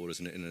across borders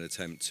in an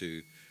attempt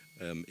to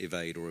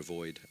evade or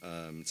avoid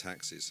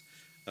taxes.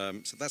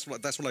 So that's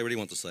what I really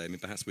want to say.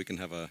 Perhaps we can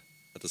have a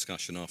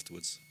discussion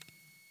afterwards.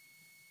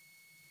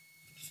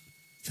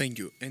 Thank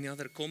you. Any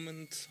other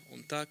comment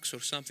on tax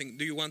or something?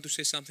 Do you want to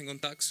say something on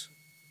tax?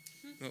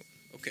 No?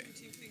 Okay.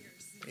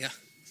 Yeah.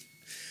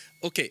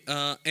 Okay,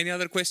 any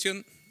other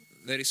question?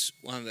 There is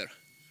one there.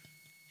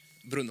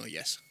 Bruno,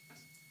 yes.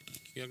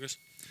 Georgios.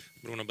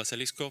 Bruno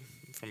Basalisco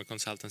from a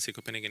consultancy,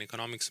 Copenhagen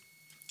Economics.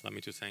 Allow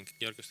me to thank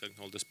Georgios and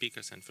all the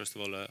speakers, and first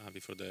of all, Avi,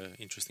 for the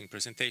interesting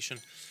presentation.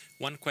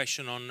 One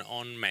question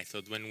on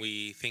method. When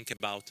we think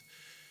about,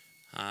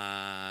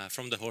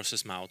 from the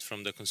horse's mouth,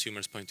 from the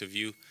consumer's point of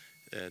view,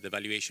 the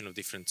valuation of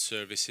different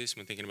services,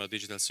 when thinking about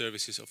digital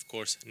services, of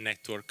course,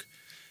 network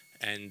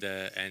and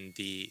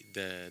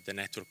the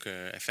network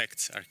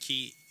effects are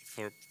key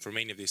for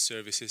many of these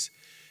services.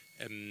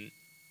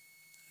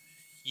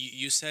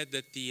 You said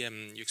that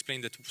you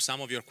explained that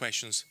some of your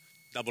questions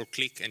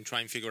double-click and try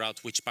and figure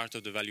out which part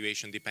of the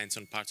valuation depends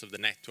on parts of the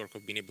network,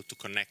 of being able to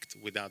connect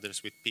with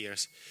others, with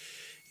peers.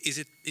 Is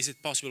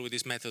it possible with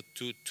this method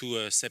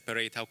to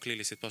separate, how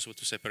clearly is it possible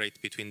to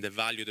separate between the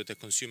value that the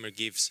consumer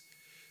gives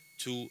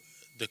to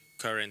the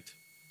current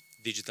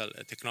digital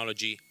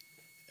technology,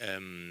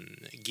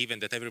 given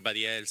that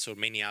everybody else or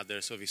many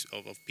others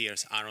of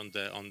peers are on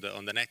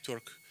the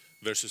network,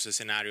 versus a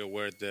scenario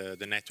where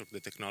the network, the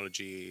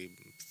technology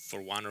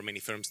for one or many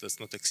firms does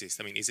not exist?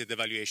 I mean, is it the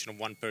valuation of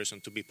one person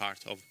to be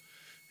part of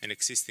an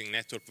existing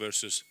network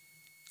versus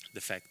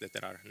the fact that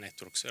there are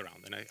networks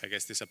around? And I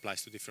guess this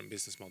applies to different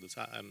business models.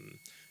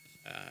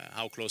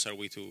 How close are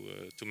we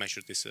to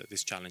measure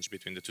this challenge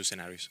between the two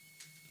scenarios?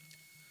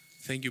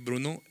 Thank you,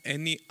 Bruno.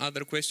 Any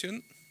other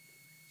question?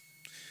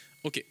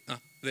 Okay,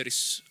 there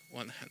is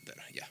one hand there,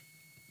 yeah.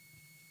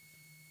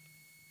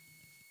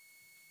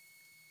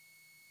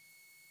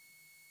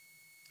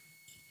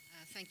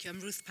 Thank you. I'm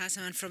Ruth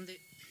Passaman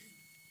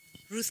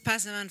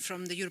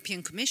from the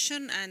European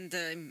Commission, and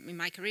in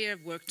my career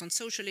I've worked on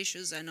social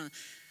issues and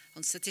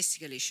on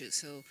statistical issues,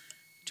 so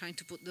trying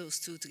to put those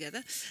two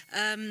together.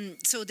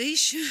 So the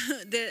issue,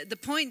 the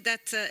point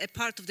that a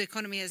part of the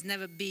economy has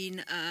never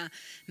been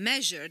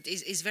measured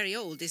is very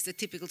old. It's the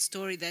typical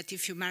story that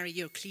if you marry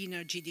your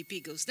cleaner,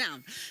 GDP goes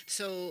down.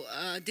 So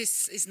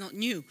this is not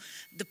new.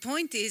 The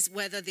point is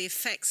whether the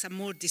effects are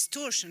more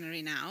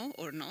distortionary now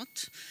or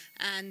not.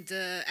 And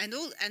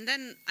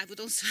then I would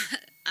also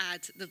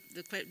add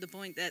the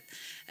point that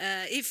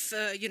if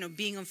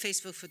being on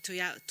Facebook for 2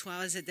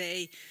 hours a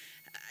day,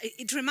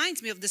 it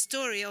reminds me of the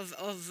story of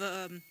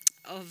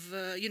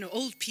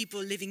old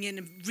people living in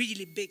a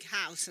really big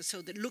house,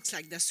 so that looks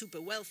like they're super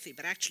wealthy,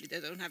 but actually they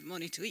don't have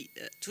money to eat.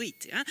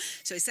 Yeah?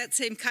 So it's that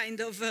same kind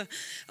of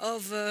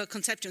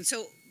conception.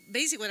 So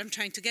basically, what I'm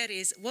trying to get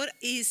is, what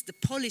is the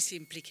policy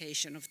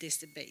implication of this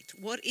debate?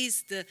 What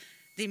is the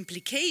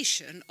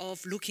implication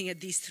of looking at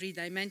these three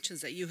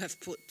dimensions that you have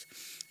put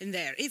in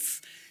there?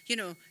 If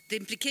the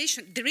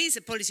implication, there is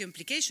a policy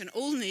implication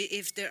only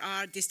if there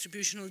are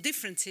distributional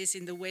differences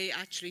in the way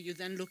actually you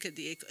then look at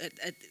the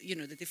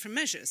different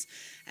measures,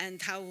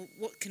 and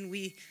what can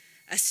we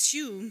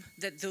assume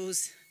that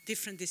those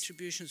different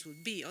distributions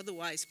would be?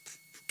 Otherwise,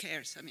 who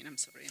cares? I mean, I'm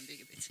sorry, I'm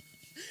being a bit.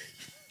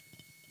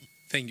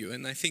 Thank you,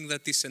 and I think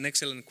that is an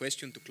excellent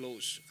question to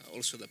close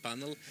also the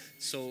panel.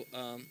 So,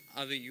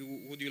 Avi,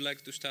 would you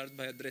like to start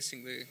by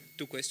addressing the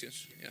two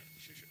questions? Yeah.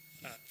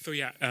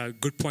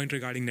 Good point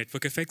regarding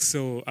network effects.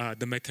 So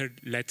the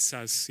method lets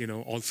us,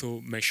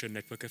 also measure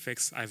network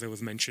effects, as I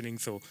was mentioning.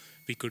 So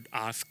we could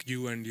ask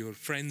you and your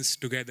friends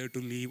together to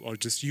leave, or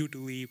just you to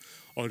leave,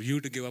 or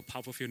you to give up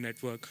half of your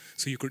network.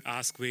 So you could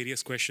ask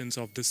various questions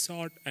of this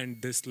sort,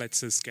 and this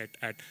lets us get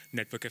at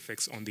network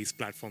effects on these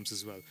platforms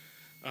as well.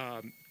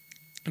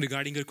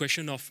 Regarding your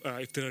question of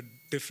if there are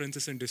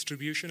differences in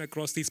distribution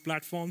across these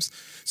platforms,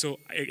 so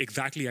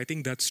exactly, I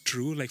think that's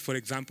true. Like, for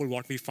example,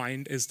 what we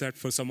find is that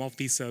for some of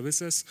these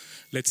services,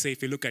 let's say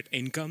if you look at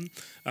income,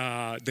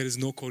 there is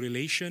no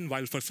correlation,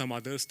 while for some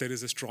others there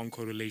is a strong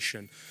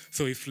correlation.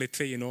 So if, let's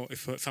say,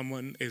 if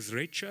someone is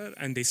richer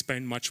and they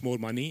spend much more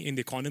money in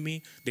the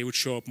economy, they would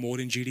show up more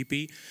in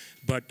GDP,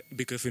 but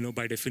because,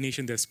 by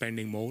definition, they're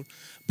spending more.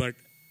 But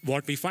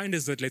what we find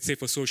is that, let's say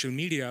for social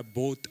media,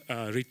 both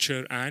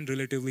richer and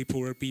relatively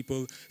poorer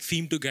people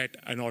seem to get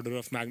an order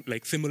of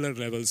similar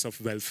levels of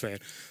welfare.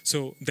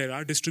 So there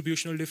are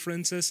distributional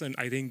differences, and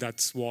I think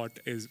that's what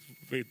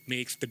it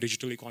makes the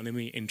digital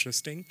economy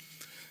interesting.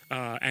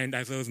 And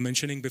as I was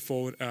mentioning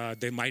before,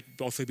 there might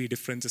also be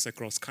differences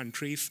across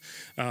countries.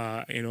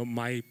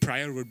 My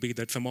prior would be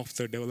that some of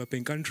the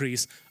developing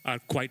countries are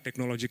quite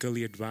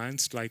technologically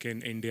advanced, like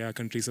in India,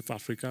 countries of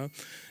Africa.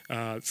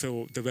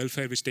 So the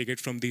welfare which they get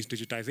from these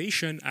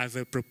digitization as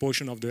a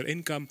proportion of their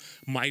income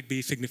might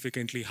be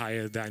significantly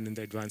higher than in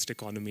the advanced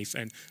economies.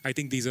 And I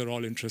think these are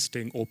all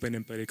interesting, open,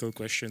 empirical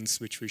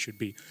questions which we should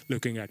be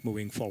looking at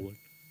moving forward.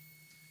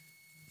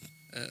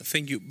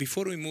 Thank you.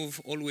 Before we move,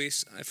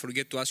 always, I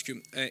forget to ask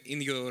you, in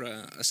your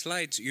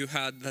slides, you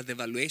had that the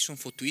valuation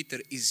for Twitter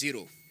is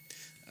 0.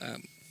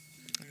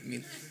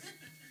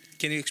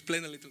 Can you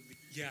explain a little bit?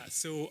 Yeah,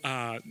 so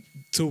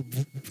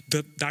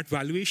that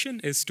valuation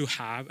is to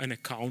have an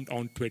account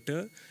on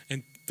Twitter,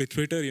 and with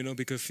Twitter,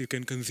 because you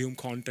can consume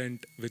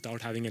content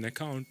without having an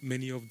account,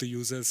 many of the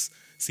users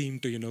seem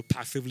to,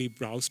 passively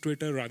browse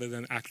Twitter rather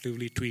than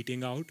actively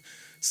tweeting out.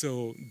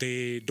 So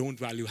they don't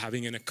value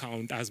having an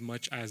account as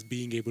much as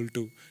being able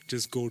to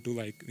just go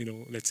to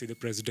let's say the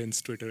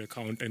president's Twitter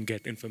account and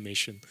get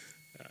information.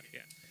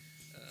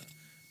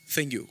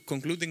 Thank you.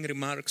 Concluding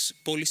remarks,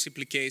 policy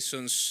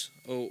implications.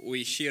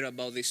 We hear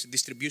about this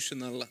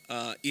distributional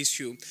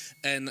issue,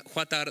 and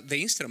what are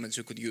the instruments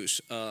you could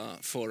use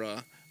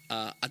for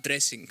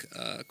addressing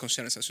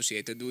concerns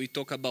associated? We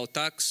talk about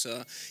tax.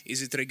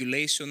 Is it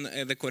regulation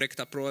the correct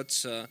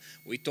approach?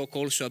 We talk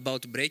also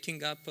about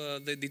breaking up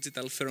the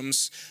digital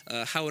firms.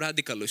 How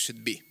radical it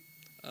should be?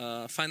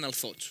 Final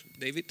thoughts,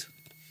 David?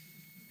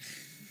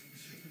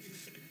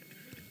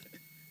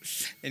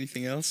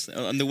 Anything else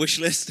on the wish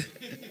list?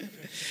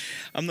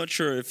 I'm not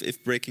sure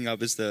if breaking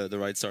up is the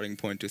right starting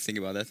point to think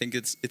about. I think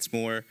it's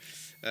more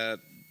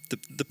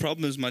the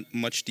problem is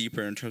much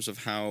deeper in terms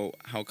of how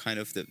kind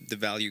of the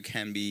value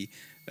can be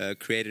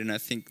created. And I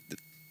think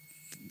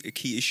the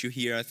key issue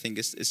here, I think,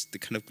 is the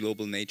kind of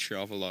global nature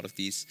of a lot of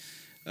these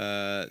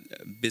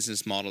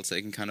business models.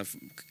 They can kind of,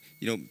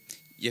 you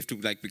have to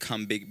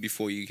become big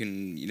before you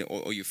can,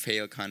 or you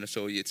fail kind of.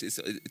 So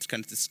it's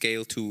kind of the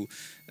scale to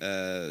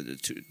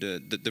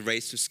the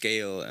race to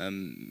scale.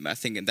 I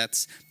think, and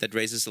that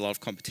raises a lot of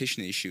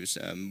competition issues,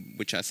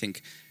 which I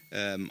think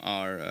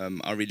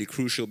are really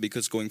crucial,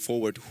 because going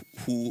forward,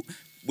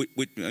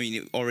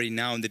 already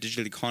now in the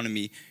digital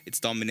economy, it's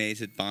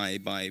dominated by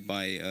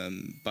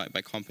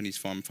companies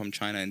from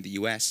China and the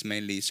US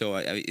mainly. So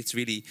it's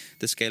really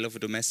the scale of a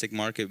domestic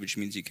market, which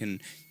means you can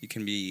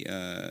be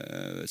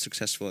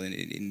successful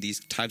in these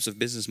types of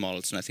business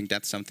models. And I think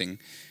that's something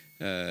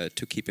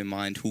to keep in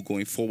mind, who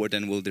going forward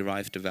then will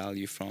derive the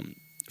value from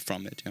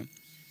it. Yeah.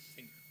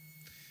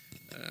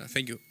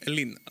 Thank you.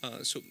 Elin,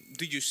 so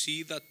do you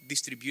see that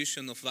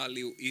distribution of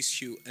value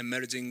issue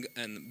emerging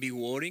and be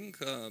worrying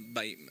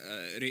by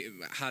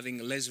having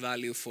less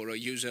value for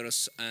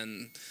users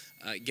and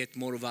get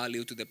more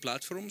value to the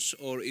platforms,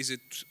 or is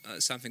it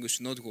something we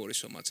should not worry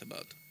so much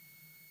about?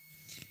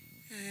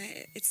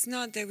 It's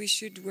not that we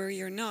should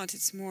worry or not.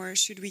 It's more,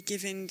 should we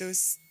give in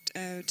those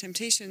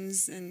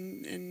temptations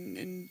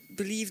and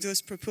believe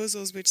those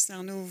proposals, which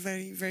sound all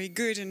very, very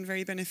good and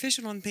very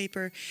beneficial on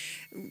paper.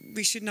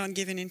 We should not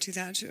give in into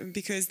that,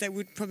 because that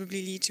would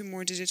probably lead to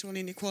more digital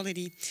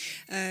inequality.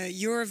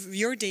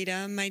 Your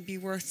data might be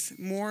worth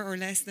more or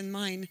less than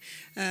mine,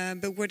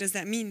 but what does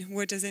that mean?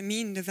 What does it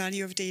mean, the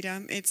value of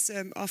data? It's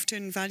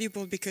often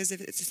valuable because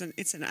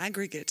it's an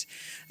aggregate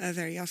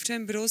very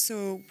often, but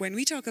also when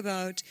we talk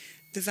about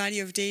the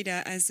value of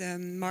data as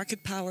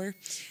market power,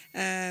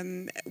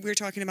 we're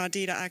talking about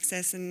data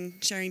access and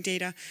sharing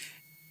data.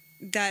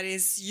 That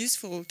is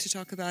useful to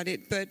talk about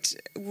it, but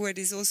what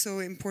is also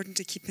important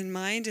to keep in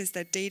mind is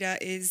that data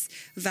is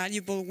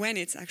valuable when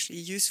it's actually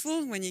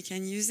useful, when you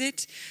can use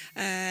it,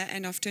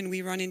 and often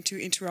we run into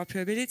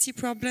interoperability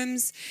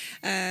problems.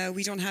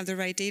 We don't have the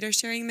right data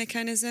sharing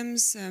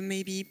mechanisms.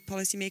 Maybe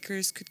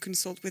policymakers could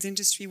consult with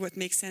industry what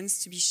makes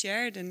sense to be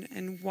shared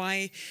and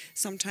why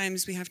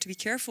sometimes we have to be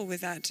careful with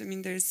that. I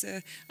mean, there's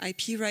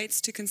IP rights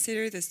to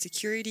consider, there's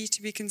security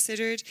to be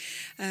considered.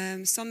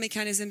 Some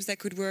mechanisms that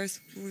could work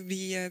would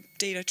be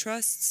data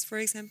trusts, for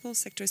example,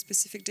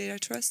 sector-specific data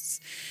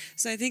trusts.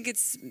 So I think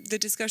the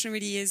discussion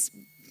really is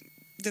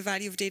the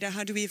value of data.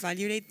 How do we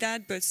evaluate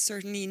that? But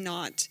certainly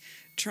not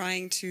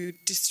trying to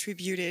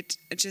distribute it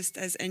just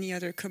as any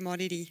other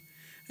commodity,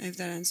 if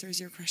that answers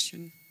your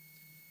question.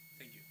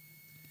 Thank you.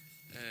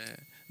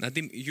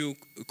 Nadim, you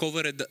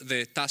covered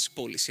the task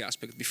policy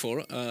aspect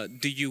before.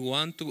 Do you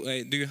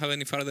have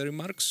any further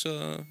remarks?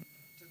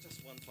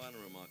 Just one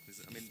final remark.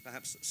 I mean,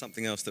 perhaps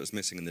something else that was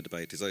missing in the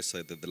debate is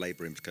also the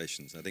labour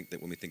implications. I think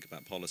that when we think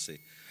about policy,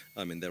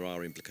 I mean, there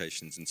are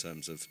implications in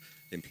terms of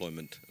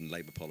employment and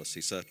labour policy,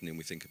 certainly when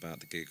we think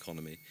about the gig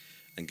economy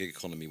and gig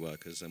economy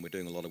workers. And we're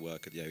doing a lot of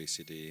work at the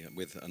OECD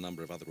with a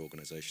number of other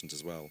organisations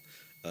as well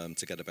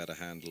to get a better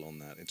handle on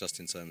that, just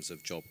in terms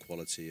of job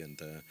quality and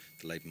the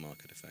labour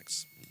market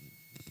effects.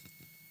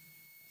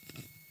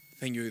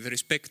 Thank you. With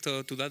respect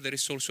to that, there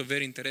is also a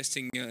very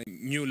interesting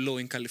new law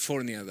in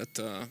California that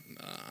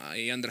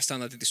I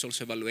understand that it is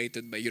also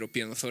evaluated by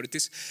European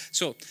authorities.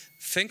 So,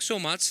 thanks so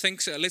much.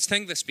 Let's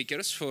thank the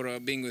speakers for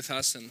being with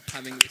us and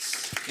having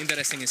these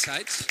interesting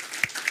insights.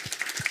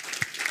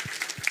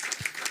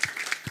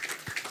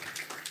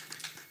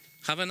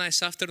 Have a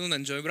nice afternoon.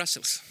 Enjoy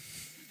Brussels.